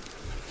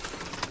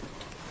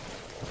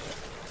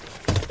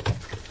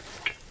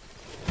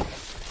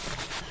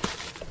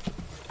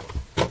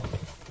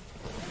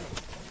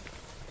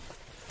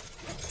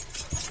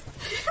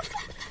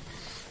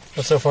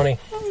 What's so funny?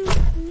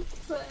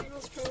 The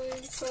angle's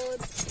probably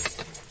solid.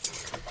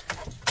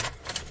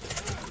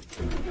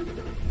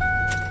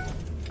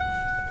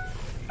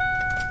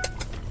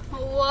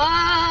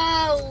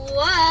 Whoa,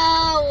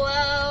 whoa,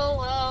 whoa,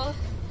 whoa.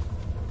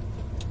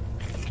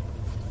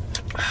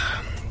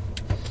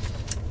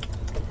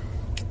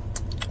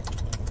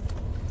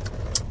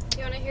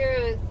 You want to hear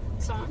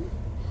a song?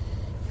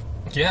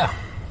 Yeah.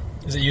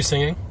 Is it you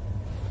singing?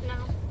 No.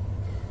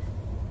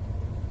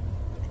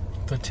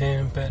 The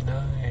temp at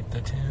night,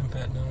 the temp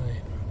at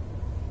night.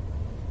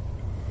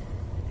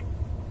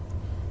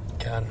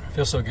 God, I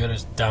feel so good. I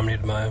just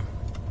dominated my.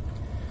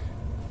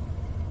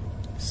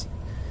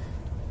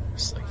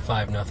 It's like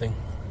 5-0.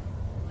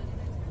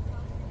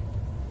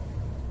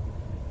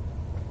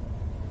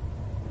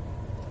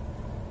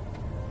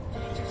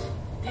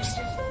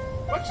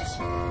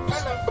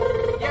 Hello.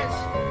 Yes,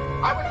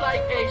 I would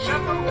like a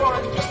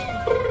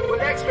 #1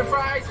 with extra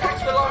fries,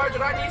 extra large,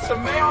 and I need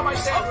some mayo on my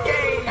sandwich.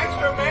 Okay,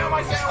 extra mayo on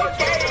my sandwich.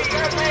 Okay,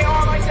 there's mayo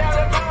on my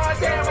sandwich.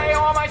 There's mayo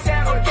on my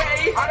sandwich.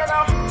 Okay, I don't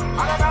know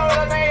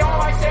the mayo on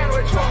my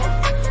sandwich.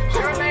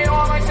 There's mayo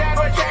on my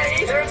sandwich.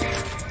 Hey, there's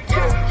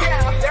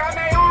there's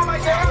mayo on my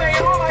sandwich.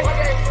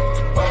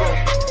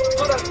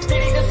 Hold up,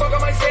 did he just fuck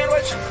on my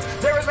sandwich?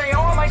 There is mayo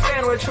on my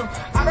sandwich.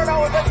 I don't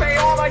know if there's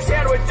mayo on my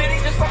sandwich. Did he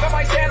just fuck on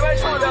my sandwich?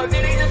 Hold up,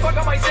 did he just fuck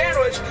on my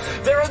sandwich?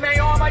 There is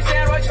mayo on my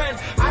sandwich, man.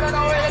 I don't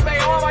know if there's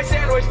mayo on my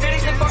sandwich. Did he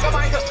just fuck on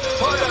my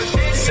hold up, did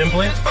he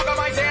Simply? just fuck on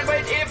my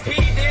sandwich? If he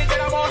did,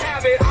 then I won't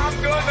have it.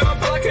 I'm gonna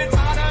pluck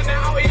katana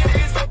now. It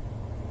is the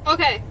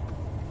Okay.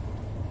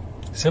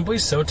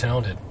 Simply's so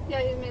talented.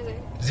 Yeah, he's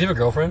amazing. Does he have a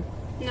girlfriend?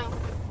 No.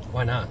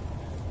 Why not?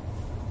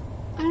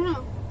 I don't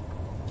know.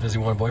 Does he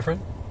want a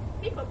boyfriend?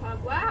 People pop.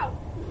 Wow.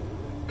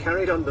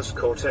 Carried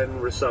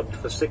 _10 resubbed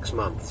for 6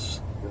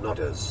 months.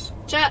 Nodders.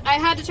 Chat, I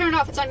had to turn it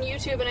off. It's on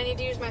YouTube and I need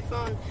to use my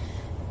phone.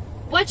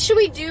 What should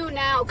we do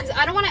now? Because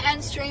I don't want to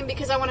end stream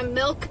because I want to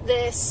milk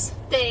this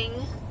thing.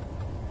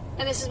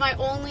 And this is my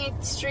only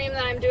stream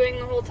that I'm doing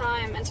the whole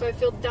time. And so I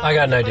feel dumb I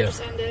got an if idea. I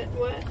just end it.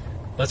 What?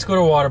 Let's go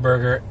to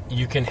Whataburger.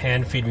 You can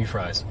hand feed me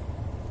fries.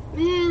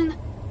 Man.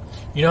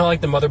 You know how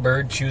like the mother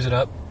bird chews it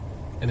up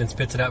and then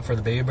spits it out for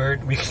the baby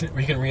bird? We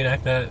can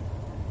reenact that.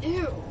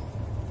 Ew.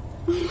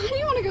 Why do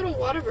you want to go to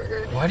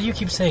Whataburger? Why do you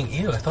keep saying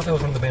ew? I thought that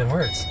was one of the banned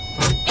words.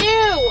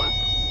 Ew!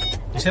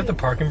 you have the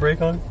parking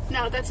brake on?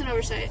 No, that's an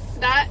oversight.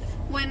 That,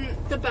 when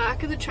the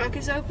back of the truck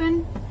is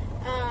open,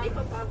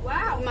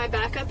 Wow. my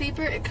backup beeper,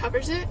 it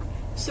covers it.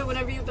 So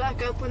whenever you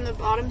back up, when the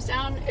bottom's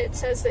down, it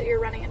says that you're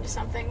running into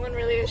something, when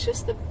really it's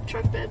just the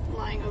truck bed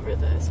lying over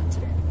the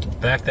sensor.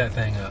 Back that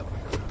thing up.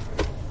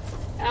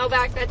 I'll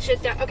back that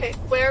shit down. Okay,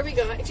 where are we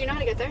going? Do you know how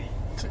to get there?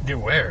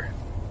 Dude, where?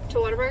 To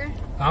Whataburger?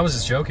 I was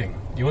just joking.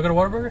 Do you want to go to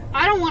Whataburger?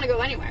 I don't want to go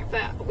anywhere,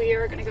 but we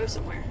are going to go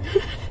somewhere.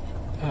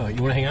 Oh,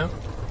 you want to hang out?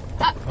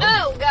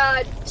 Oh,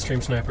 God.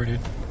 Stream sniper, dude.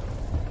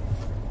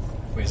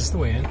 Wait, is this the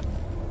way in?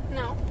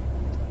 No.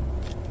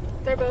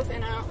 They're both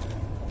in out.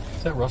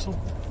 Is that Russell?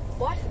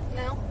 What?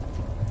 No.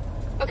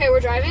 Okay, we're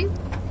driving?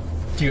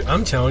 Dude,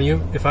 I'm telling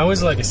you, if I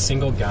was like a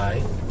single guy,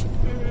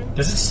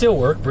 does it still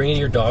work bringing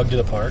your dog to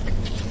the park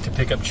to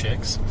pick up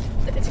chicks?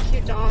 If it's a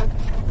cute dog.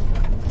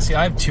 See,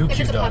 I have two If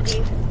cute it's a dogs.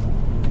 puppy.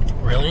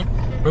 Really?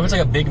 What if it's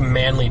like a big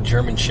manly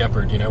German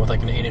Shepherd, you know, with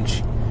like an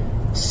 8-inch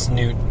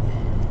snoot?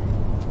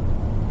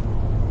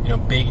 You know,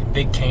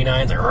 big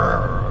canines. Like,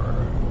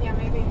 "Rrrr." Yeah,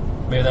 maybe.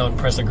 Maybe that would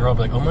impress a girl.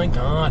 Be like, oh my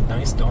god,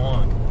 nice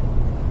dog.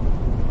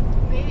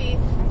 Maybe.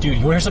 Dude,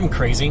 you want to hear something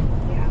crazy?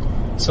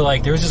 Yeah. So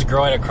like, there was this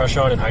girl I had a crush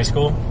on in high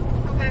school,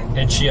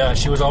 Okay. and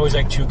she was always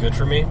like too good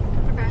for me.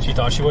 Okay. She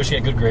thought she was. She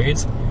had good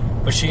grades,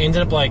 but she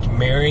ended up like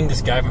marrying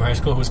this guy from high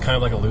school who was kind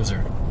of like a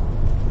loser.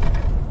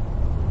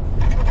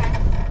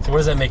 Okay. So what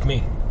does that make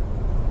me?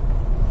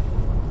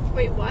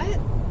 Wait, what?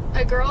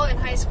 A girl in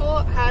high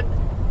school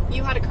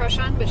you had a crush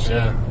on, but she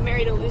Yeah.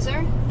 married a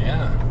loser?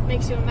 Yeah.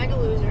 Makes you a mega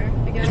loser,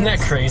 I guess. Isn't that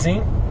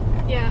crazy?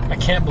 Yeah. I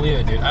can't believe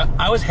it, dude.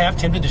 I was half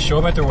tempted to show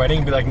up at their wedding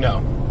and be like, no.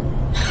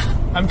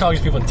 I'm talking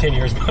to people in 10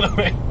 years, by the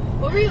way.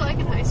 What were you like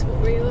in high school?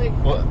 Were you like,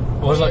 What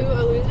was were like? you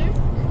a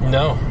loser?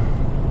 No.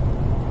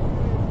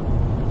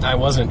 I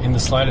wasn't in the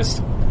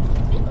slightest.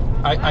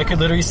 I could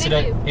literally sit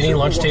at Thank any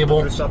lunch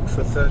table, Is up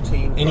for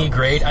 13 any months.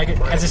 grade.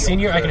 As a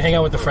senior, I could hang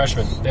out with the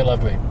freshmen. They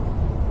loved me.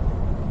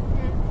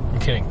 I'm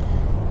kidding.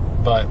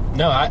 But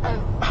no,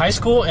 high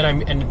school,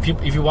 and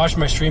people, if you watched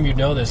my stream, you'd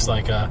know this.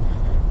 Like,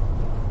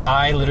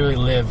 I literally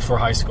lived for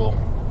high school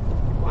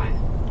Why?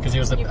 because it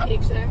was You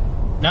peaked there.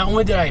 Not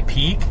only did I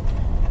peak,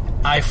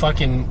 I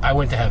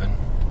went to heaven.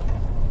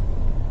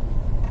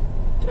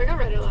 Do I go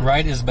right or left?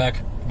 Right is back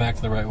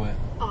to the right way.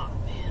 Oh,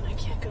 man, I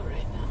can't go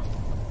right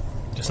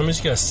now. Just somebody's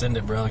gotta send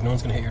it, bro. Like, no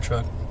one's gonna hit your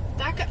truck.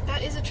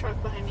 That is a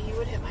truck behind me. He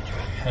would hit my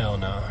truck. Hell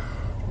no.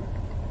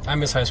 I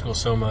miss high school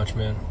so much,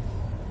 man.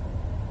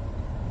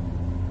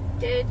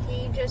 Did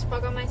he just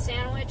fuck on my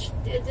sandwich?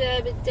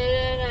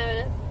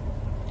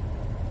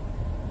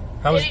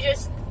 How was Did he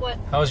just, what?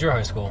 How was your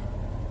high school?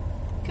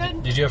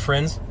 Good. Did you have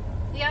friends?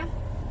 Yeah.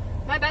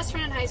 My best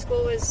friend in high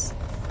school was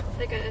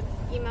like a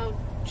emo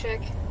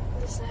chick,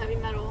 listen to heavy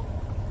metal.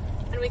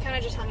 And we kind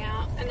of just hung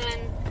out. And then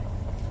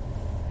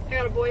I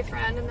got a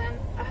boyfriend, and then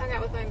I hung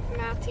out with my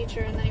math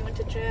teacher, and then he went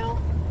to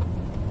jail.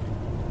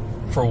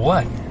 For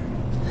what?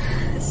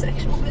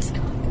 Sexual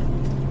misconduct.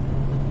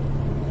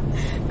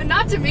 But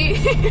not to me,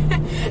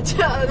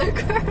 to other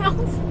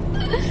girls.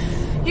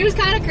 He was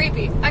kind of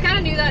creepy. I kind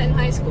of knew that in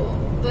high school,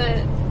 but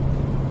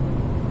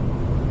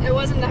it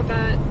wasn't that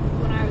bad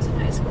when I was in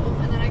high school.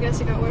 And then I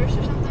guess it got worse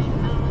or something.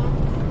 I don't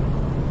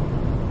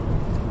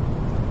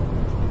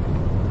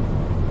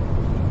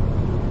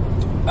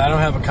know. I don't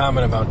have a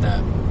comment about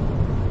that.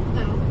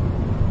 No.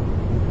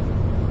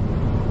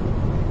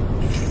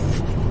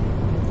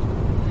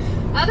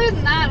 Other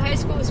than that, high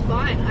school was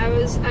fine. I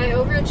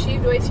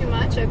overachieved way too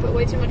much. I put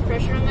way too much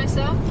pressure on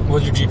myself.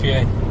 What was your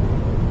GPA?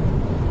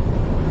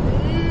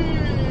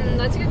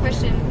 That's a good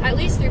question. At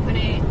least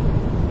 3.8.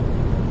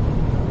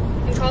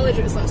 In college,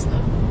 it was less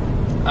though.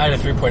 I had a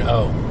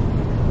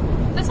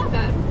 3.0. That's not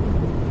bad.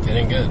 It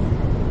ain't good.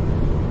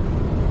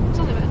 It's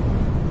not that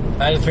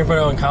bad. I had a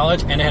 3.0 in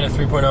college, and I had a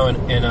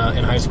 3.0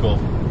 in high school.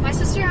 My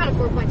sister had a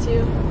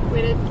 4.2.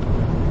 Weighted.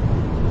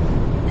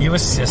 You have a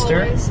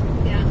sister? Always.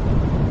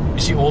 Yeah.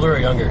 Is she older or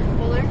younger?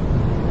 Older.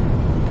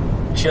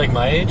 Is she like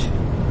my age?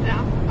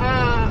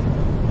 Yeah.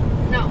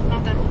 No,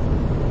 not that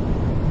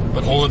old.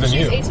 But older than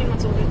She's you? 18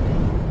 months older than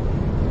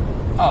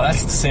me. Oh,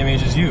 that's the same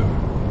age as you.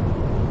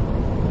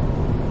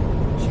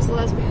 She's a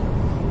lesbian.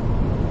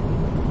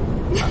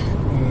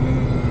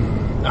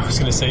 I was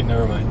gonna say,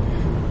 never mind.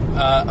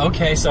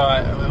 Okay, so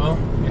well,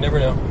 you never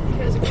know. She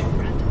has a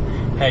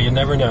girlfriend. Hey, you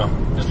never know.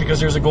 Just because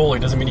there's a goalie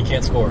doesn't mean you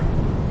can't score.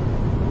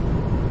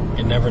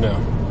 You never know.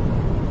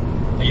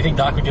 Hey, you think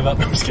Doc would give up?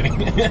 No, I'm just kidding.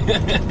 I'm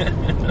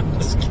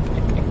just kidding.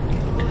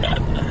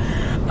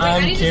 I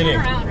I'm need kidding. to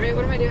turn around, right?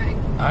 What am I doing?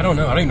 I don't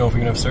know. I don't even know if we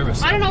can have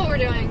service. I don't know what we're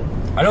doing.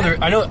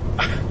 I know.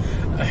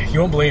 You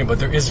won't believe it, but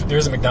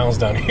there's a McDonald's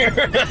down here.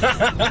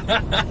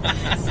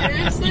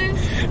 Seriously?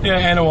 Yeah,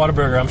 and a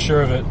Whataburger. I'm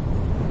sure of it.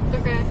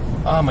 Okay.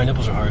 Oh, my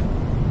nipples are hard.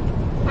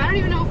 I don't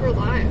even know if we're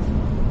live.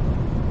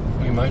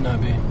 We might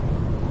not be.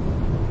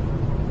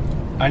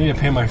 I need to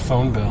pay my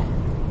phone bill.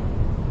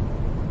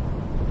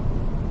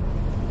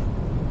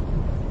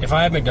 If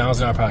I had McDonald's,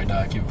 then I'd probably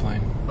die. Keep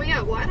playing. Well,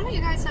 yeah, why don't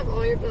you guys have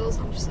all your bills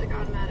on just like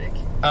automatic?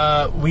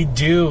 We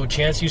do.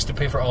 Chance used to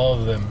pay for all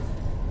of them,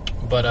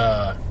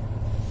 but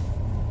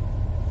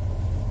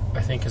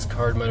I think his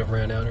card might have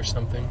ran out or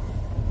something.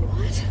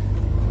 What?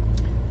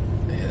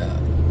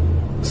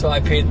 Yeah. So I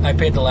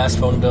paid the last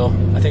phone bill.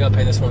 I think I'll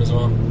pay this one as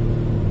well.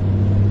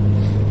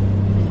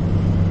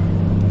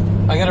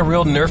 I got a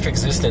real nerf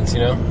existence,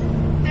 you know?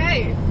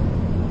 Hey.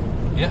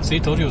 Yeah, see,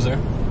 told you it was there.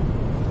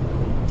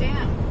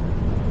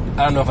 Damn.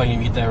 I don't know if I can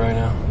meet that right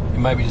now. It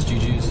might be just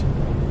GG's.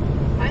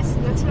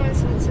 That's what I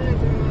said,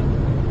 bro.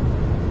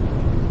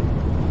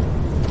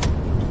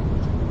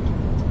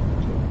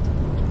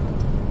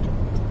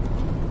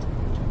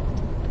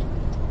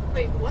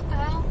 Wait, what the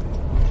hell?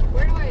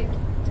 Where do I...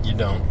 You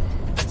don't.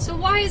 So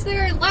why is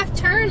there a left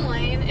turn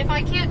lane if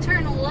I can't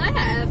turn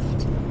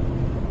left?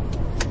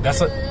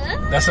 That's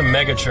a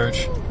mega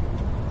church.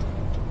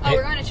 Oh,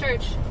 we're going to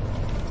church.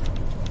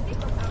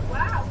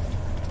 Wow.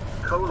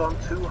 Colon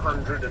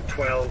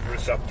 212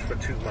 resubbed for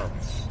 2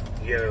 months.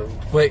 Yo.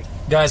 Wait,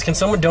 guys, can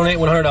someone donate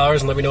 $100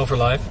 and let me know if we're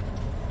live?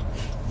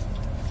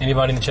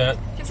 Anybody in the chat?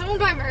 Can someone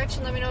buy merch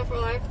and let me know if we're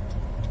live?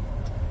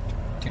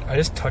 Dude, I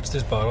just touched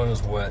this bottle and it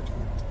was wet.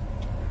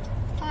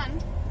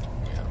 Fun.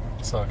 Yeah,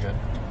 it's all good.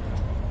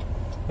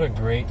 What a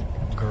great,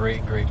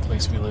 great, great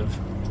place we live.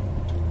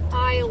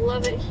 I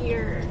love it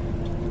here.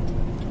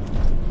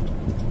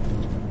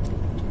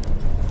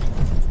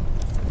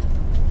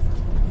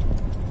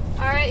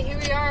 Alright, here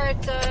we are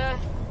at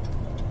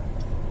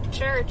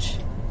church.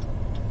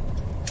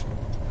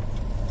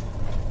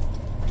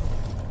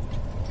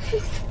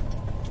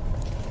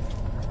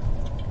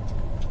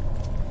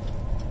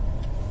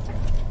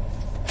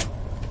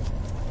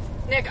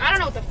 Nick, I don't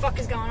know what the fuck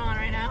is going on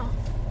right now.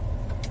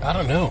 I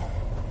don't know.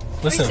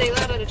 We Listen. say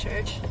that at a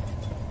church.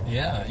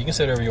 Yeah, you can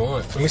say whatever you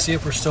want. Let me see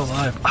if we're still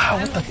live. Ow,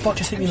 what the fuck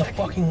just hit me in the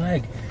fucking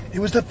leg? It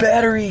was the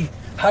battery.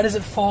 How does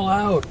it fall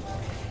out?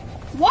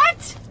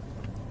 What?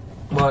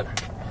 What?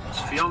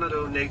 Fiona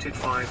donated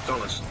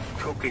 $5.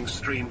 Cooking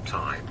stream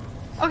time.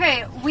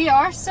 Okay, we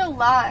are still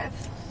live.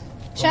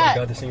 Oh Chat,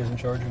 my god, this thing isn't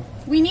charging.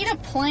 we need a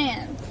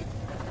plan.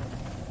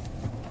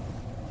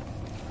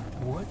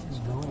 What is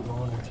going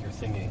on with your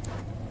thingy?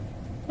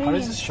 What How do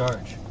you does this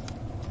charge?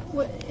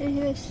 What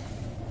is...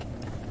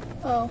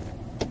 Oh,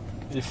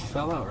 It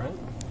fell out, right?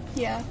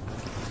 yeah.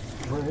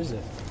 Where is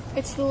it?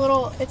 It's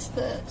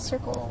the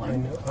circle I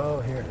one. know.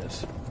 Oh, here it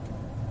is.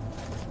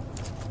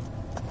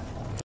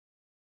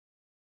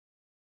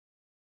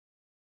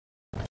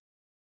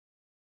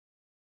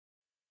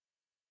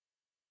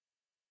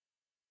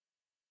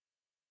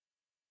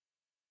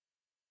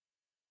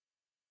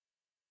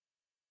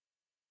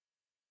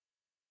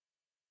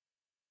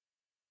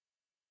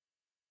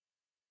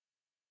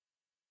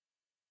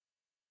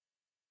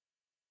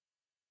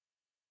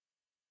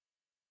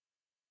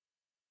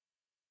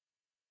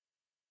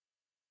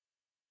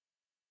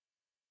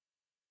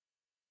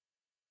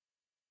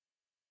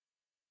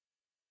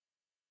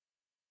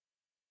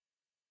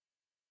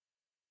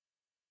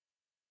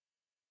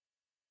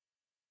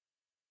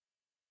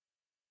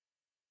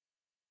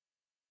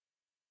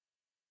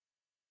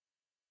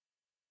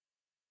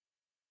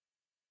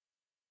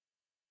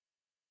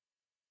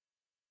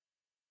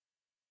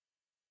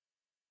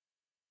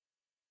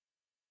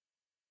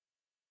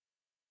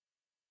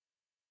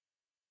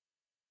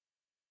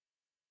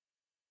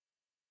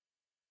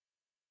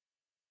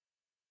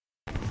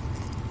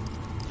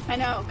 I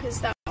know,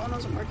 because that one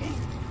wasn't working.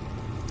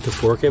 The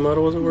 4K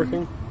model wasn't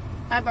working?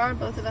 I borrowed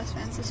both of S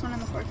fans, this one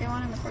and the 4K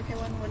one, and the 4K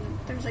one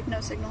wouldn't, there was like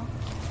no signal,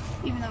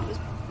 even though it was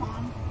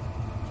on.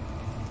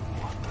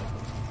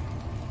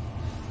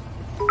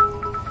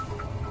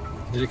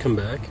 Did it come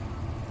back?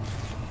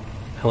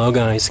 Hello,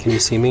 guys. Can you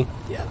see me?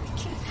 Yeah, we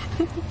can.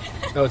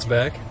 Oh, it's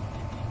back?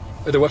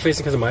 Are they wet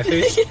facing because of my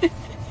face?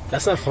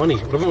 That's not funny.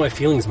 What about my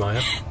feelings,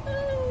 Maya?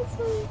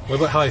 What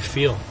about how I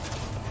feel?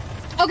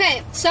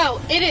 Okay, so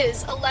it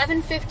is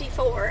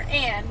 11:54,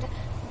 and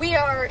we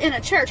are in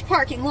a church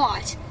parking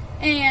lot,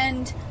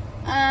 and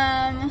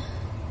I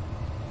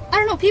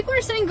don't know. People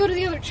are saying go to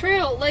the other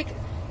trail. Like,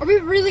 are we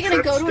really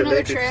gonna go to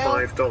another trail?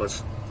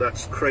 $5.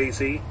 That's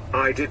crazy.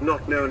 I did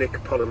not know Nick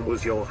Pollum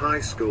was your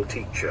high school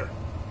teacher.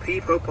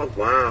 People,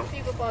 wow.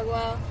 People bug,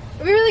 wow.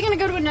 Are we really gonna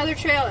go to another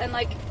trail and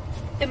like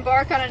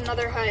embark on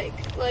another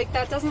hike? Like,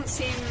 that doesn't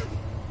seem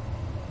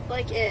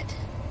like it,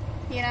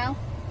 you know?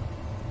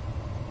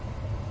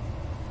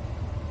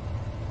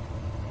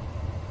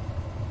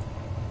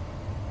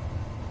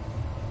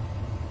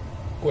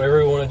 Whatever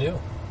we want to do.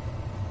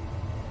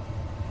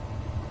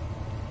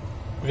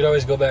 We could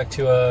always go back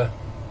to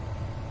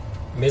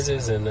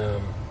Mrs. and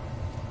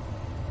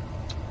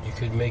you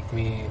could make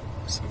me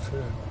some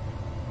food.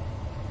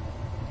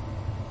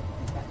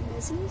 Is that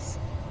Mrs.?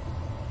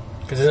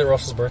 Because isn't it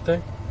Russell's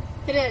birthday?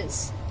 It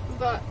is,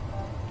 but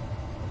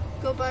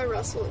go buy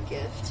Russell a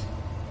gift.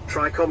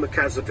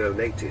 Trichomacasa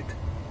donated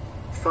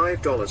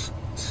 $5.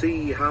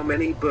 See how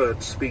many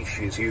bird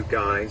species you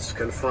guys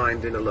can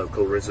find in a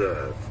local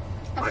reserve.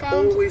 I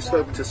found always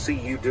one. hope to see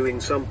you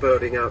doing some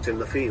birding out in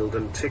the field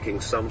and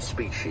ticking some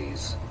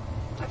species.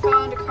 I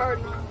found a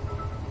cardinal.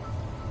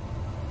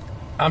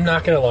 I'm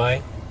not going to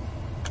lie.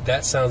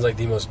 That sounds like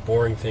the most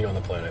boring thing on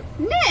the planet.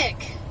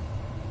 Nick!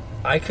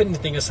 I couldn't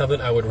think of something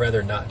I would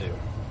rather not do.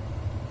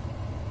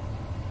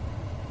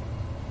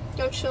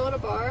 Go chill at a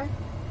bar?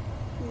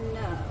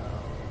 No.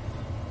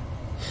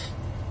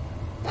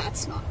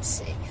 That's not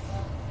safe.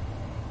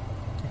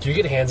 Do you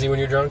get handsy when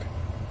you're drunk?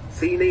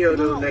 Thenio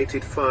No.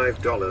 donated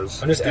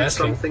 $5. I'm just Do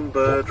asking. something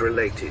bird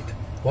related.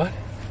 What?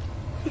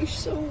 You're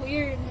so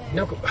weird, man.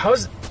 No,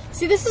 how's...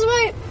 See, this is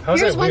why. How's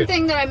Here's that one weird?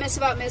 thing that I miss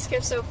about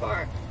Miskiff so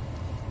far.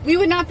 We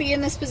would not be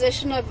in this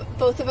position of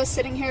both of us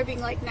sitting here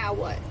being like, now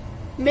what?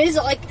 Miz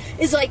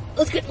is like,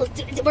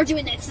 we're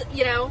doing this,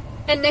 you know?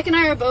 And Nick and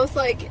I are both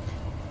like,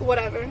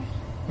 whatever.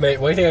 Mate,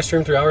 why do you think I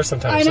stream 3 hours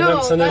sometimes? I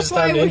know, Sometimes that's it's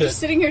why time to we're end just it.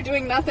 sitting here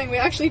doing nothing. We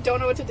actually don't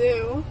know what to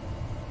do.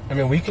 I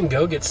mean, we can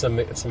go get some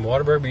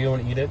Whataburger, but you don't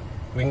want to eat it.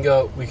 We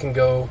can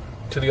go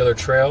to the other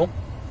trail.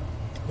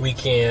 We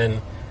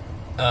can,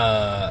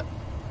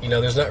 you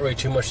know, there's not really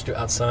too much to do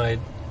outside.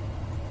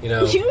 You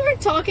know. You are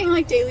talking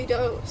like Daily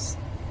Dose.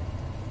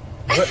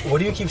 What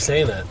do you keep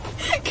saying that?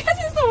 Because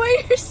it's the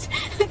way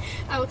you're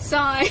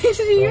outside.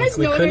 You guys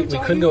know what I'm we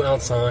talking couldn't go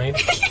outside.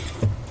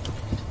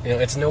 You know,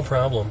 it's no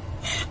problem.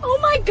 Oh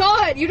my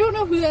god, you don't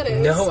know who that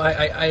is. No,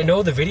 I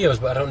know the videos,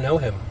 but I don't know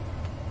him.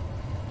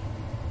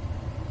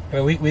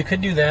 I mean, we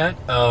could do that.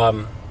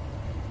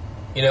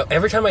 You know,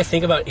 every time I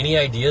think about any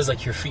ideas,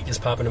 like your feet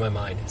just pop into my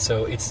mind.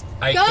 So it's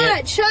I God,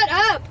 can't. shut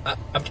up.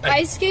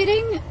 Ice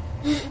skating?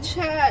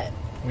 Chat.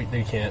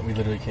 They can't. We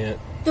literally can't.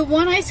 The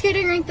one ice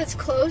skating rink that's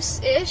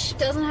close-ish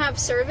doesn't have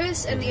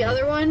service, and the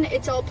other one,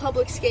 it's all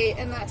public skate,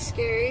 and that's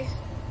scary.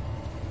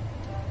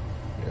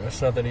 Yeah,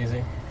 it's not that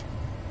easy.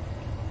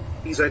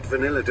 EZ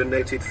Vanilla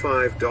donated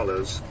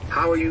 $5.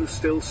 How are you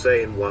still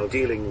sane while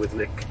dealing with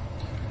Nick?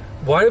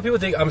 Why do people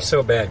think I'm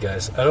so bad,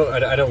 guys? I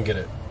don't get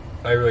it.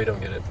 I really don't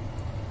get it.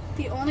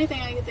 The only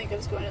thing I can think of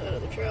is going to that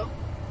other trail.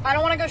 I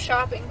don't want to go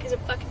shopping because of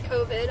fucking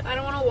COVID. I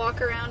don't want to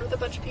walk around with a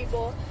bunch of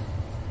people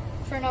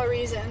for no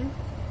reason,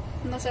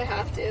 unless I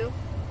have to.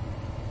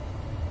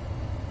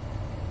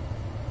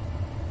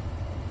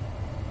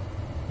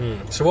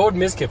 So what would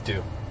Miskip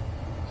do?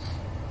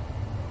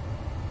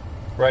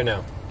 Right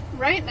now.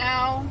 Right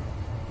now,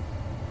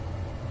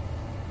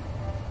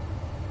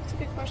 it's a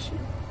good question.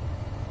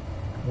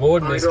 What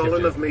would Miskip Idolin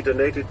do? of me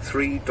donated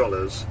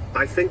 $3.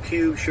 I think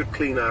you should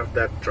clean out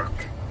that truck.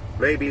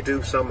 Maybe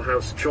do some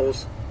house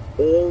chores.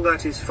 All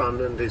that is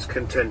fun and is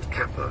content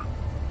Kappa.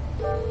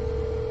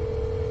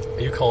 Are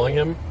you calling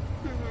him?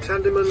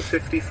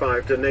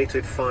 Tandeman55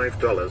 donated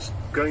 $5.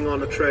 Going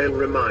on a trail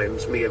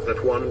reminds me of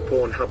that one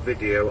Pornhub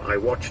video I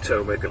watched.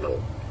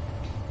 Omegalol.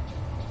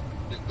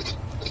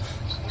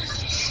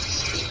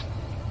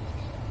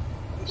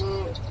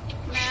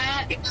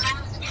 Matt,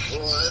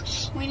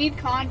 What? we need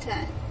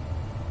content.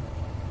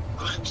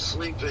 I'm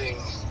sleeping.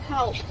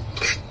 Help.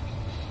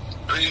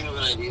 I have an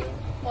idea.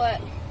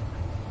 What?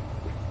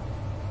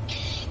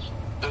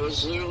 I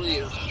was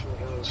literally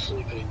I was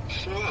sleeping.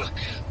 Fuck.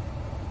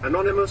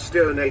 Anonymous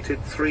donated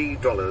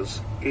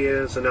 $3.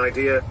 Here's an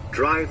idea.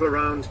 Drive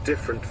around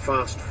different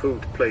fast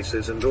food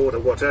places and order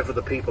whatever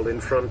the people in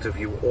front of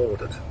you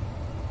ordered.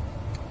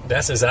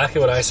 That's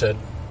exactly what I said.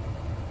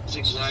 That's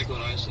exactly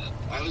what I said.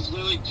 I was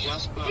literally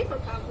just about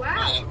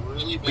Wow.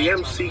 really bad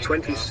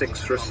BMC26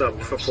 for sub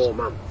for 4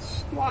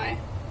 months. Why?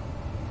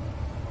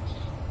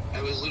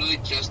 I was literally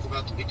just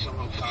about to become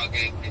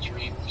Hokage in my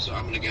dream, so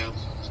I'm gonna go.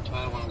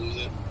 I don't want to lose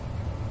it.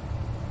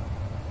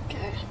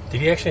 Okay.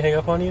 Did he actually hang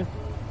up on you?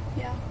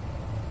 Yeah.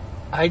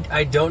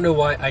 I don't know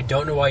why. I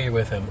don't know why you're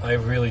with him. I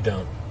really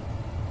don't.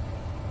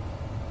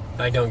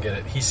 I don't get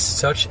it. He's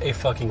such a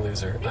fucking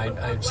loser.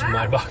 I'm just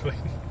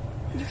mind-boggling.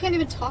 You can't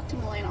even talk to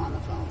Melena on the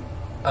phone.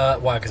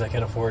 Why? Because I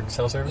can't afford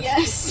cell service?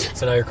 Yes.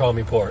 So now you're calling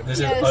me poor. This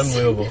Yes. is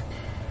unbelievable.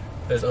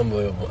 That's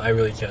unbelievable. I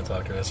really can't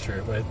talk to her. That's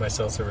true. My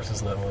cell service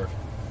does not work.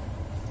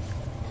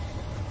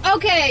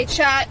 Okay,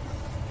 chat.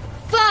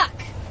 Fuck.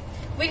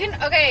 We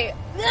can. Okay.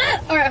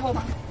 All right, hold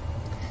on.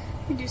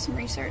 We can do some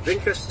research.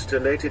 Vinkest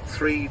donated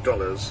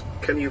 $3.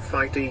 Can you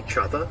fight each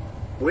other?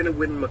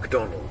 Win-a-win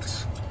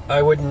McDonald's.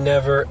 I would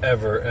never,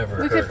 ever, ever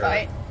We hurt could her.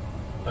 fight.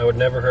 I would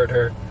never hurt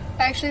her.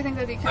 I actually think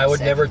that'd be kind of I would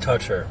sick. never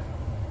touch her.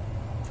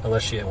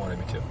 Unless she wanted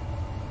me to.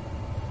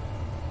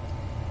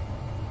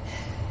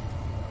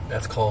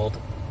 That's called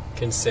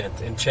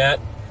consent. In chat,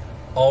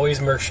 always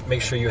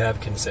make sure you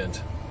have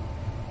consent.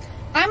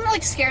 I'm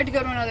like scared to go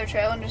to another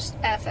trail and just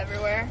F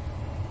everywhere.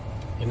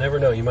 You never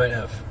know, you might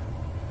have.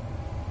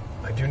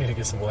 I do need to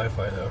get some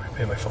Wi-Fi though. I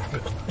pay my phone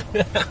bill.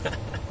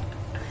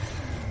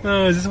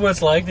 Oh, is this what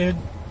it's like, dude?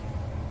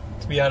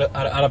 To be out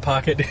of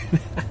pocket, dude.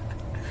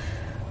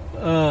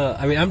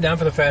 I mean, I'm down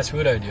for the fast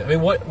food idea. I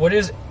mean, what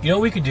is... You know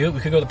what we could do?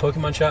 We could go to the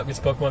Pokemon shop, get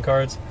some Pokemon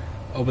cards,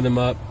 open them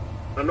up.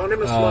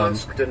 Anonymous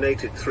Mask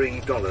donated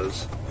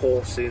 $3.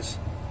 Horses.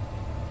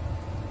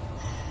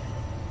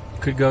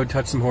 Could go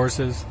touch some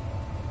horses.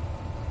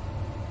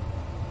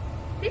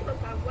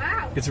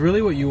 Wow. It's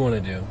really what you want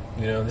to do.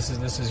 You know, this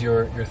is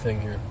your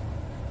thing here.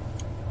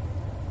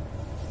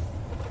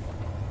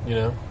 You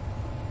know?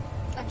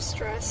 I'm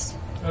stressed.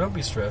 Oh, don't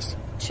be stressed.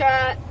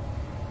 Chat.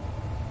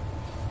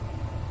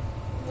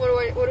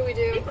 What do we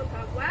do?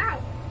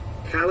 Wow.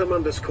 Callum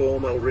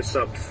 _Mul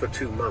resubbed for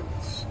 2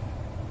 months.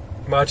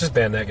 Well, just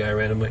ban that guy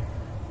randomly.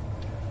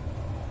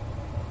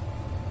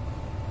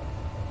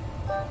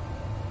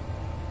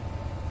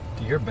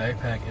 Your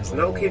backpack is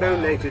Noki loud.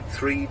 donated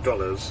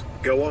 $3.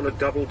 Go on a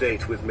double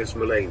date with Miss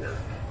Milena.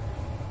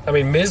 I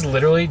mean, Miz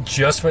literally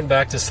just went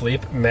back to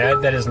sleep,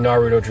 mad that his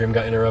Naruto dream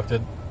got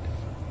interrupted.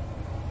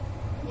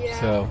 Yeah.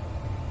 So,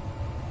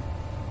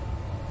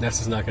 that's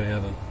just not going to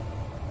happen.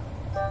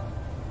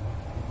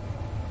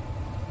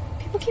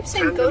 People keep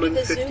saying go to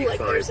the zoo like 55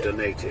 there's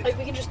donated. like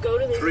we can just go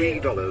to the zoo.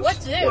 $3. What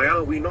zoo? Why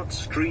are we not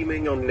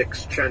streaming on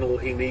Nick's channel?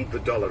 He need the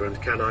dollar, and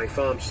can I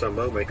farm some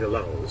Omega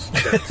lols?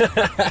 Chat.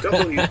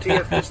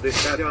 WTF is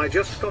this ad? I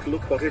just got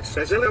look what it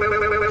says. That's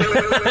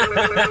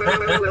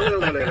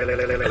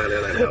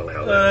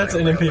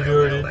an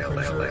impurity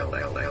for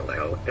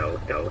sure.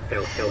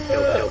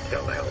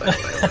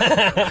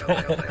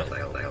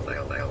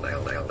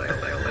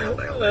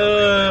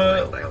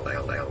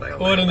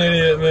 What an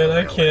idiot, man.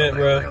 I can't,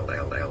 bro.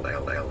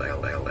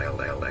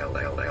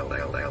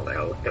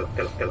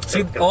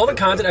 See, all the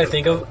content I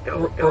think of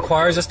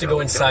requires us to go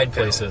inside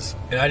places,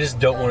 and I just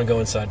don't want to go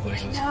inside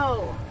places.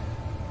 No.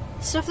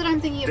 Stuff that I'm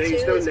thinking of too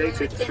Days is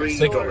donated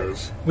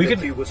 $3. We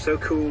could- You were so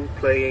cool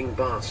playing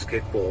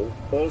basketball.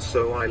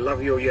 Also, I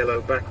love your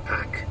yellow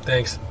backpack.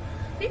 Thanks.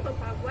 People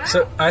are wow.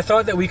 So I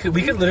thought that we could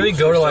literally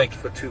go to like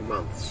for 2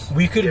 months.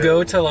 we could Yeah.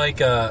 go to like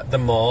the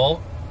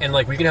mall and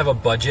like we can have a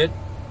budget,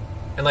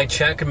 and like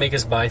chat could make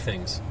us buy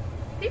things,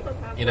 People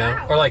are you know,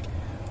 wow. or like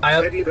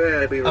Teddy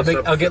Bear be I'll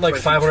resubbed get for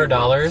like 22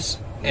 $500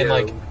 and Yo.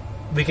 like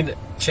we can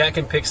chat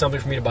can pick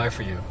something for me to buy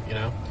for you, you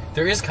know.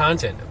 There is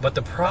content, but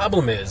the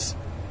problem is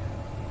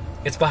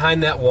it's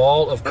behind that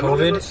wall of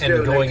Anonymous COVID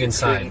and going donated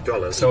inside.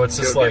 $3. So it's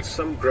just Go like get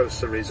some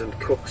groceries and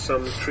cook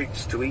some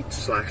treats to eat /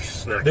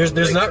 snack. there's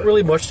on not later.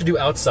 really much to do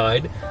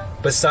outside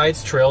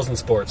besides trails and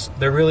sports.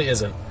 There really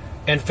isn't.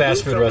 And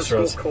fast food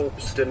restaurants.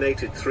 Corpse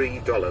donated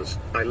 $3.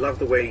 I love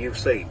the way you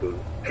say boo.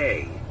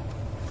 Hey.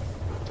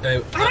 I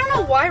don't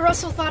know why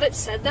Russell thought it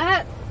said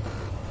that.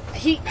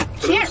 He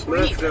can't Blue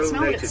read. Smurf That's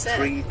not what it donated said.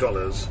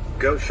 $3.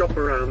 Go shop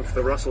around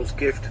for Russell's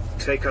gift.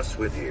 Take us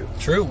with you.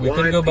 True, we Why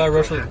could go buy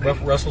people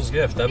happy? Russell's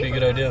gift. That'd be a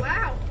good idea.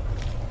 Wow.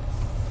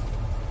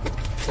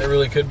 That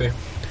really could be.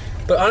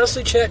 But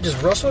honestly, chat, does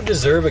Russell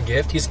deserve a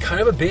gift? He's kind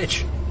of a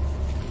bitch.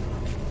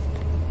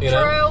 You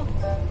know?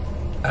 True,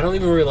 I don't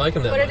even really like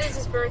him that but it much. is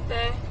his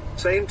birthday.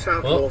 Saint Well,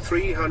 Outlaw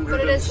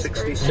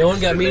 366. no one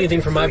got me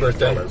anything for my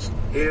birthday.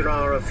 Here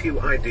are a few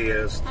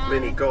ideas: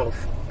 mini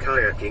golf,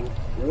 kayaking,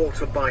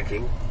 water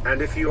biking,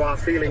 and if you are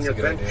feeling That's a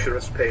good idea.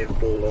 adventurous,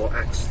 paintball or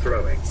axe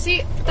throwing.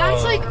 See,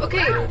 that's like Oh,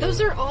 okay. wow.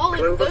 Those are all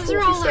Clover those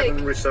are all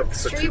 47 like resubbed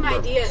for 2 stream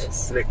months.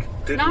 ideas. Nick,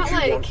 didn't Not you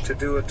like- want to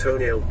do a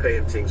toenail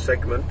painting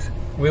segment?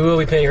 We will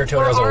be paying her We're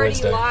toenails on already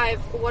Wednesday. live.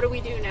 What do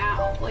we do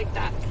now? Like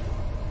that.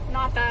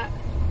 Not that.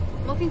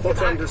 I'm looking for What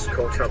that kind of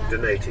underscore hub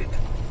content. donated?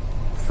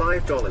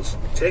 $5.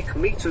 Take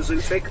me to zoo.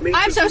 Take me.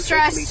 I'm to so zoo,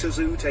 stressed. Take me to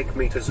zoo. Take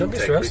me to zoo. Don't be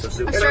Take me stressed. to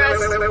zoo. I'm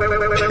stressed.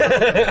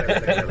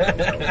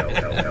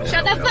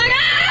 Shut the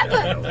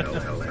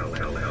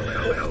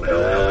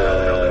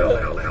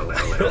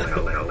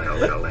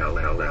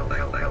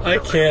I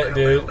can't,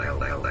 dude.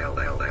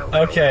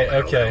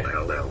 Okay.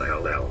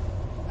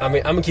 I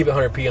mean, I'm gonna keep it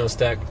 100p on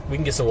stack. We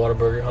can get some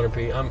Whataburger,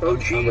 100p. I'm OG ready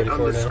for it now.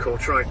 underscore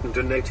Triton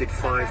donated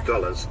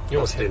 $5. You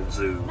almost hit Austin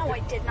Zoo. No, I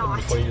did not.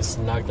 Before you just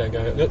knock that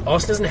guy out.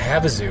 Austin doesn't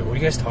have a zoo. What are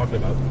you guys talking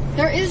about?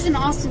 There is an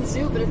Austin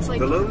Zoo, but it's like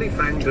The Lonely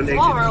Fang donated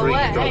far $3.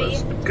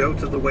 away. Go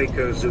to the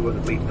Waco Zoo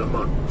and meet the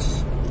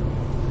monks.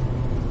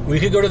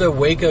 We could go to the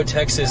Waco,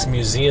 Texas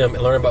Museum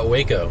and learn about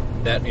Waco.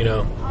 That, you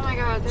know. oh my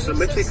god, they're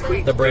Semitic just so Creek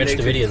sick. The Branch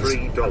donated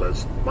Davidians.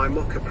 $3. My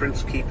Mocha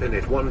Prince keeping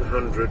it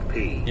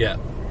 100p. Yeah.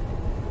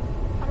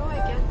 How do I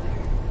get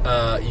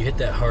there? You hit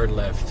that hard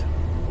left.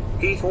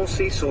 Heath or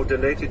Seesaw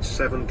donated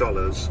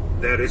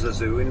 $7. There is a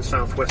zoo in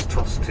southwest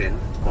Austin,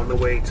 on the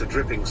way to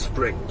Dripping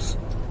Springs.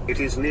 It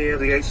is near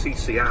the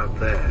ACC out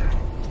there.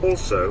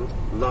 Also,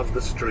 love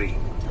the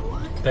stream. The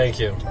what? Thank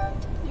you.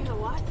 You know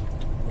what?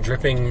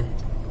 Dripping.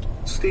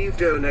 Steve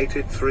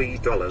donated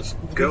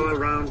 $3. Go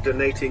around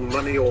donating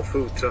money or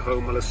food to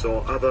homeless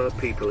or other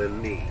people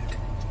in need.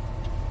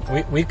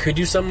 We could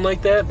do something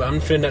like that, but I'm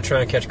finna not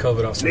trying to catch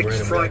COVID off some Nick's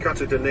random Fry guy.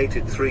 Cutter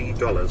donated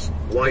 $3.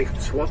 Wife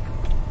swap?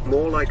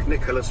 More like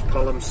Nicholas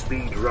Pollum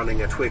speed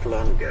running a twit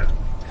longer.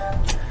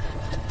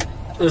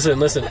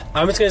 Listen.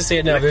 I'm just gonna say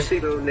it now.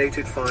 Lexi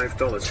donated $5.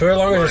 Twitter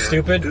longers are Maya,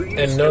 stupid, do you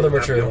and none of them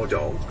are still true. have Your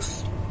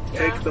dogs.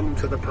 Yeah. Take them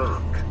to the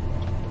park.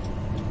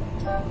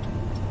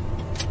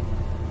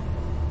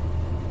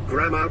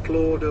 Graham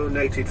Outlaw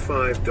donated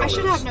 $5. I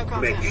should have no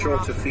content Make sure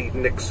more to often. feed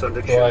Nick's under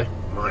Why? chin.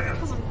 Maya.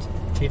 Because I'm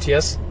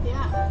TTS?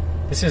 yeah.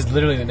 This is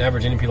literally an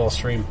average NPL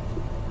stream.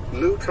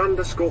 Loot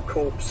underscore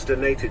corpse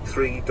donated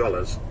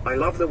 $3. I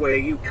love the way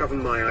you cover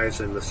my eyes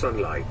in the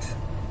sunlight.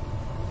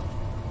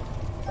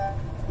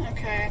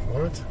 Okay.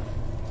 What?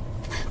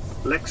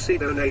 Lexi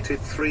donated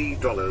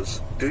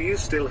 $3. Do you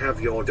still have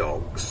your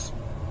dogs?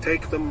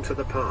 Take them to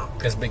the park.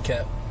 That's Big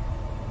Cat.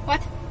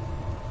 What?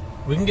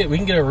 We can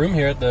get a room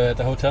here at the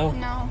hotel.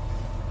 No.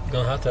 Go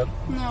in the hot tub.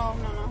 No.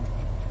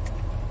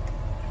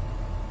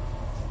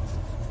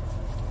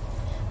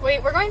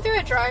 Wait, we're going through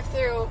a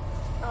drive-through.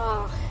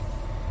 Ugh.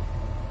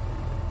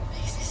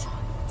 Makes me so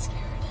scared.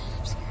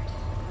 I'm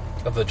scared.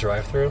 Of the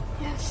drive-thru?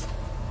 Yes.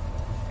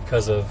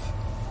 Because of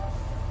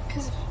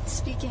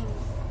speaking.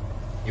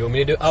 You want me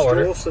to do? I'll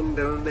order. Strawson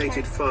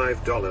donated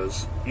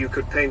 $5. You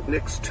could paint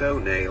Nick's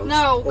toenails.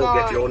 No, or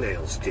God. get your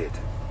nails did.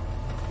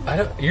 I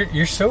don't.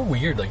 You're so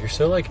weird. Like you're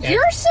so like.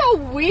 You're so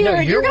weird. No,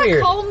 you're gonna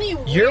weird. call me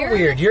weird. You're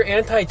weird. You're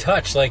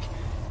anti-touch. Like.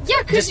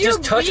 Yeah, because you're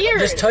touch. weird.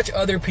 Just touch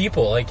other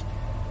people. Like.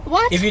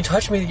 What? If you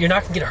touch me, you're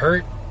not gonna get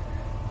hurt.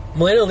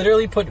 Melena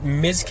literally put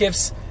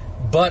Mizkif's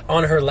butt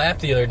on her lap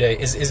the other day.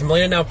 Is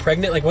Melena now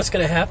pregnant? Like, what's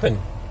gonna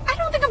happen? I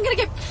don't think I'm gonna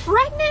get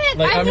pregnant.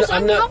 Like, I'm just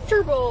not-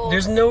 uncomfortable.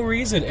 There's no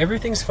reason.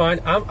 Everything's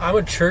fine. I'm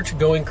a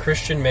church-going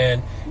Christian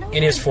man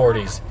in his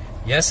 40s.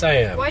 Yes, I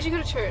am. Why'd you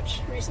go to church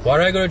recently? Why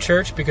did I go to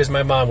church? Because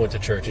my mom went to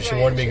church and she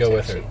wanted me to go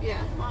with her.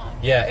 Yeah, Mom.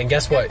 Yeah, and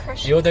guess what?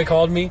 You know what they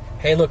called me?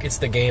 Hey, look, it's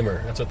the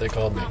gamer. That's what they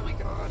called me. Oh my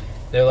god.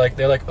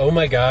 They're like, oh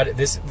my god,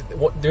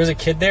 there's a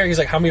kid there. He's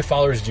like, how many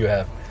followers do you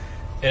have?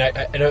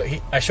 And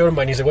I showed him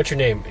mine. He's like, what's your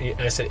name?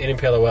 And I said,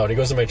 InPLOL. And he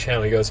goes to my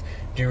channel. He goes,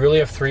 do you really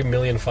have 3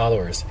 million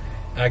followers?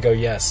 And I go,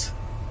 yes.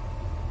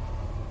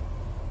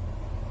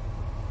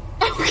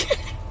 Okay.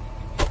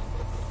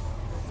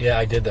 Yeah,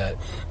 I did that.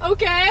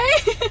 Okay.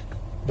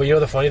 But you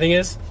know the funny thing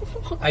is,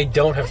 I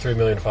don't have 3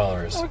 million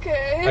followers.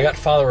 Okay. I got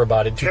follower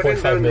botted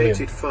 2.5 million.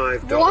 Donated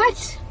 $5.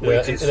 What?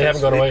 Yeah, and they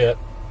haven't gone away yet.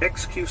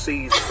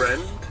 XQC's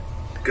friend.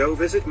 Go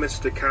visit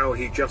Mr. Cow.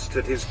 He just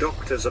had his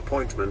doctor's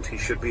appointment. He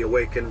should be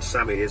awake and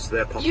Sammy is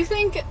there. You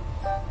think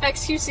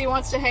XQC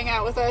wants to hang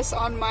out with us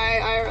on my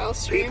IRL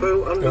stream?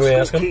 People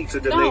ask him?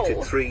 Keita donated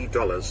No.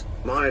 $3.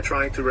 Maya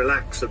tried to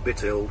relax a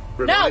bit ill.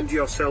 Remind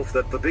yourself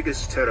that the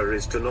biggest terror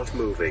is to not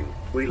moving.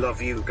 We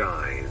love you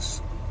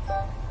guys.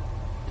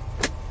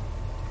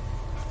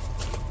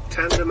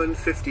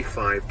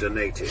 Tandeman55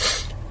 donated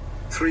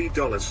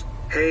 $3.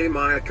 Hey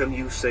Maya, can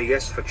you say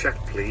yes for chat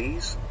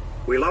please?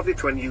 We love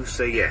it when you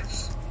say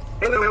yes.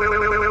 Mods.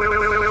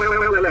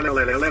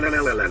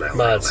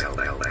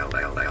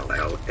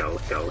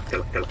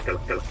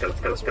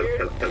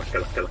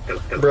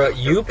 Bruh,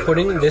 you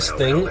putting this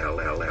thing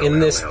in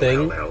this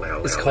thing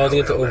is causing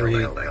it to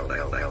overheat.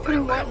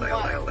 Putting what in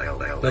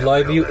what? The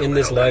live view in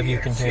this live view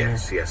container.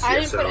 I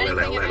didn't put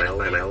anything in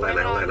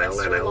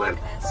anything.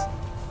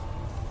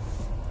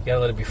 You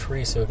gotta let it be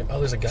free so it can. Oh,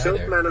 there's a guy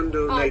there. Silkman Oh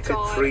donated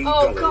god. $3.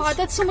 Oh god,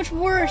 that's so much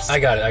worse. I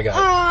got it.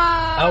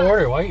 I'll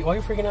order. Why are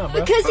you freaking out,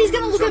 bro? Because he's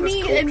gonna look at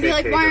me and be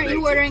like, why aren't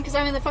you ordering? Because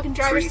I'm in the fucking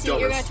driver's seat.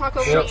 You're gonna talk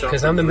over me.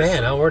 Because I'm the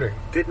man. I'll order.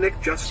 Did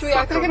Nick just Should we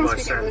act fuck like on I my don't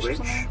speak English or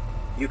sandwich? something?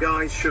 You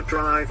guys should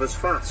drive as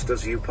fast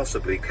as you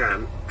possibly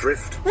can,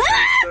 drift, and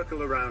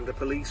circle around a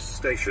police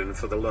station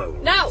for the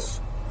loans. No!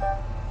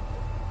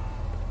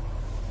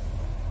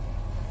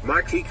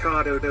 Mikey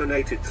Cardo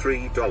donated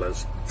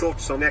 $3.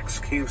 Thoughts on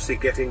XQC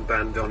getting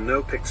banned on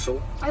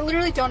NoPixel? I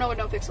literally don't know what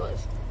NoPixel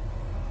is.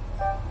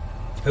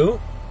 Who?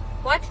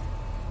 What?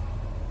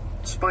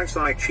 Spice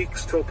Eye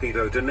Cheeks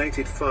Torpedo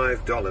donated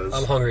 $5.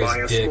 I'm hungry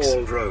Buy as a dicks.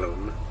 small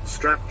drone,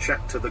 strap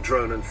chat to the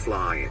drone and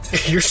fly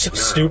it. You're so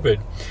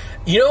stupid.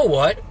 You know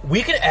what?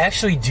 We could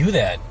actually do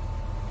that.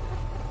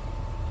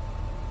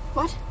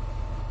 What?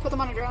 Put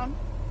them on a drone?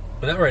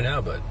 Well, not right now,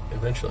 but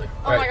eventually.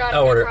 Oh my god,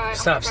 I'll I'm order. gonna cry.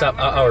 Stop. I'm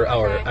gonna I'll cry.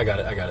 order. I got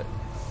it.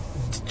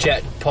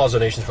 Chat. Pause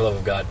donations for the love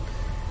of God.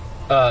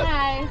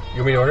 Hi. You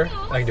want me to order?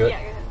 I can do it.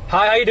 Yeah, go ahead.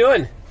 Hi, how you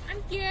doing? I'm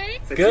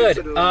good. Good.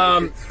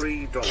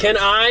 Fajita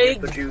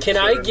donated $3. Can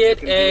I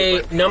get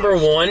a number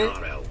one?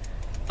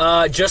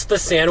 Just the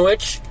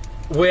sandwich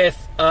with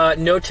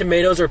no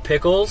tomatoes or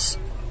pickles.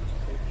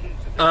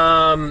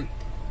 Can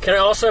I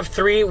also have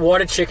 3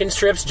 water chicken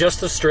strips,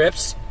 just the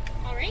strips?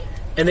 All right.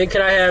 And then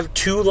can I have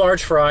 2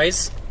 large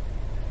fries?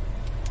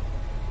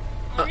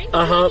 All right.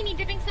 Uh-huh. Do you need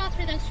dipping sauce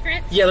for those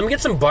strips? Yeah, let me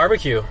get some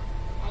barbecue.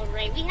 All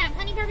right. We have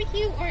honey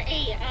barbecue or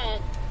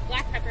a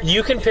black pepper.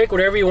 You can pick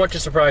whatever you want to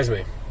surprise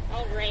me.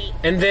 All right.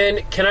 And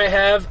then can I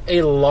have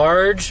a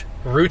large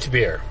root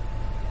beer?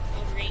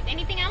 All right.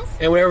 Anything else?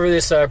 And whatever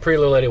this pretty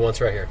little lady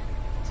wants right here.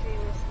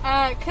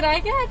 Could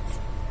I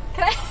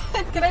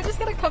just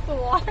get a cup of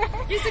water?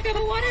 Just a cup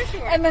of water,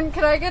 sure. And then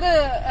could I get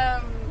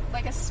a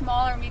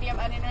small or medium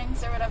onion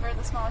rings or whatever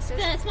the smallest is?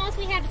 The smallest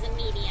we have is a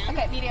medium.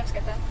 Okay, medium's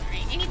good then. All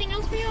right. Anything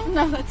else for you?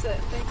 No, that's it.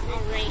 Thank you.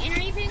 All right. And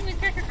are you paying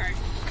with cash or card?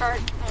 Card.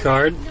 All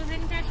Card. Right. Go ahead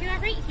and cash you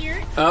out right here.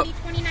 It's Oh.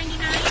 gonna be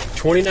 $20.99.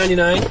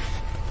 $20.99.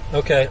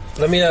 Okay,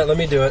 let me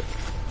do it.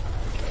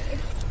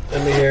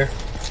 Let me hear.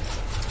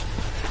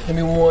 Give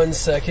me 1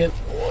 second.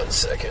 1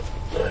 second.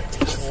 All right,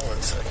 just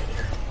 1 second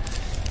here.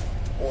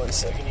 1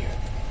 second here.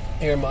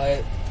 Here,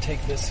 Maya,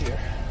 take this here.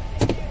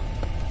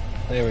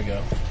 There we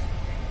go.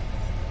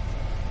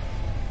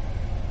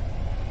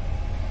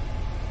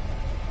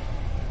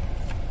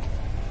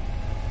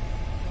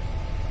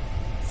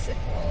 Sick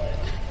wallet.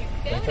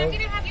 Good. I'm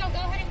gonna have y'all go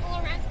ahead and pull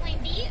around to lane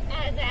B,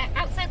 the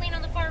outside lane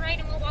on the far right,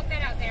 and we'll walk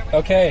that out there.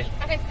 Okay,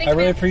 Okay. Thank I you.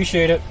 really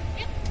appreciate it.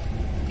 Yep.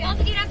 Y'all have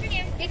a good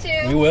afternoon. You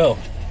too. We will.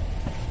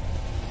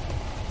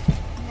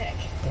 Nick.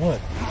 What?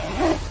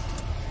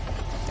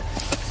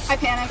 I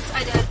panicked.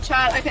 I did.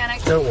 Chat, I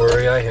panicked. Don't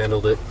worry, I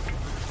handled it.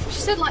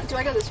 She said, do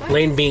I go this way?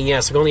 Lane B, yeah.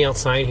 So go on the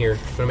outside here.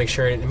 I'm gonna make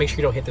sure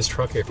you don't hit this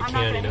truck here if you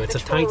can. You know, it's a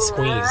tight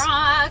squeeze.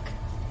 Yeah,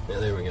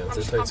 there we go.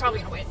 I'm probably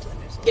gonna wait until the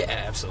news. Yeah,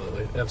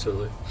 absolutely,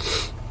 absolutely.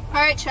 All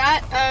right,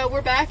 chat.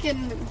 We're back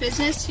in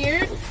business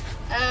here.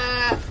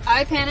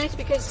 I panicked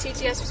because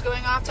TTS was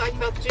going off talking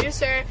about the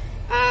juicer,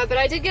 but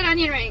I did get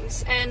onion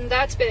rings, and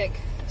that's big.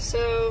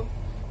 So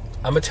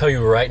I'm gonna tell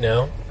you right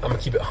now. I'm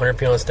gonna keep it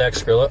 100p on stack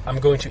Skrilla. I'm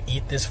going to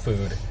eat this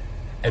food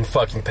and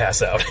fucking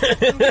pass out.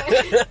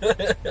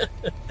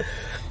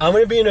 I'm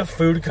gonna be in a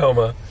food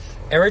coma.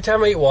 Every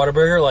time I eat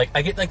Whataburger, like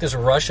I get like this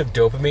rush of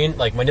dopamine.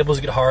 Like my nipples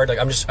get hard. Like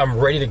I'm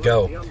ready to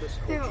go.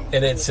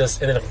 And it's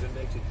just and then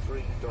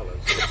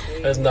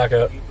I just knock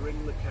out.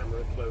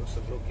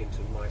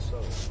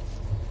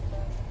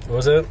 What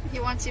was it? He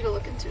wants you to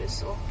look into his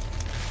soul.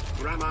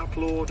 Ram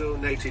Outlaw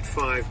donated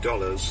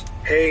 $5.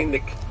 Hey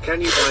Nick,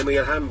 can you buy me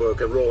a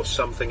hamburger or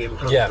something? I'm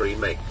hungry,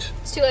 mate.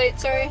 It's too late.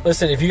 Sorry.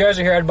 Listen, if you guys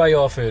are here, I'd buy you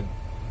all food.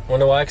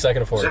 Wanna know why? Because I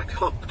can afford it. Zach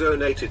Hop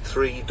donated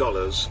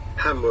 $3.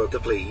 Hamburger,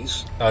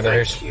 please. Oh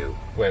no, Thank you.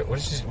 Wait,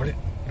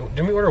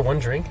 didn't we order one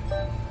drink?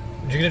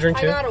 Did you get a drink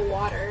too? I got a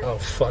water. Oh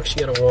fuck, she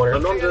got a water.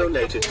 Anon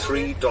donated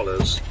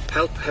 $3.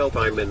 Help!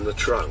 I'm in the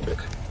trunk.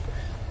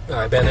 All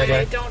right, ban that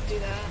guy. Don't do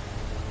that.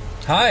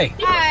 Hi.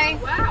 Hi.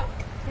 Wow.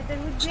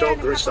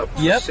 Stogris up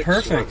to Yep, 6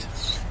 perfect.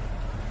 months.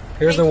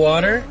 Here's the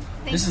water.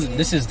 Thank you.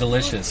 This is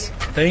delicious.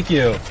 Thank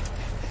you. You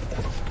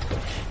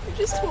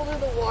just told her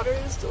the water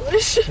is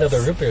delicious. No, the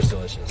root beer is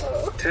delicious.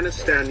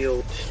 Tennis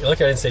Daniel. You're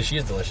lucky I didn't say she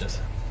is delicious.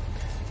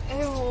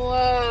 Ew.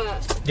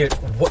 Dude,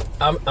 what?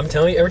 I'm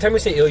telling you, every time we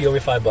say ew, you owe me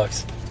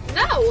 $5.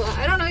 No,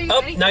 I don't know you. Oh,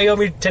 anything. now you owe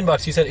me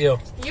 $10. You said ew.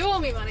 You owe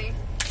me money.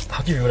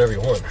 I'll give you whatever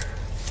you want.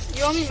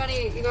 You owe me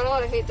money. You got a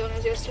lot of hate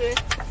donors yesterday.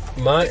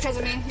 Because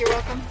of me. You're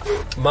welcome.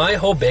 My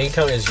whole bank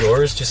account is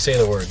yours. Just say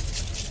the word.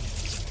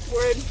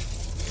 Word.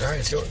 All right,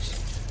 it's yours.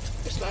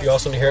 Respect. You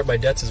also inherit my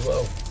debts as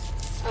well.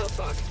 Oh,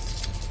 fuck.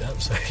 Yeah,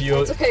 so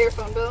you. It's okay, your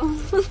phone bill.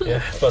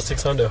 Yeah, about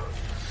 $600.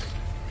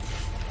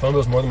 Phone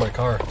bill's more than my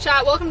car.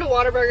 Chat, welcome to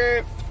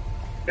Whataburger.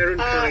 Aaron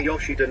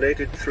Kayoshi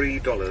donated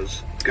 $3.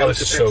 Go Oh, this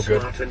to is so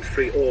good. PetSmart and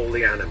free all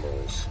the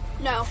animals.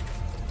 No.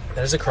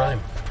 That is a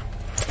crime.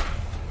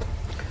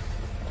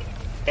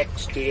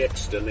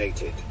 XDX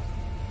donated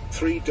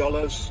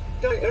 $3.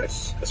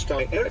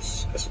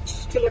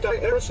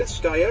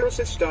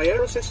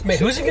 Mate,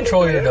 who's in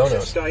control of your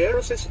donuts?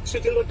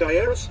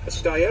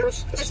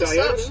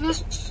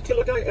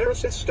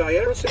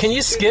 Can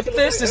you skip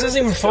this? This isn't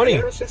even funny.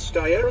 I thought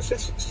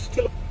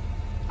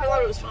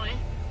it was funny.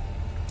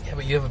 Yeah,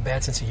 but you have a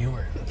bad sense of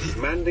humor.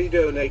 Mandy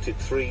donated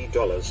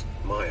 $3.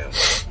 Maya,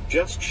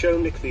 just show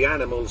Nick the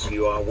animals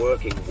you are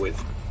working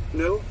with.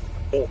 No?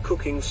 Or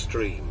cooking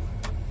stream.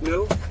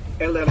 No?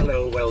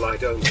 LLL, well I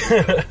don't know.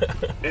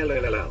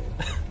 LLL.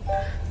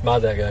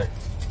 Mod that guy.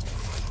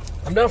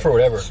 I'm down for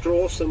whatever.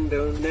 Strawson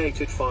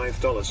donated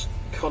 $5.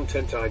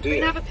 Content idea. We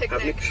can have a picnic.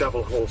 Have Nick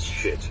shovel horse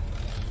shit.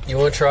 You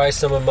want to try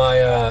some of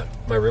my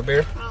my root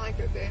beer? I don't like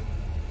root beer.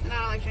 And I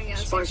don't like drinking out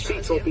of the same straw Spicy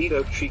as you.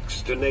 Torpedo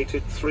Cheeks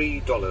donated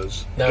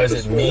 $3. Now, Get is a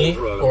it small me,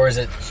 drone, or is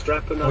it...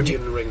 strap an would you-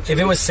 onion ring if to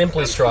it was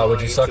Simply and Straw,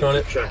 would you fly suck to on the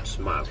it? chap's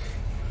mouth.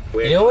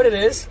 You know what it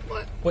is?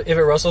 What? If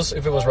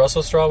it was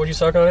Russell Straw, would you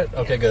suck on it?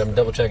 Okay, good. I'm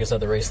double checking it's not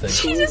the race thing.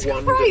 Jesus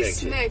One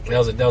Christ, donated. Nick.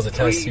 That was a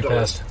test you $3.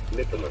 passed.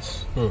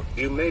 Nicholas.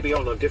 You may be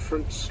on a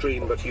different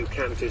stream, but you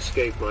can't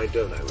escape my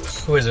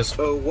donos. Who is this?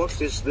 Oh,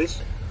 what is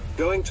this?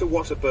 Going to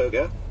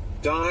Whataburger?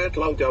 Diet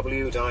low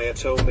W,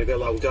 diet omega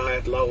low,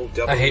 diet low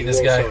W. I hate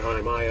this guy. Also,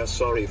 hi Maya,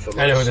 sorry for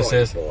my I know who this soy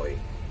is. boy.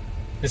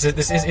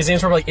 His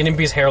name's from like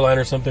Inimby's hairline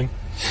or something.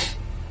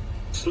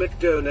 Slick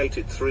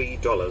donated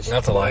 $3.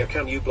 That's a lie. Why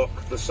can you block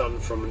the sun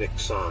from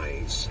Nick's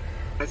eyes?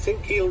 I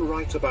think he'll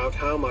write about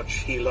how much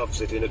he loves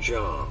it in a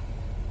jar.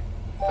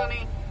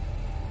 Funny.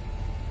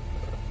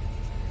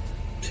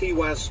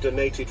 T-Waz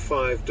donated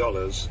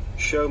 $5.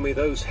 Show me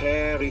those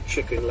hairy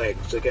chicken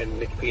legs again,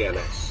 Nick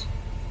PLS.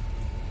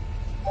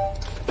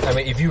 I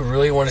mean, if you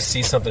really want to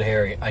see something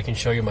hairy, I can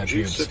show you my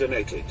Juicer pubes.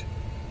 donated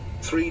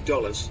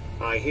 $3.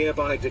 I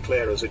hereby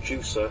declare as a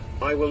juicer,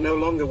 I will no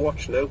longer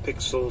watch No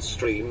Pixel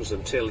streams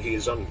until he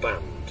is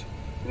unbanned.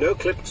 No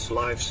Clips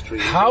live stream.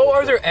 How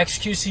are there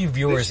XQC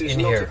viewers This is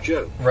in not here a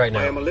joke. right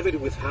I am now?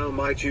 livid with how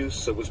my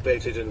juicer was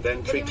baited and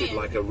then do you treated mean?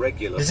 like a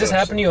regular Does this person.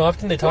 happen to you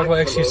often? They talk about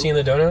Like XQC in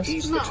the donuts?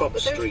 He's No, the top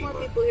but there's streamer.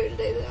 more people here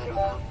today that I don't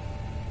know.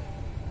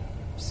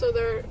 So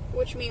they're,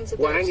 which means that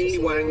they're Wangy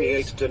exclusive Wangy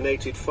viewers. 8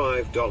 donated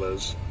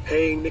 $5.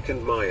 Hey Nick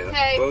and Maya,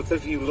 Hey. both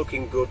of you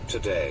looking good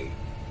today.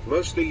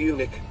 Mostly you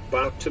Nick,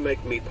 about to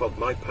make me pop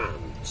my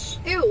pants.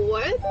 Ew,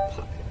 what?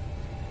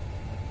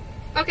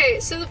 Okay,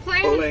 so the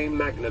plan... Ole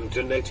Magnum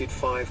donated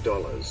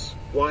 $5.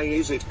 Why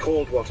is it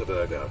called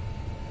Whataburger?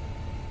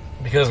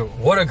 Because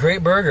what a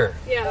great burger.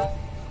 Yeah.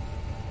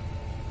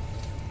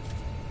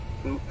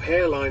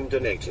 Hairline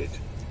donated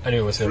I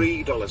knew it was him.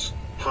 $3.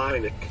 Hi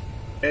Nick.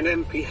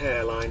 NMP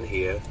hairline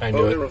here, I knew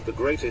owner it. of the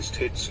greatest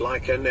hits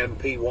like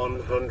NMP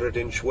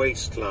 100-inch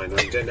waistline and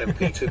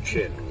NMP 2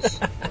 chins.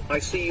 I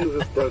see you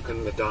have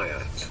broken the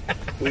diet.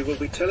 We will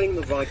be telling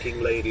the Viking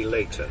lady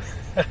later.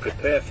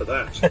 Prepare for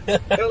that.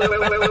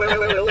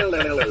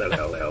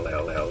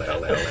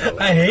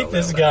 I hate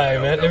this guy,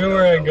 man.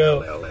 Everywhere I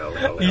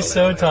go, he's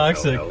so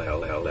toxic.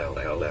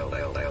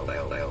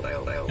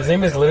 His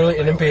name is literally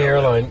NMP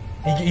Hairline.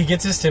 He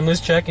gets his stimulus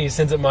check and he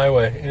sends it my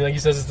way. And like he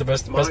says, it's the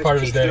best part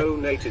of his day.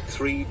 Donated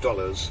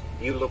 $3.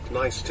 You look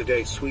nice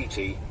today,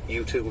 sweetie.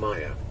 You too,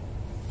 Maya.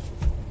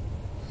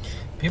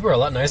 People are a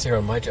lot nicer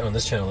on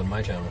this channel than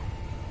my channel.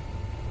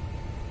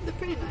 They're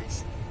pretty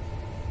nice.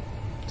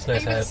 It's a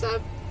nice Hey, hat. what's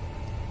up?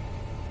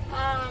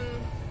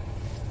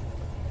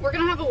 We're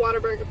gonna have a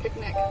Whataburger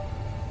picnic.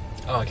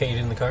 Oh, I can't eat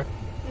it in the car?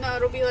 No,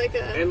 it'll be like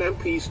a...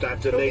 NMP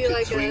stat It'll be donated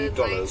like a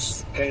 $3.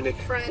 nice Hey Nick,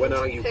 friend when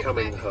are you picnic.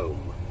 coming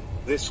home?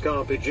 This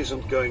garbage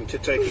isn't going to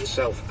take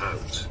itself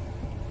out.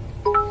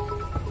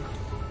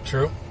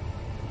 True.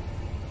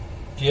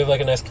 Do you have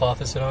like a nice cloth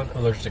to sit on? I'm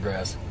allergic to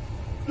grass.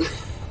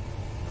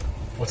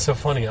 What's so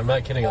funny? I'm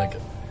not kidding. Like,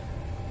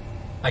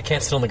 I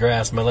can't sit on the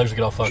grass. My legs will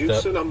get all fucked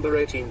up. Juicer number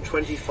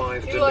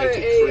 1825 You are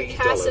donated a $3.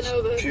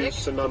 Casanova, Nick.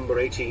 Juicer number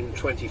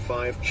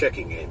 1825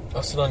 checking in.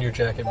 I'll sit on your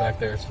jacket back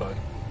there. It's fine.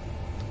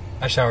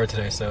 I showered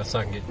today, so it's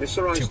not gonna get Mr.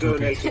 too Ice poopy.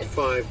 donated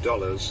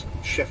 $5.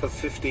 Chef of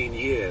 15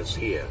 years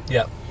here.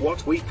 Yeah.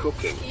 What we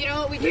cooking? You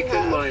know what we do Nick and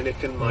have? Maya,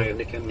 Nick and Maya,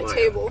 Nick and A Maya.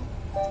 table.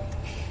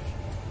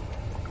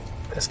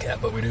 That's cat,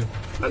 but we do.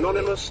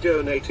 Anonymous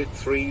donated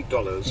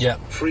 $3. Yeah.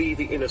 Free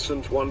the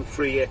innocent one.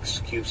 Free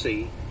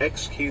XQC.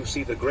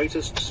 XQC, the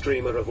greatest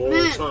streamer of all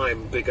Man,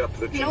 time. Big up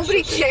the juicer.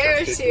 nobody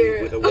cares Hit me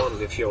here. with a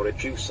 1 if you're a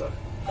juicer.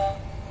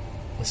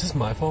 Is this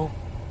my fault?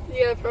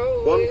 Yeah,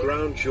 probably. 1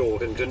 Ground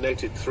Jordan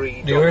donated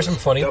 $3. Do you hear some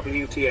funny?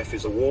 WTF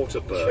is a water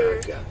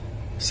burger.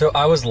 So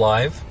I was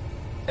live.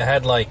 It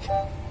had like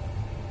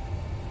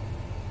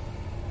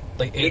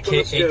 8K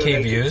Nicholas 8K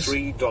donated views.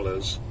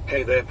 $3.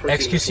 Hey there,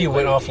 pretty XQC little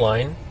went lady.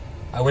 offline.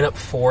 I went up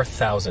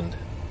 4,000,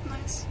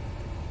 Nice.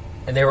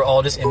 and they were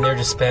all just in there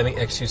just spamming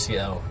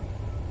XQCL.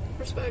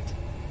 Respect.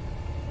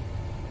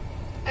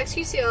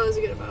 XQCL is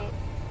a good amount.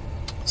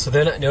 So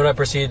then, you know what I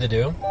proceeded to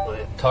do?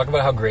 What? Talk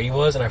about how great he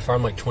was, and I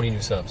farmed like 20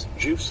 new subs.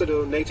 Juicer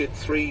donated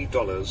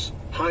 $3.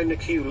 Hi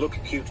Nick, you look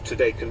cute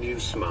today. Can you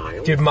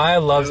smile? Dude, Maya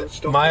No, loves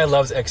stop Maya it.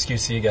 loves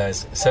XQC,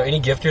 guys. So any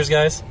gifters,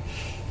 guys?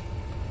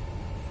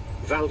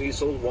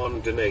 Valdiesel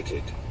 1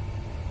 donated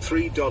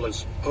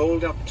 $3.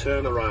 Hold up,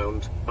 turn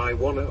around. I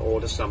wanna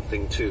order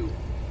something too.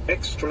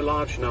 Extra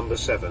large number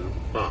 7.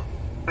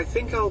 I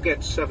think I'll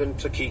get 7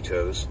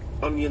 taquitos,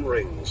 onion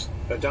rings,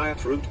 a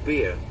diet root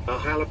beer, a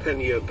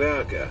jalapeno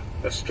burger,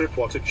 a strip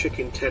water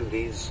chicken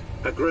tendies,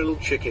 a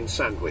grilled chicken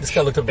sandwich. This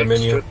guy looked up the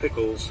menu. Extra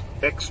pickles,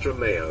 extra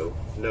mayo,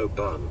 no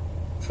bun.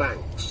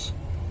 Thanks.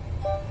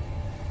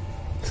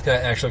 This guy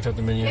actually looked up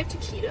the They menu. have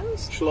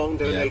taquitos? Schlong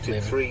donated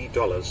maybe.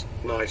 $3.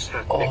 Nice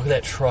hat. Oh, Nick. look at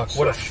that truck!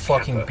 What a Slash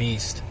fucking Kappa.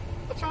 beast!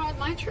 What's wrong with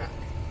my truck?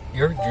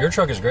 Your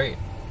truck is great.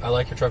 I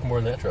like your truck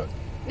more than that truck.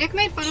 Nick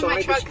made fun of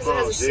my truck because it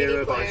has a CD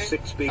 0 by player.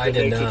 6 I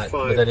did not,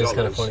 but that is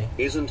kinda $5. funny.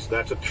 Isn't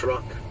that a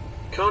truck?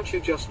 Can't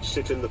you just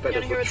sit in the bed You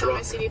of wanna hear the what's on my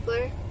truck? CD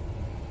player?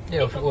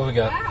 Yeah, what we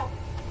got? Wow.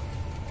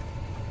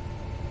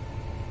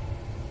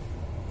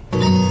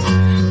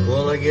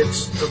 Well, I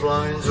gets the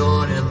blinds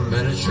on him,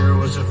 and it sure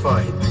was a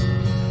fight.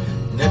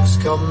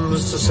 Next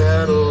comes the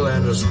saddle,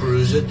 and I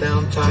screws it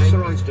down tight.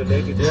 Authorized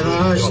donated Then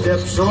I $3.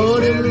 steps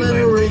on him, and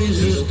I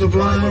raises the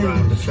blind.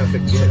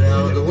 Get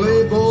out of the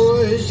way,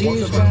 boys,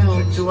 he's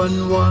bound to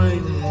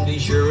unwind. He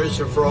sure is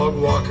a frog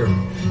walker,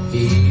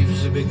 he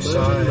heaves a big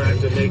sigh.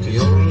 He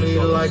only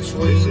likes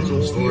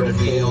wings for to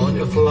be on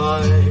the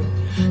fly.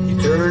 He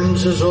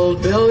turns his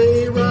old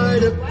belly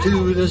right up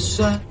to the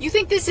sun. You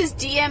think this is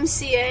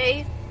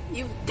DMCA?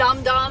 You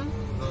dum-dum?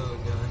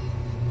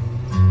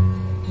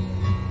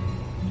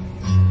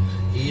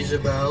 He's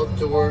about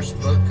the worst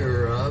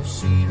bucker I've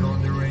seen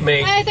on the range.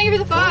 Mate, Hey, thank you for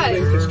the 5.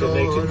 Nicholas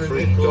donated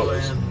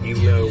 $3. You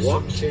know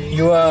what?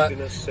 you I'm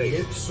gonna say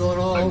it. Hips on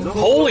all fours.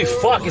 Holy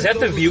fuck! Is that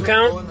the view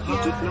count? He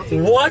did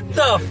nothing. What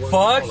the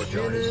fuck?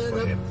 Apologize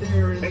for him.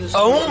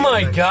 Oh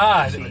my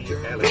god!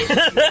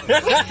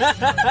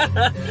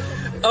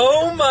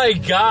 Oh my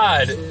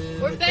god!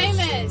 We're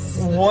famous.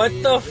 What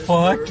the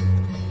fuck?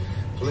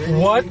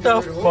 What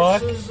the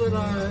fuck?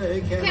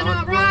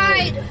 Cannot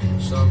ride.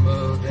 Some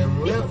of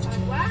them left.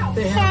 Wow.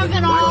 They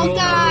Haven't all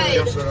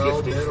died. Just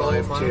gifted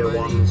 5 tier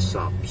 1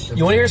 subs.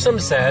 You want to hear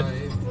something sad?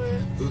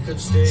 Who could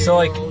stay So,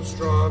 like- on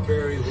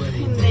strawberry when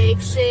he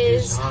Makes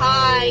his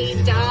high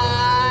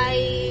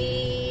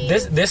die.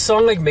 This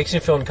song like makes me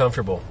feel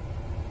uncomfortable.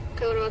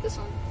 Okay, what about this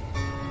one?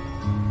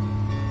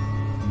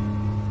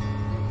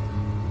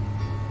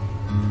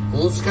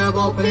 Old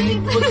skyball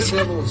paint with the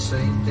devil's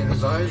saint and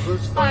his eyes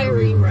was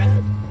Fiery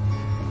red.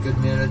 Good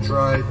men have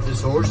tried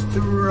this horse to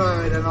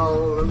ride, and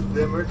all of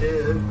them are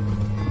dead.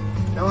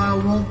 Now I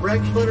won't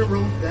brag, but I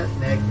rode that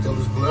neck till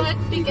his blood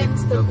Blood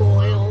begins to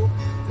boil.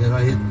 Then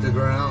I hit the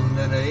ground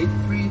and I ate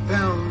 3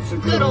 pounds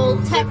of Good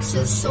old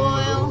Texas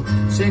soil.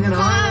 singing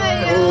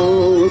Hi-yo.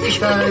 hi-ho,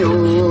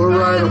 whippity-oh,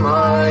 ride 'em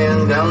high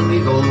and down we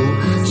go.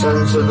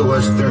 Sons of the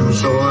western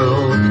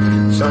soil,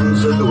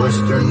 sons of the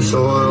western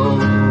soil.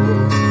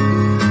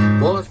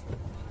 Well,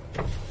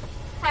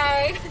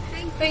 Hi.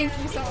 Thank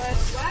you so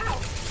much. Wow.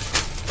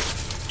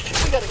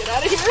 We gotta get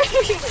out of here.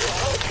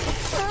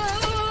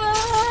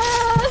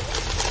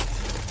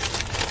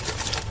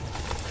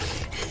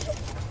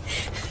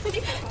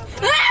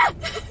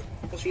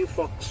 You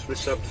Fox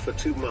resubbed for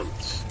 2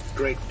 months.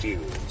 Great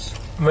tunes.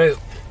 Mate,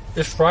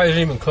 this fry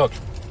isn't even cooked.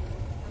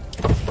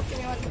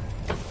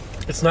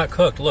 It's not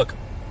cooked, look.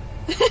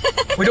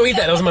 We don't eat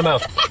that, that was in my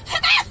mouth.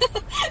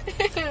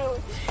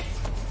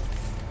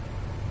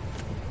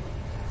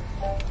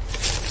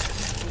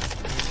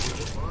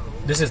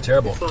 This is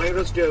terrible.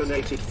 Myra's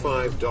donated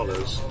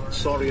 $5.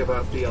 Sorry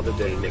about the other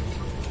day, Nick.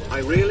 I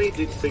really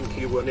did think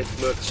you were Nick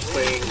Merckx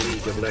playing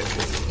League of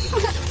Legends.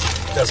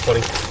 That's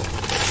funny.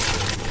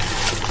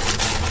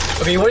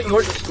 Okay, you want to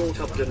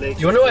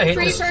know why I hate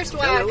Free this? first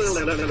wax. Is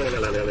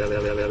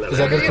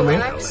that good for me? You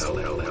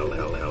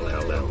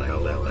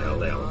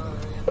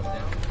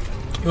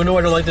want to know why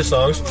I don't like these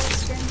songs?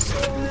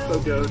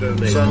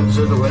 sons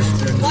of the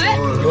western What?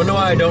 soil. You want to know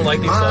why I don't like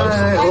these songs?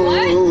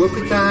 Hi-oh,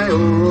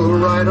 whippity-oh,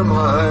 ride 'em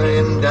high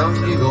and down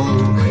you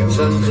go.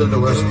 Sons of the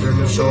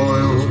western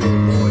soil,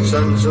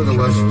 sons of the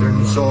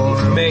western soil.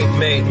 Mate.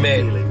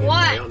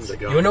 What?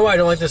 You want to know why I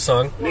don't like this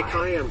song? Nick,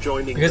 I am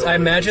joining Because I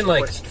imagine,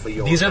 like,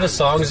 these are the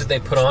songs that they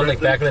put on, like,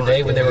 back in the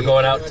day when they were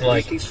going out to,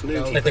 like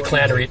the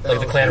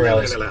clan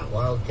rallies.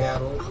 Wild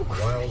cattle,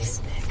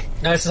 wild...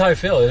 No, this is how I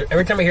feel.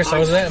 Every time I hear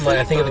songs of that, I'm like,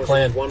 I think of the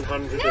clan.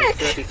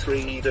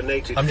 133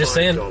 donated I'm just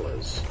saying.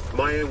 $5.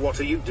 Maya, what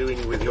are you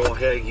doing with your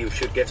hair? You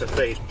should get a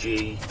fade,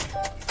 G.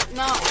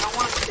 No, I don't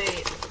want to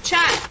date.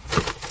 Chat.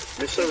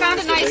 We found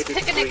a nice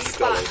picnic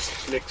spot.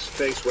 Nick's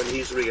face when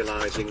he's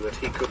realizing that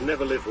he could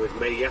never live with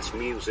Maya's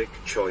music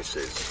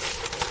choices.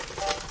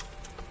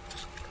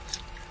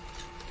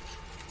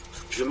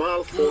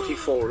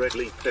 Jamal44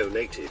 Redleaf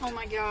donated. Oh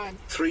my god.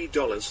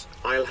 $3.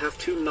 I'll have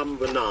 2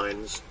 number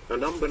 9s, a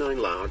number 9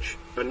 large,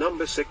 a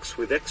number 6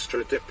 with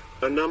extra dip,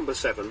 a number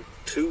 7,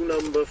 2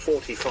 number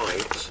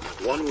 45s,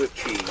 1 with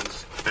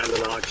cheese, and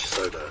a large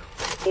soda.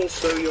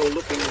 Also, you're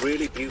looking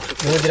really beautiful.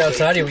 You want to get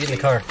outside or we get in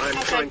the car?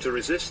 I'm trying to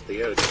resist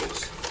the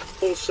urges.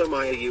 Also,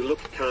 Maya, you look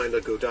kinda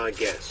good, I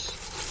guess.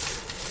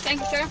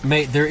 Thank you, sir.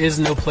 Mate, there is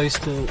no place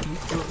to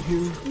eat out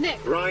here. Nick.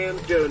 Ryan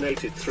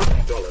donated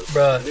 $3.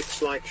 Bruh.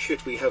 Nick's like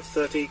shit, we have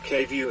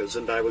 30k viewers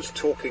and I was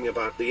talking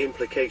about the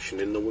implication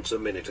in the woods a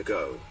minute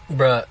ago.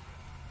 Bruh,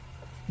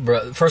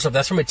 first off,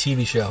 that's from a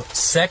TV show.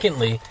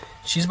 Secondly,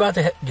 she's about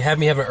to have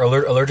me have an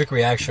allergic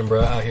reaction,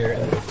 bruh, out here.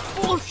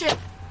 Bullshit.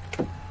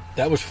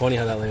 That was funny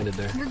how that landed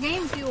there. Your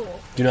game fuel.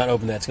 Do not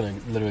open that, it's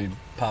going to literally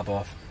pop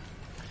off.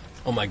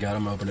 Oh my god,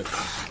 I'm going to open it.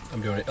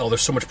 I'm doing it. Oh,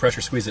 there's so much pressure,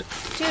 squeeze it.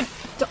 Dude,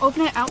 to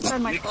open it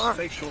outside my Nick's car.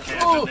 facial hair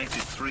donated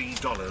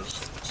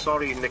 $3.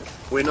 Sorry, Nick,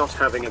 we're not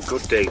having a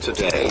good day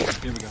today.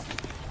 Here we go.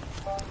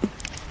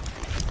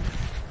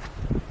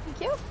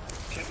 Thank you.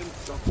 Kevin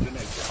Stock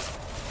donated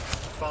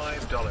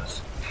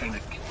 $5. Hey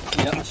Nick,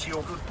 Yep. it's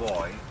your good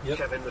boy, Yep.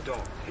 Kevin the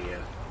dog here.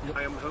 Yep.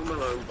 I am home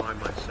alone by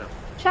myself.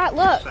 Chat,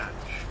 look. Satch,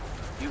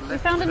 you We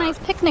left found a nice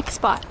without picnic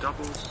spot.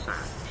 double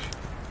Satch.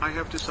 I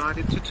have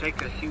decided to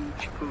take a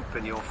huge poop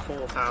in your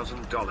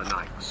 $4,000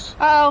 Nikes.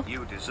 Uh-oh.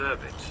 You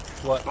deserve it.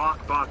 What?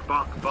 Bark, bark,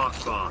 bark, bark,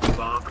 bark,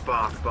 bark,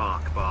 bark,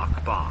 bark,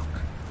 bark, bark.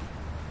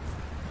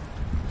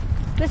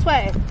 This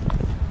way.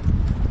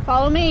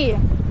 Follow me.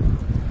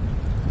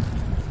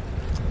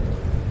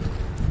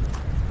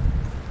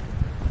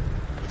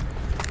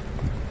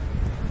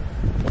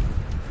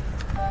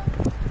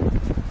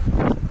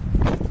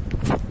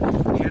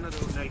 Jenna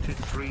donated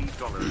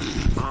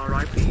 $3.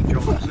 R.I.P.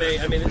 John.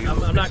 Mate, I mean,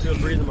 I'm not going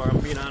to breathe tomorrow, I'm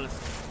being honest.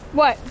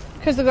 What?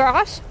 Because the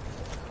grass?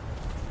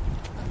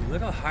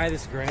 Look how high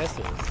this grass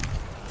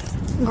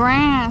is.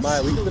 Grass.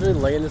 Maya, we can literally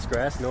lay in this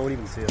grass, no one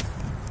even see us.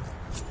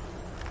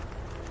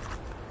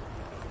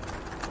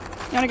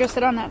 You want to go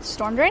sit on that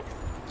storm drain?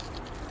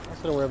 I'll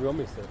sit on wherever you want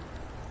me to sit.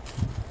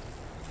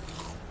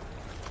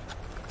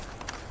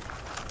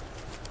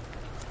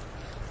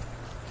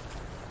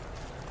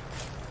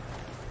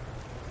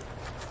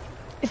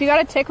 If you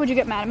got a tick, would you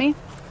get mad at me?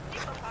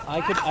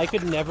 I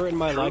could never in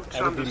my life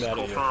ever be mad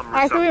at you.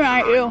 I could be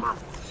mad at you.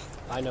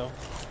 I know.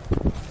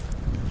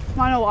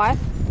 Wanna know why?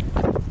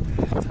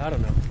 I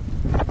don't know.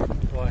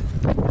 Why?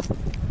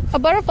 A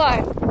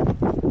butterfly.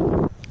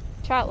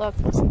 Chat, look.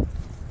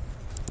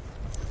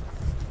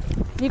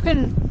 You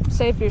can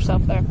save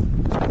yourself there.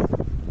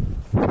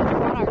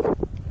 Monarch.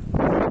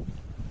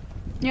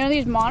 You know,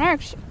 these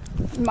monarchs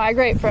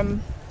migrate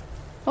from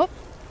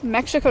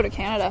Mexico to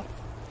Canada.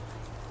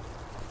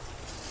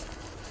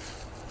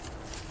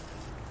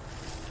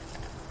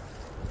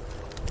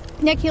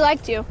 Nick, he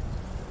liked you.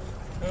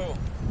 Oh.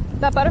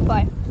 That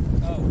butterfly.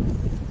 Oh.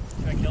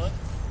 Can I kill it?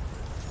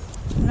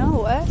 No,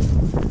 what?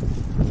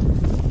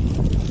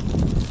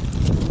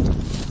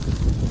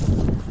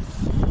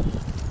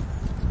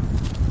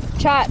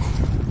 Chat,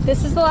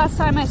 this is the last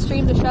time I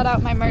stream to shut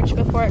out my merch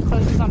before it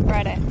closes on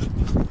Friday.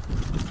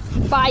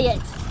 Buy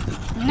it.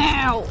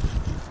 Now!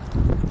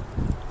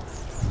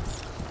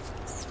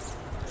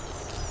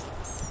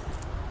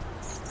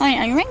 Oh,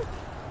 yeah, onion ring?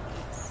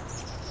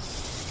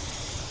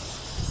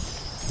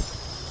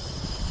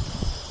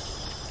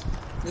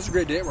 This is a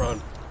great date we're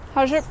on.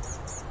 How's your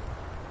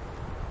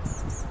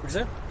What'd you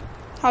say?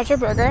 How's your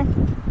burger?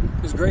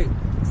 It's great.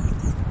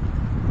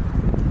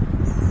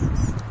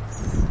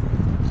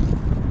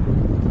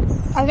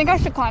 I think I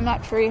should climb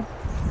that tree.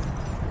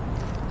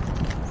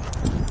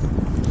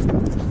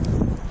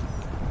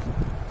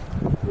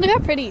 Look how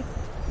pretty.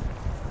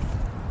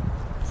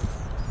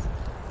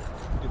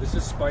 Dude, this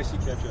is spicy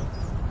ketchup.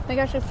 I think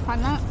I should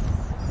climb that.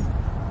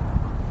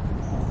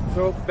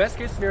 So, best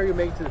case scenario, you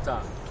make it to the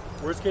top.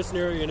 Worst case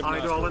scenario, you end up in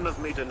the Idolin hospital. of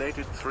me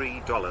donated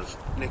 $3.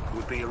 Nick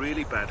would be a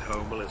really bad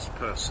homeless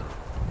person.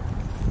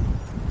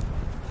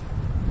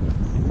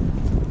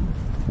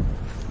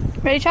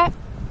 Ready, chat?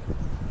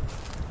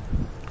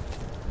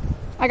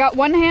 I got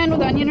one hand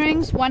with onion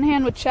rings, one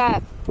hand with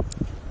chat,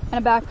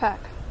 and a backpack.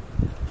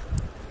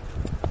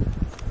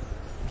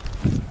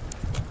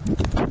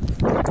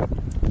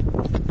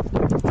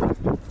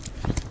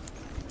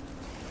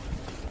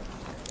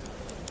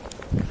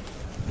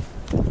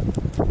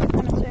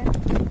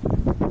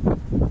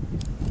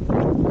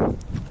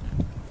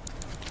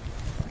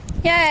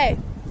 Yay!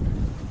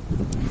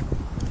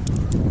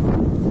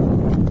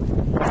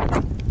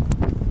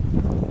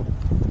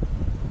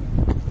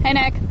 Hey,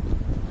 Nick.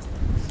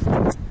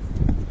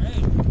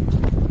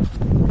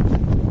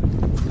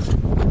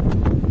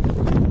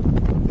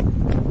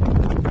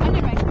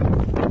 Onion ring.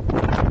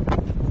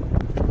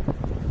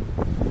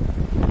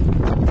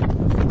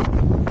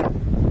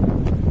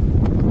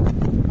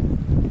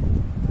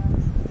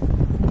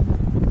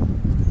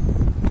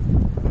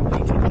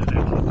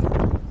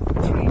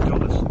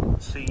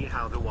 $3. See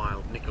how the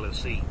wild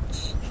Nicholas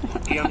eats.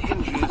 He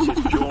unhinges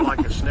his jaw like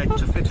a snake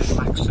to fit in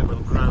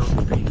maximum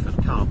ground beef and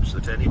carbs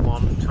at any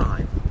one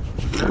time.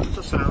 Note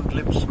the sound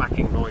lip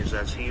smacking noise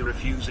as he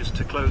refuses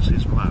to close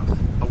his mouth.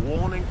 A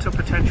warning to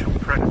potential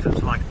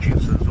predators like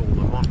juicers or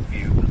the mod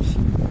viewers.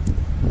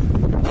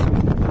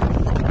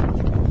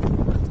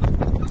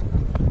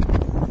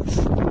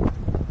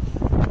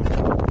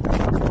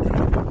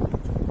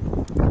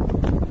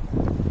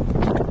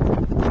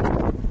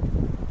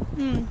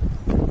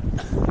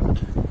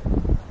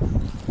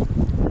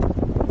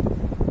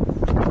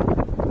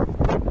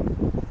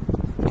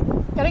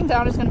 Getting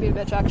down is gonna be a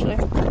bitch, actually.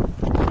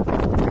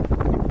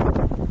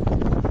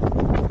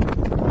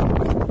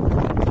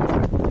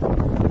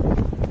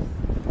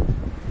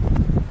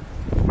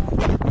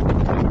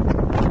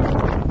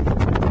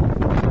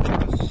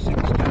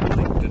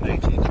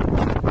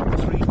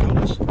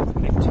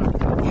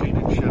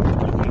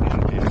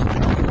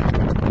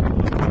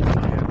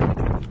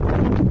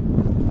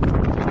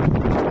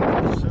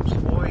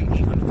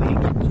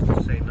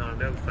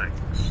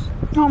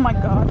 Oh my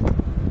god.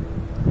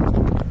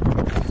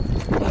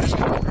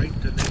 Great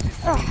donated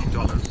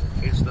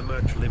 $3. Is the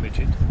merch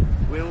limited?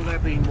 Will there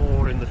be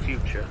more in the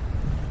future?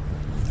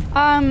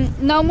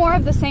 No more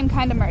of the same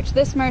kind of merch.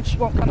 This merch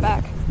won't come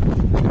back.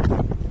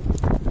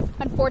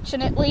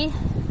 Unfortunately.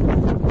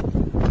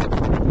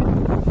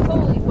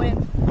 Holy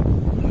wind.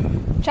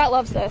 Chat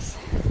loves this.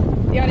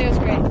 The audio is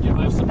great. Yeah,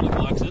 I have somebody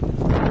blocks it.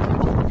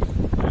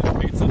 Yeah,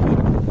 made something.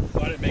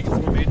 Why did it make it?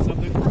 Someone made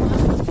something.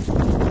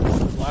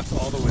 Blocks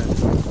all the wind.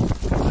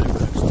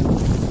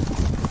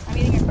 I'm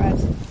eating your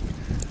fries.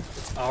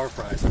 It's our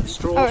fries.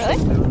 Straws Oh, really?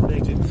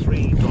 donated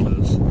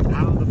 $3.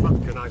 How the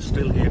fuck can I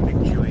still hear Nick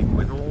chewing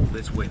with all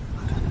this wind?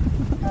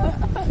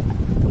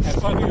 Have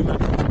fun, you man.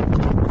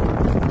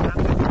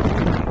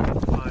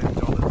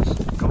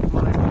 $5. Got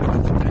my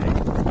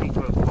birthday.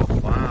 Keeper pop.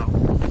 Wow.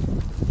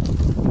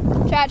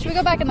 Chat, should we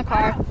go back in the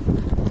car?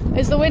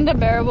 Is the wind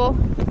unbearable?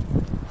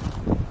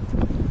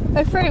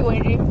 It's pretty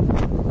windy.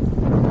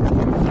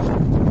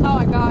 Oh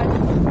my god.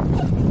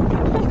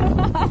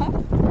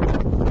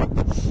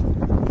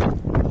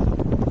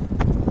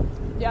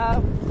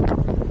 Yeah.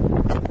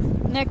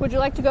 Nick, would you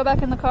like to go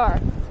back in the car?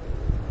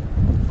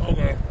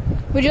 Okay.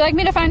 Would you like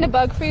me to find a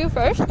bug for you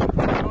first?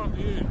 Oh,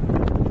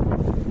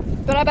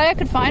 dude. But I bet I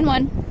could find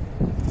one.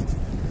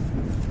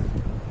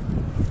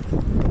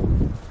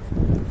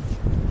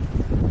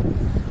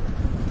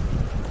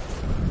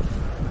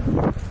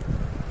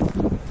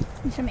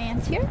 And some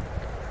ants here.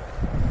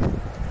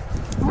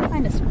 I'll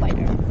find a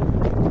spider.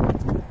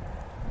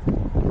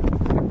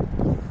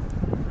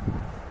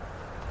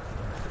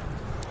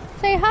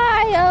 Say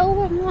hi, oh.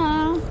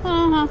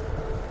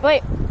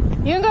 Wait,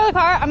 you can go to the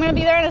car. I'm gonna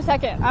be there in a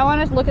second. I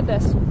want to look at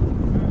this.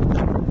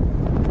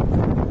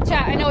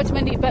 Chat, I know it's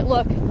windy, but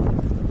look.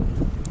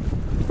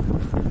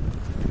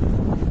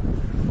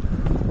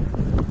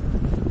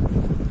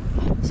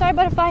 Sorry,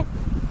 butterfly.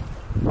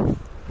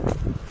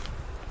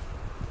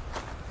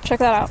 Check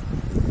that out.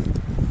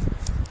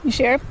 You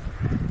sure?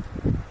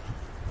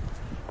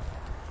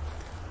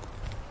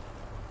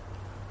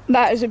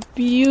 That is a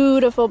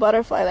beautiful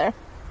butterfly there.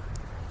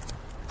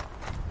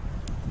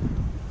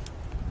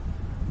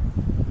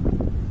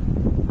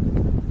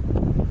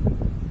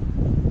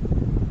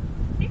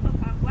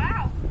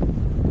 Wow.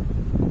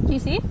 Do you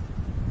see?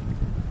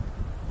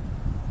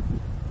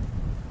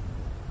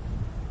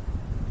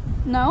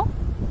 No?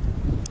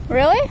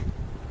 Really?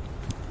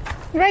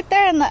 Right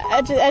there on the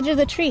edge of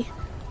the tree.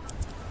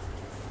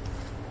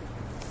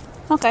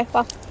 Okay,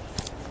 well.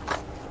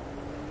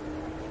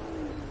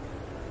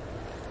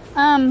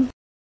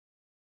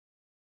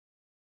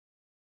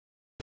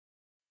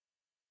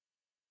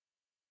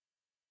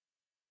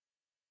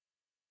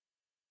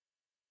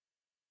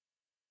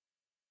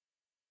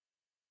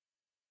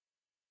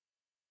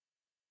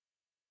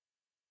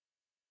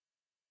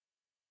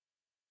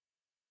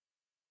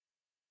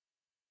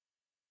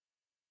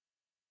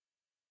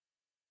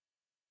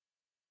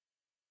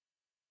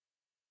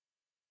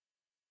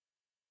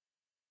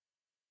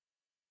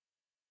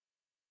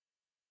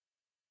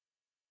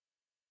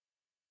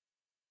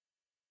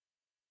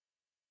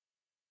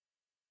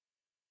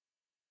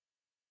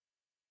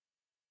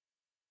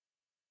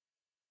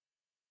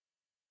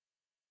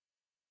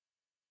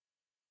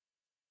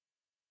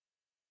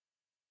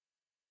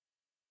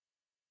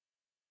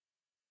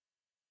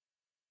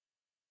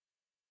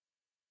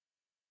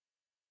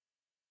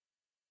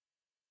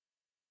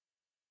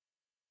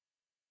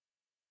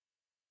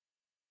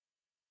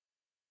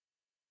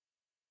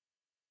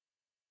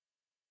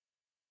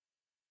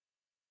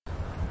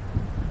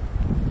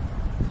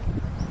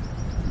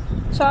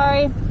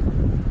 Sorry.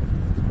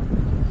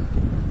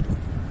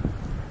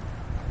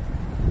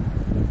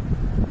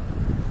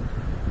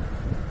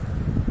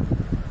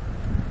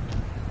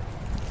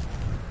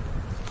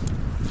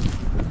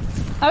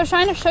 I was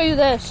trying to show you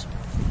this.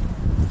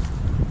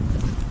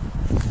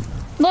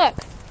 Look.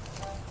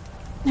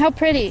 How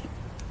pretty.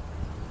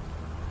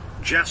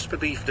 Jasper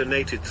Beef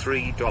donated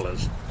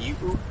 $3.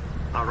 You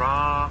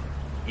are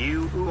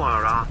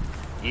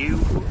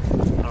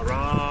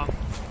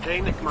Hey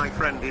Nick, my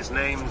friend is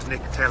named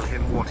Nick. Tell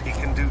him what he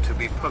can do to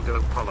be pogo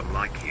pollum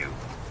like you.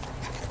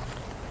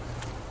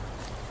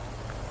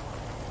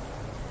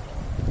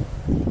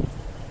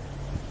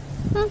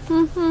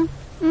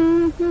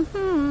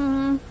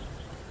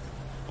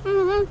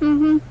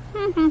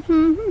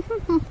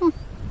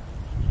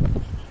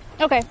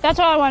 Okay, that's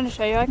all I wanted to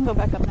show you. I can go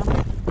back up now.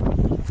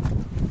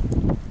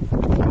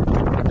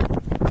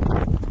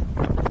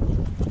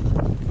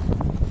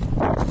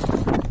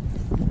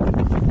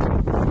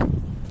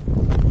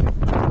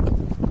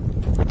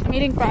 I'm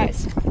eating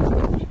fries.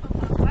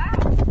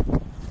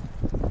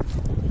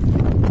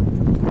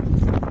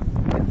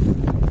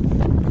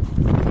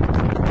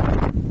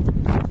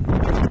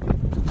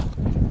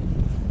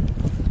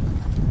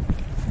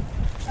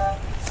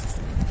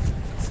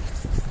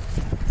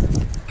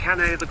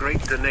 Canay the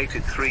Great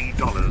donated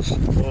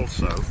 $3.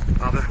 Also,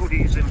 are the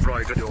hoodies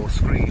embroidered or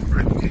screen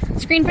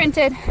printed? Screen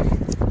printed.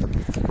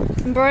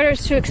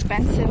 Embroider's too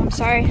expensive, I'm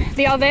sorry.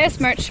 The Alveus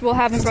merch will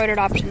have embroidered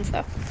options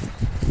though.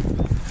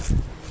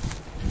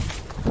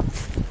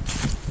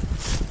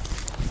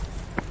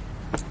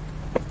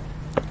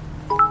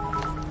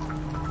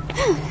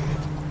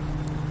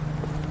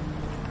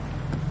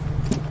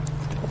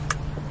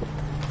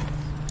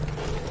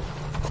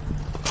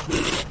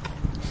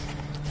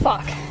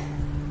 Fuck.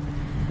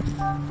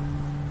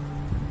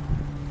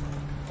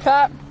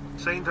 Cut.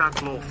 Saint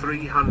Outlaw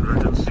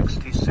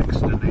 366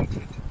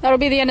 donated. That'll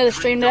be the end of the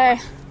stream today.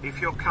 If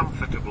you're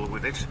comfortable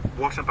with it,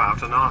 what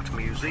about an art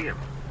museum?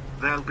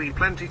 There'll be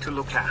plenty to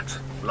look at.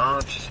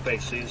 Large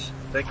spaces.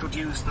 They could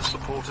use the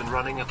support and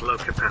running at low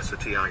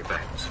capacity, I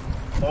bet.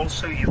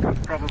 Also, you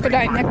could probably Good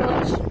night, find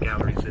Nicholas. art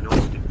galleries in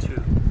Austin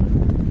too.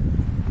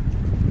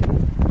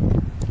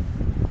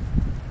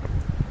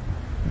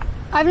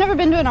 I've never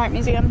been to an art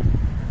museum.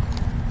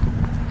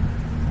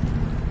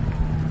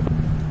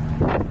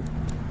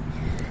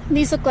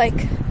 These look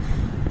like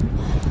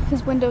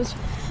his windows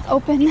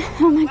open.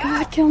 Oh my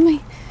god, kill me.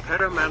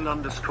 Pedoman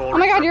 _ Oh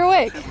my god, you're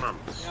awake.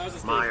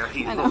 Maya,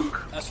 I know.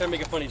 I was trying to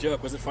make a funny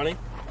joke. Was it funny?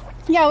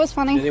 Yeah, it was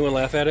funny. Did anyone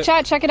laugh at it?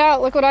 Chat, check it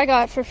out. Look what I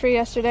got for free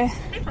yesterday.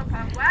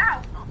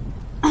 Wow.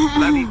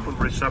 Laddie Pum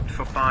resubbed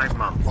for 5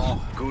 months.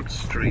 Oh. Good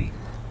stream.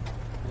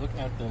 Look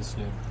at this,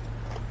 dude.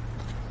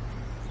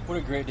 What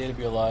a great day to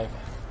be alive.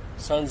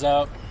 Sun's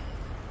out.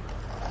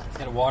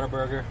 Had a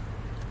Whataburger.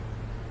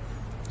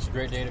 It's a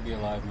great day to be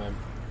alive, man.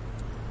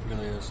 It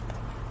really is.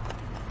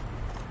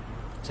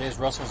 Today's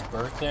Russell's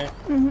birthday.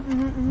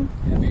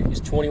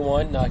 He's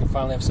 21. Now I can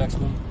finally have sex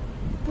with him.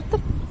 What the?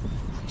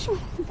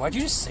 Why'd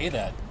you just say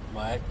that,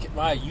 Maya?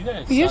 Maya, you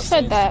gotta You stop said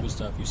saying that. stupid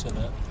stuff. You said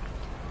that.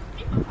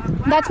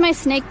 That's my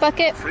snake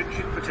bucket.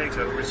 Frigid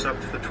Potato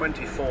resubbed for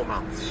 24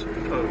 months.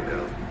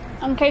 Pogo.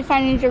 In case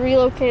I need to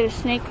relocate a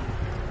snake.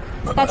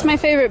 That's my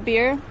favorite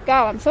beer.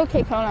 God, I'm so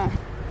K-Kona.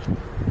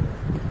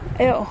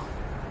 Ew.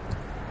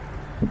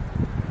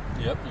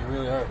 Yep, you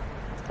really are.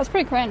 That's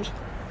pretty cringe.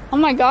 Oh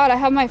my god, I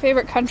have my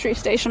favorite country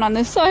station on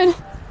this side.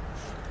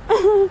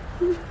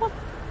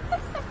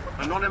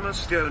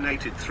 Anonymous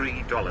donated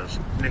 $3.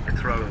 Nick,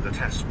 throw the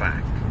test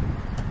back.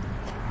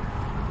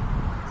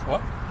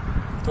 What?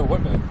 Throw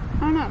what back? I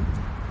don't know.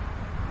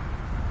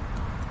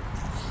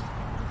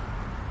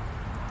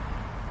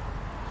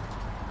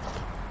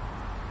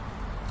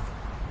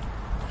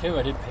 can't believe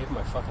I didn't pay for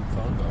my fucking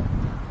phone bill.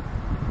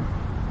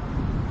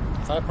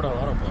 I thought I put it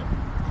on autopay.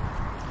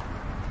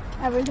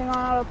 Everything on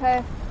auto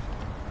pay.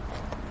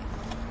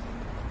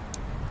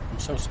 I'm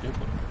so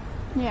stupid.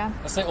 Yeah.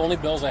 That's the only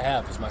bills I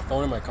have is my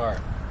phone and my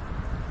car.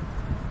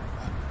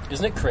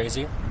 Isn't it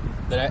crazy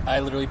that I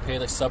literally pay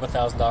like sub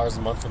 $1,000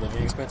 a month for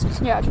living expenses?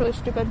 Yeah, it's really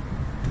stupid.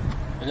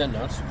 Isn't that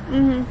nuts?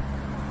 Mm-hmm.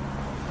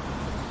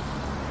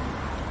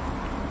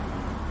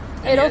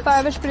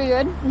 805 is pretty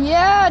good.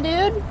 Yeah,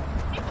 dude.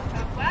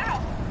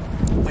 Wow.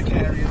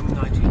 Macarium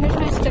 19. Here's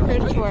my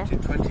stickers for.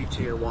 20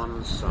 tier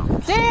 1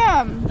 subs.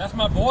 Damn. That's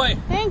my boy.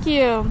 Thank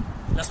you.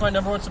 That's my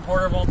 #1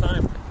 supporter of all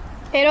time.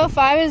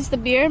 805 is the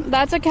beer.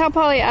 That's a Cal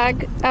Poly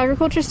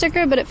agriculture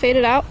sticker, but it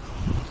faded out.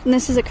 And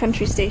this is a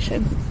country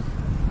station.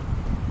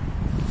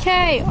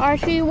 K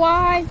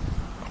RTY.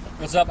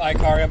 What's up,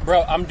 Ikaria?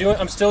 Bro,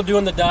 I'm still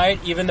doing the diet,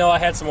 even though I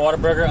had some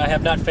Whataburger. I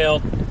have not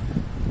failed.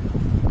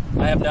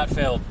 I have not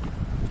failed.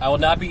 I will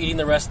not be eating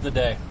the rest of the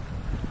day.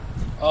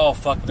 Oh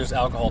fuck, there's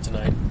alcohol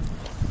tonight.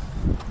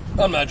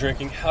 I'm not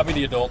drinking. I'll be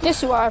the adult.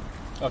 Yes, you are.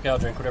 Okay, I'll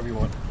drink whatever you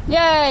want.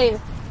 Yay.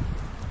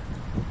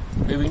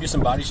 Maybe we can do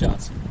some body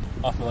shots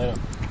off Milena.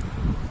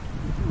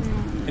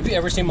 Have you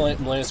ever seen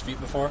Milena's feet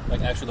before?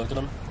 Like, actually looked at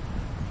them?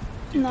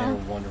 Dude, No. they're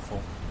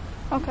wonderful.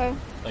 Okay.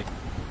 Like,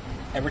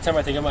 every time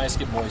I think of them, I just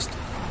get moist.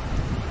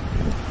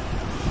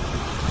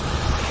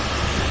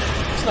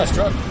 It's a nice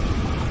truck.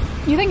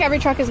 You think every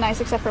truck is nice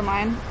except for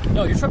mine?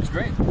 No, your truck's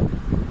great.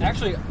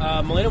 Actually,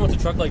 Milena wants a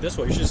truck like this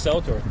one. You should just sell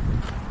it to her.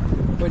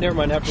 Wait, never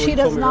mind. After what She you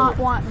told does me not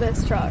earlier. want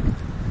this truck.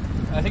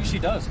 I think she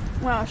does.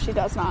 No, she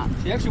does not.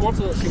 She actually wants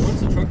a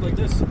truck like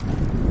this.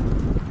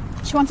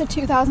 She wants a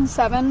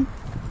 2007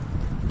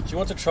 She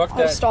wants a truck that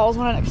that stalls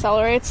when it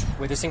accelerates.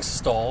 wait, this thing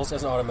stalls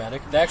as an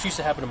automatic. That actually used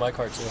to happen to my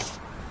car too.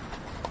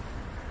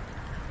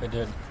 It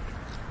did.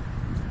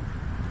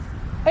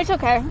 It's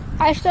okay.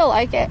 I still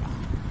like it.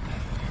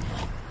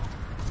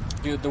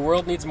 Dude, the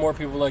world needs more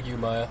people like you,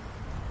 Maya.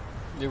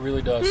 It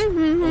really does.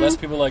 And less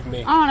people like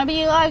me. I want to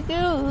be like you.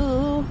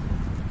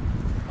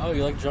 Oh,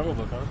 you like Jungle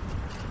Book, huh?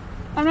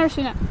 I've never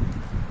seen it.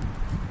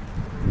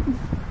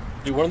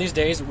 Dude, one of these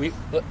days,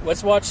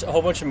 let's watch a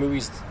whole bunch of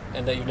movies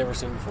and that you've never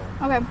seen before.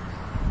 Okay.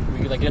 We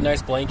could like get a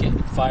nice blanket,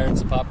 fire and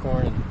some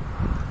popcorn, and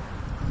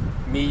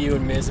me, you,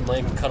 and Miz and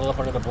Milena can cuddle up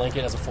under the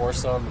blanket as a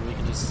foursome, and we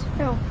can just...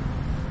 Ew.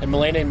 And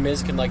Milena and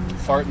Miz can like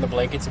fart in the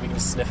blankets and we can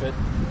just sniff it.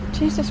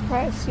 Jesus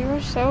Christ, you were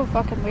so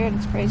fucking weird.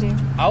 It's crazy.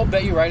 I'll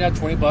bet you right now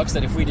 $20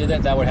 that if we did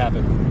that, that would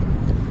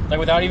happen. Like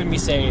without even me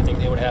saying anything,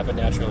 it would happen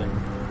naturally.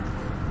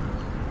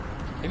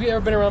 Have you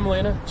ever been around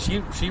Milena?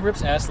 She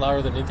rips ass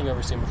louder than anything I've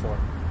ever seen before.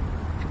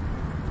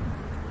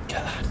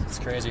 God, it's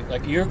crazy.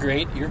 Like you're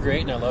great,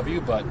 and I love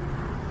you, but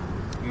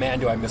man,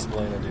 do I miss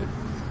Milena, dude.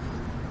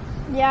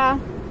 Yeah.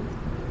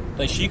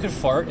 Like she could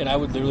fart, and I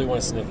would literally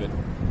want to sniff it.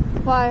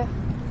 Why?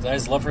 Because I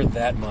just love her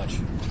that much.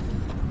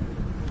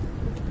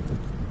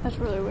 That's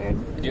really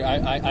weird. Dude,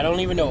 I don't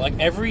even know. Like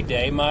every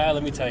day, Maya,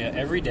 let me tell you,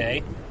 every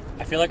day,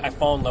 I feel like I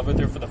fall in love with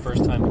her for the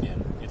first time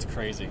again. It's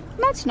crazy.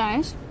 That's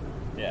nice.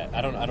 Yeah,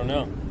 I don't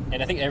know.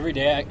 And I think every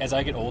day, as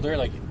I get older,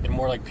 like and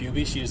more like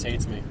puberty, she just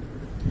hates me.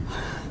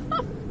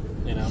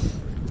 You know.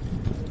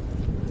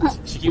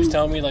 She keeps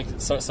telling me like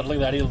suddenly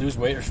that I need to lose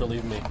weight or she'll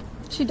leave me.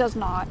 She does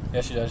not.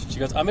 Yeah, she does. She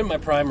goes, "I'm in my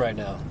prime right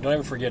now. Don't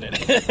ever forget it."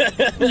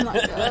 Oh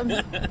my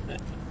god.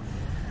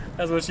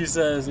 That's what she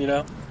says, you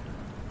know.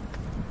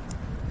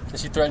 And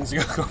she threatens to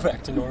go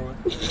back to Norway.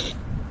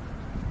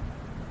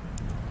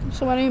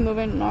 So when are you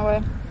moving to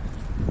Norway?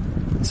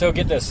 So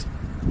get this.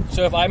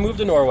 So if I move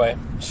to Norway,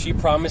 she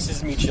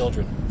promises me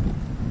children.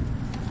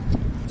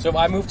 So if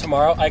I move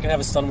tomorrow, I can have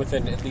a son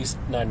within at least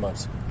 9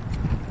 months.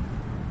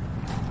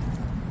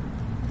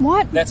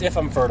 What? That's if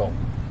I'm fertile.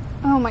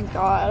 Oh my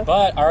god.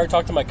 But I already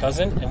talked to my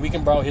cousin, and we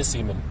can borrow his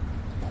semen.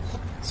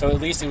 So at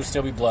least it would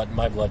still be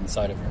my blood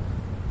inside of her.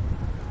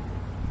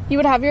 You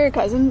would have your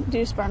cousin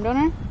do sperm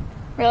donor?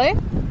 Really?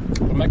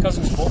 But my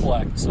cousin's full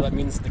black, so that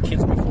means the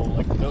kids will be full.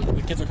 Like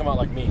the kids will come out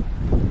like me.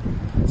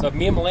 So if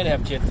me and Milena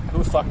have kids, who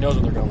the fuck knows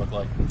what they're gonna look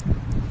like?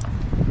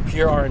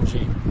 Pure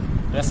RNG.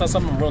 And that's not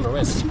something I'm willing to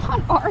risk. It's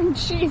not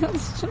RNG.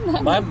 That's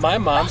My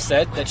mom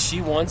said that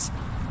she wants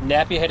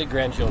nappy-headed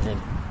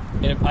grandchildren,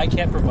 and if I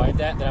can't provide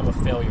that, then I'm a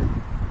failure.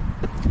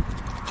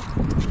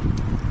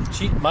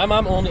 My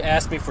mom only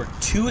asked me for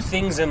 2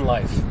 things in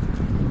life.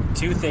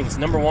 2 things.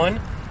 Number 1,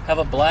 have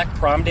a black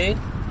prom date,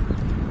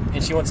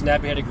 and she wants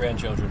nappy-headed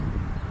grandchildren.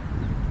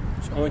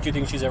 It's the only 2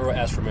 things she's ever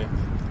asked for me.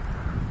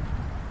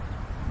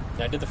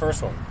 And I did the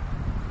first one.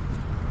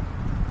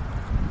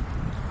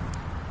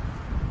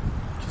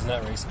 She's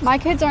not racist. My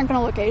kids aren't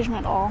gonna look Asian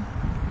at all.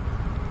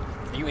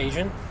 Are you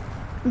Asian?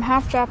 I'm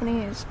half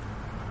Japanese.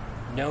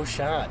 No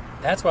shot.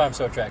 That's why I'm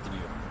so attracted to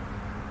you.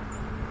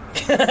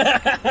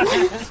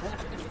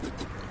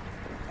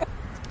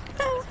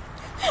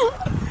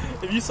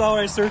 If you saw what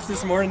I searched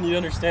this morning, you'd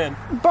understand.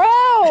 Bro!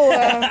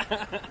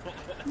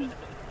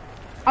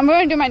 I'm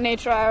going to do my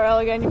nature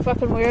IRL again, you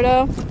fucking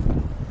weirdo.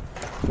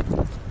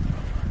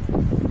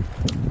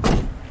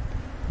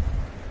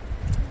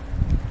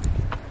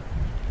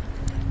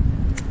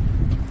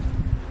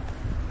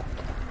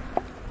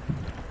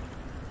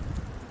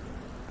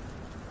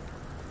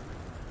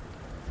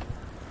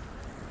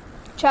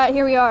 Chat,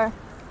 here we are.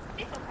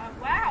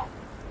 Wow.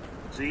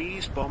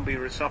 Z's Bombi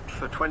resubbed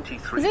for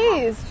 23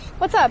 Z's, months.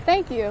 what's up?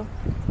 Thank you.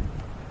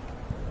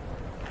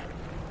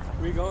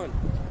 Where you going?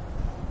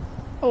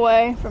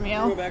 Away from You you.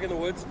 go back in the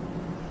woods?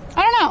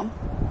 I don't know.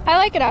 I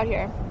like it out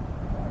here.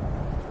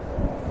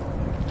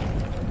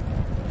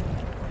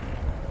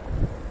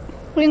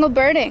 We can go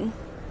birding.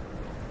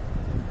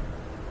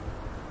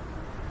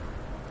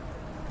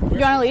 You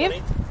want to leave?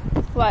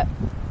 What?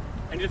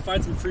 I need to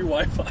find some free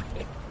Wi-Fi.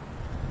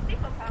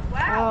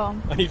 Oh,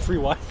 I need free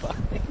Wi-Fi.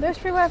 there's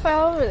free Wi-Fi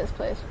all over this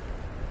place.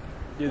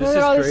 Dude, Those this are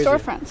is all crazy. these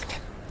storefronts.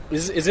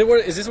 Is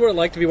this what it's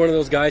like to be one of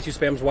those guys who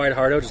spams wide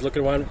hardo, just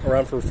looking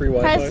around for free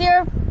Wi-Fi?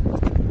 Cashier.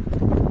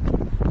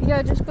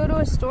 Yeah, just go to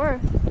a store.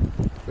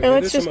 Wait, Or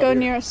let's there's just some go up here.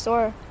 near a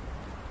store.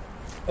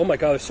 Oh my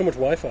god, there's so much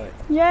Wi-Fi.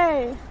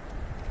 Yay.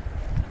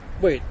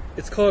 Wait,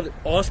 it's called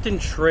Austin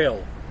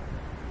Trail.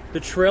 The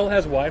trail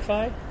has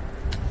Wi-Fi?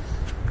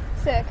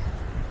 Sick.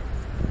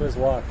 But it's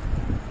locked.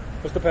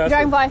 What's the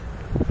password? Dragonfly.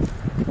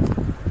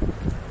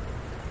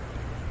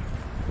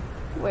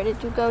 Where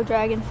did you go,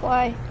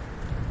 Dragonfly?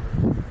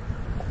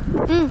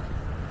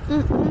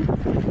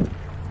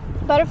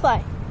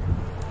 Butterfly.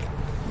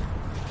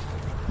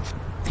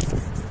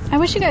 I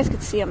wish you guys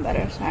could see him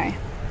better. Sorry.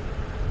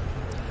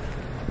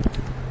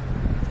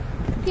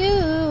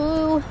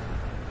 You.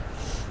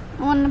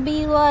 I wanna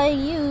be like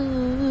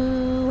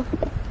you.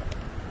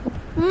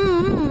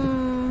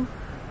 Mm-hmm.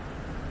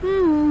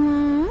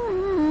 Mm-hmm.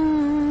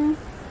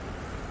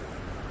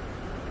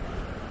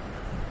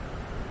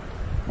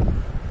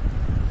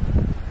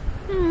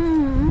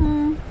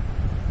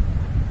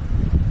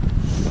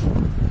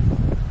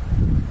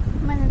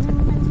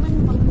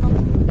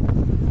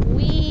 Mm-hmm.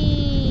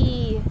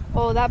 Wee.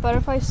 Oh, that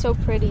butterfly is so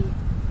pretty.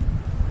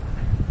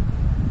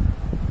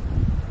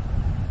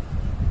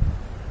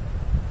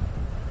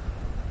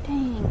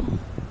 Dang.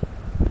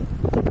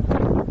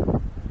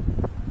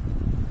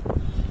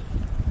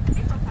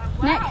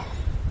 Nick,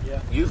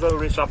 Yuvo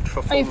resubbed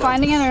for 4 are you months.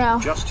 finding it or no?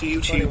 Just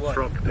to Finding YouTube what?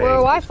 frog page. We're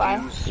Wi-Fi.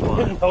 with views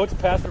smile. No, it's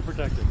password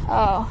protected.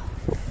 Oh.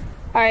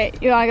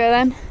 Alright, you wanna go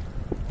then?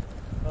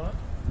 Huh?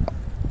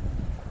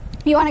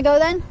 You wanna go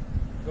then?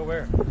 Go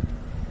where?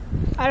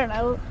 I don't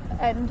know.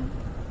 And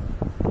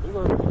You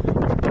go.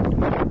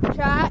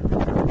 chat.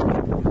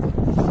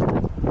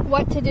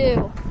 What to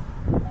do?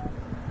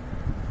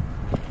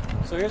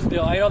 So here's the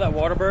deal. I ate all that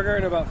Whataburger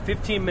in about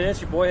 15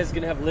 minutes. Your boy is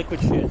gonna have liquid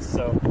shits.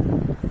 So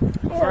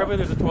preferably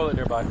there's a toilet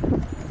nearby.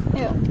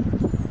 Ew.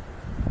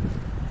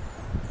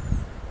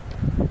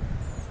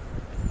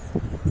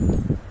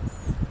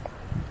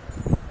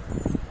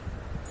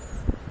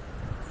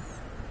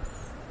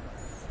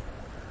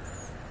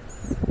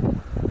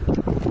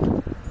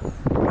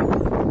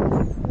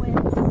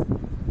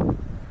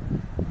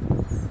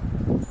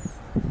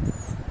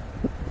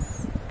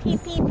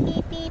 Beep beep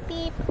beep beep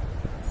beep.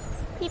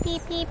 Beep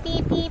beep beep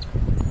beep beep.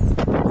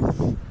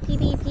 Beep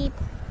beep beep.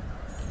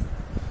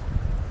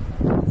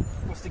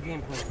 What's the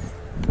game plan?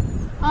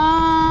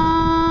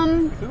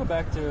 We could go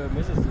back to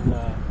Mrs.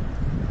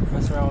 and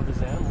mess around with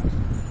his animals.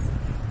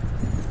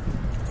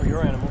 Or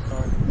your animals,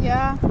 sorry.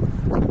 Yeah.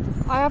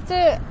 I have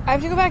to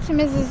go back to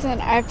Mrs.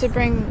 and I have to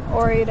bring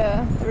Ori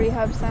to the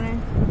rehab center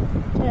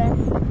today.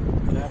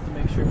 And I have to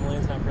make sure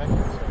Malane's not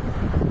pregnant. So.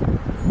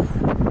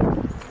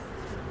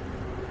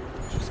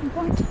 Just some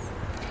point.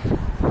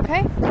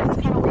 Okay,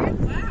 that's kind of weird.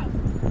 Wow.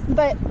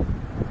 But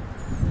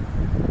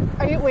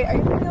are you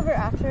coming over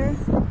after,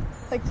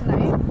 like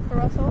tonight for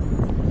Russell?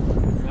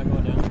 You're not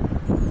going down?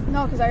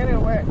 No, because I gotta go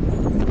to work.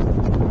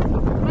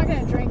 I'm not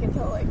gonna drink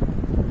until like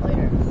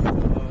later.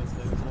 Oh, it's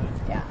later tonight?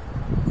 Yeah.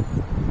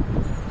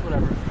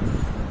 Whatever.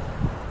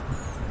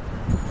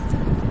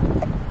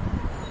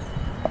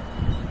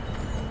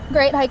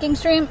 Great hiking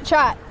stream.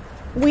 Chat.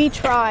 We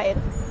tried.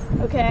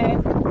 Okay.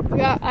 We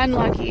got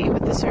unlucky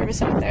with the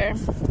service out there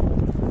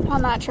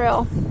on that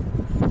trail.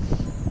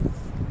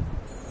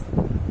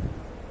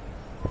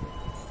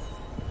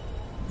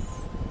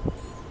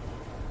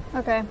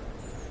 Okay.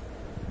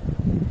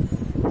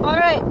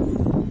 Alright.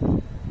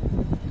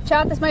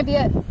 Chat, this might be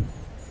it.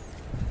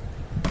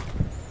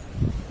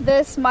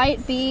 This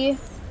might be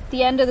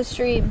the end of the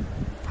stream.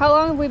 How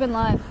long have we been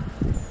live?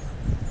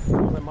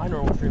 Well, my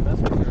normal stream, that's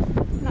for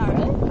sure. Not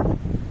really.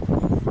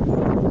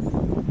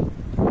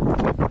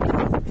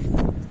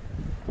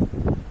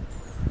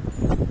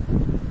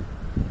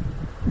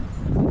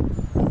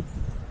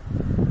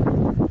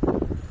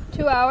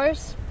 Two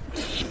hours?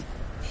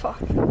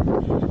 Fuck.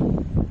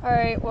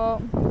 Alright,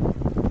 well,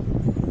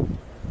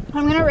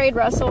 I'm gonna raid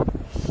Russell.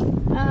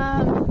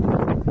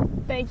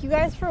 Thank you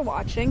guys for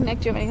watching. Nick,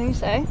 do you have anything to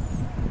say?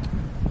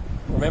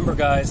 Remember,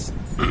 guys,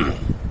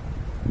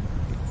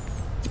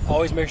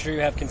 always make sure you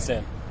have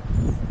consent.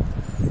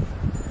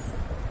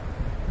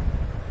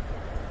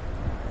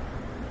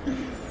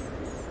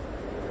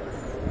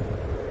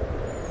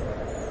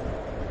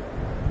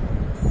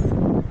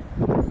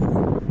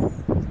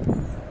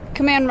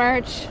 Command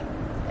merch.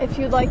 If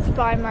you'd like to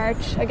buy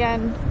merch,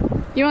 again,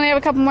 you only have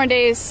a couple more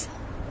days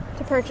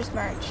to purchase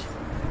merch.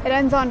 It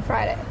ends on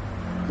Friday.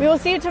 We will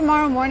see you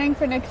tomorrow morning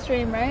for Nick's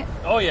stream, right?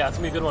 Oh yeah, it's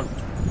gonna be a good one.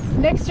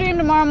 Nick's stream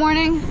tomorrow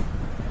morning.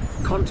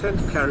 Content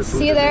Caribou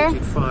See you there.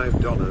 donated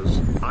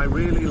 $5. I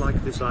really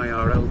like this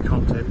IRL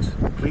content.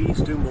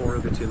 Please do more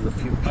of it in the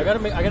future. I gotta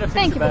fix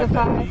Thank the you for the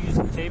backpack. five. You use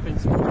some tape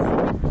and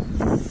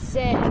some.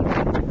 Sick.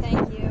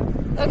 Thank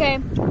you. Okay.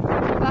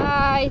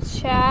 Bye,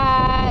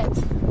 chat.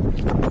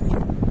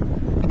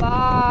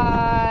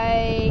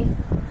 Bye.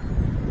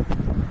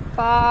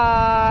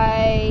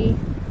 Bye.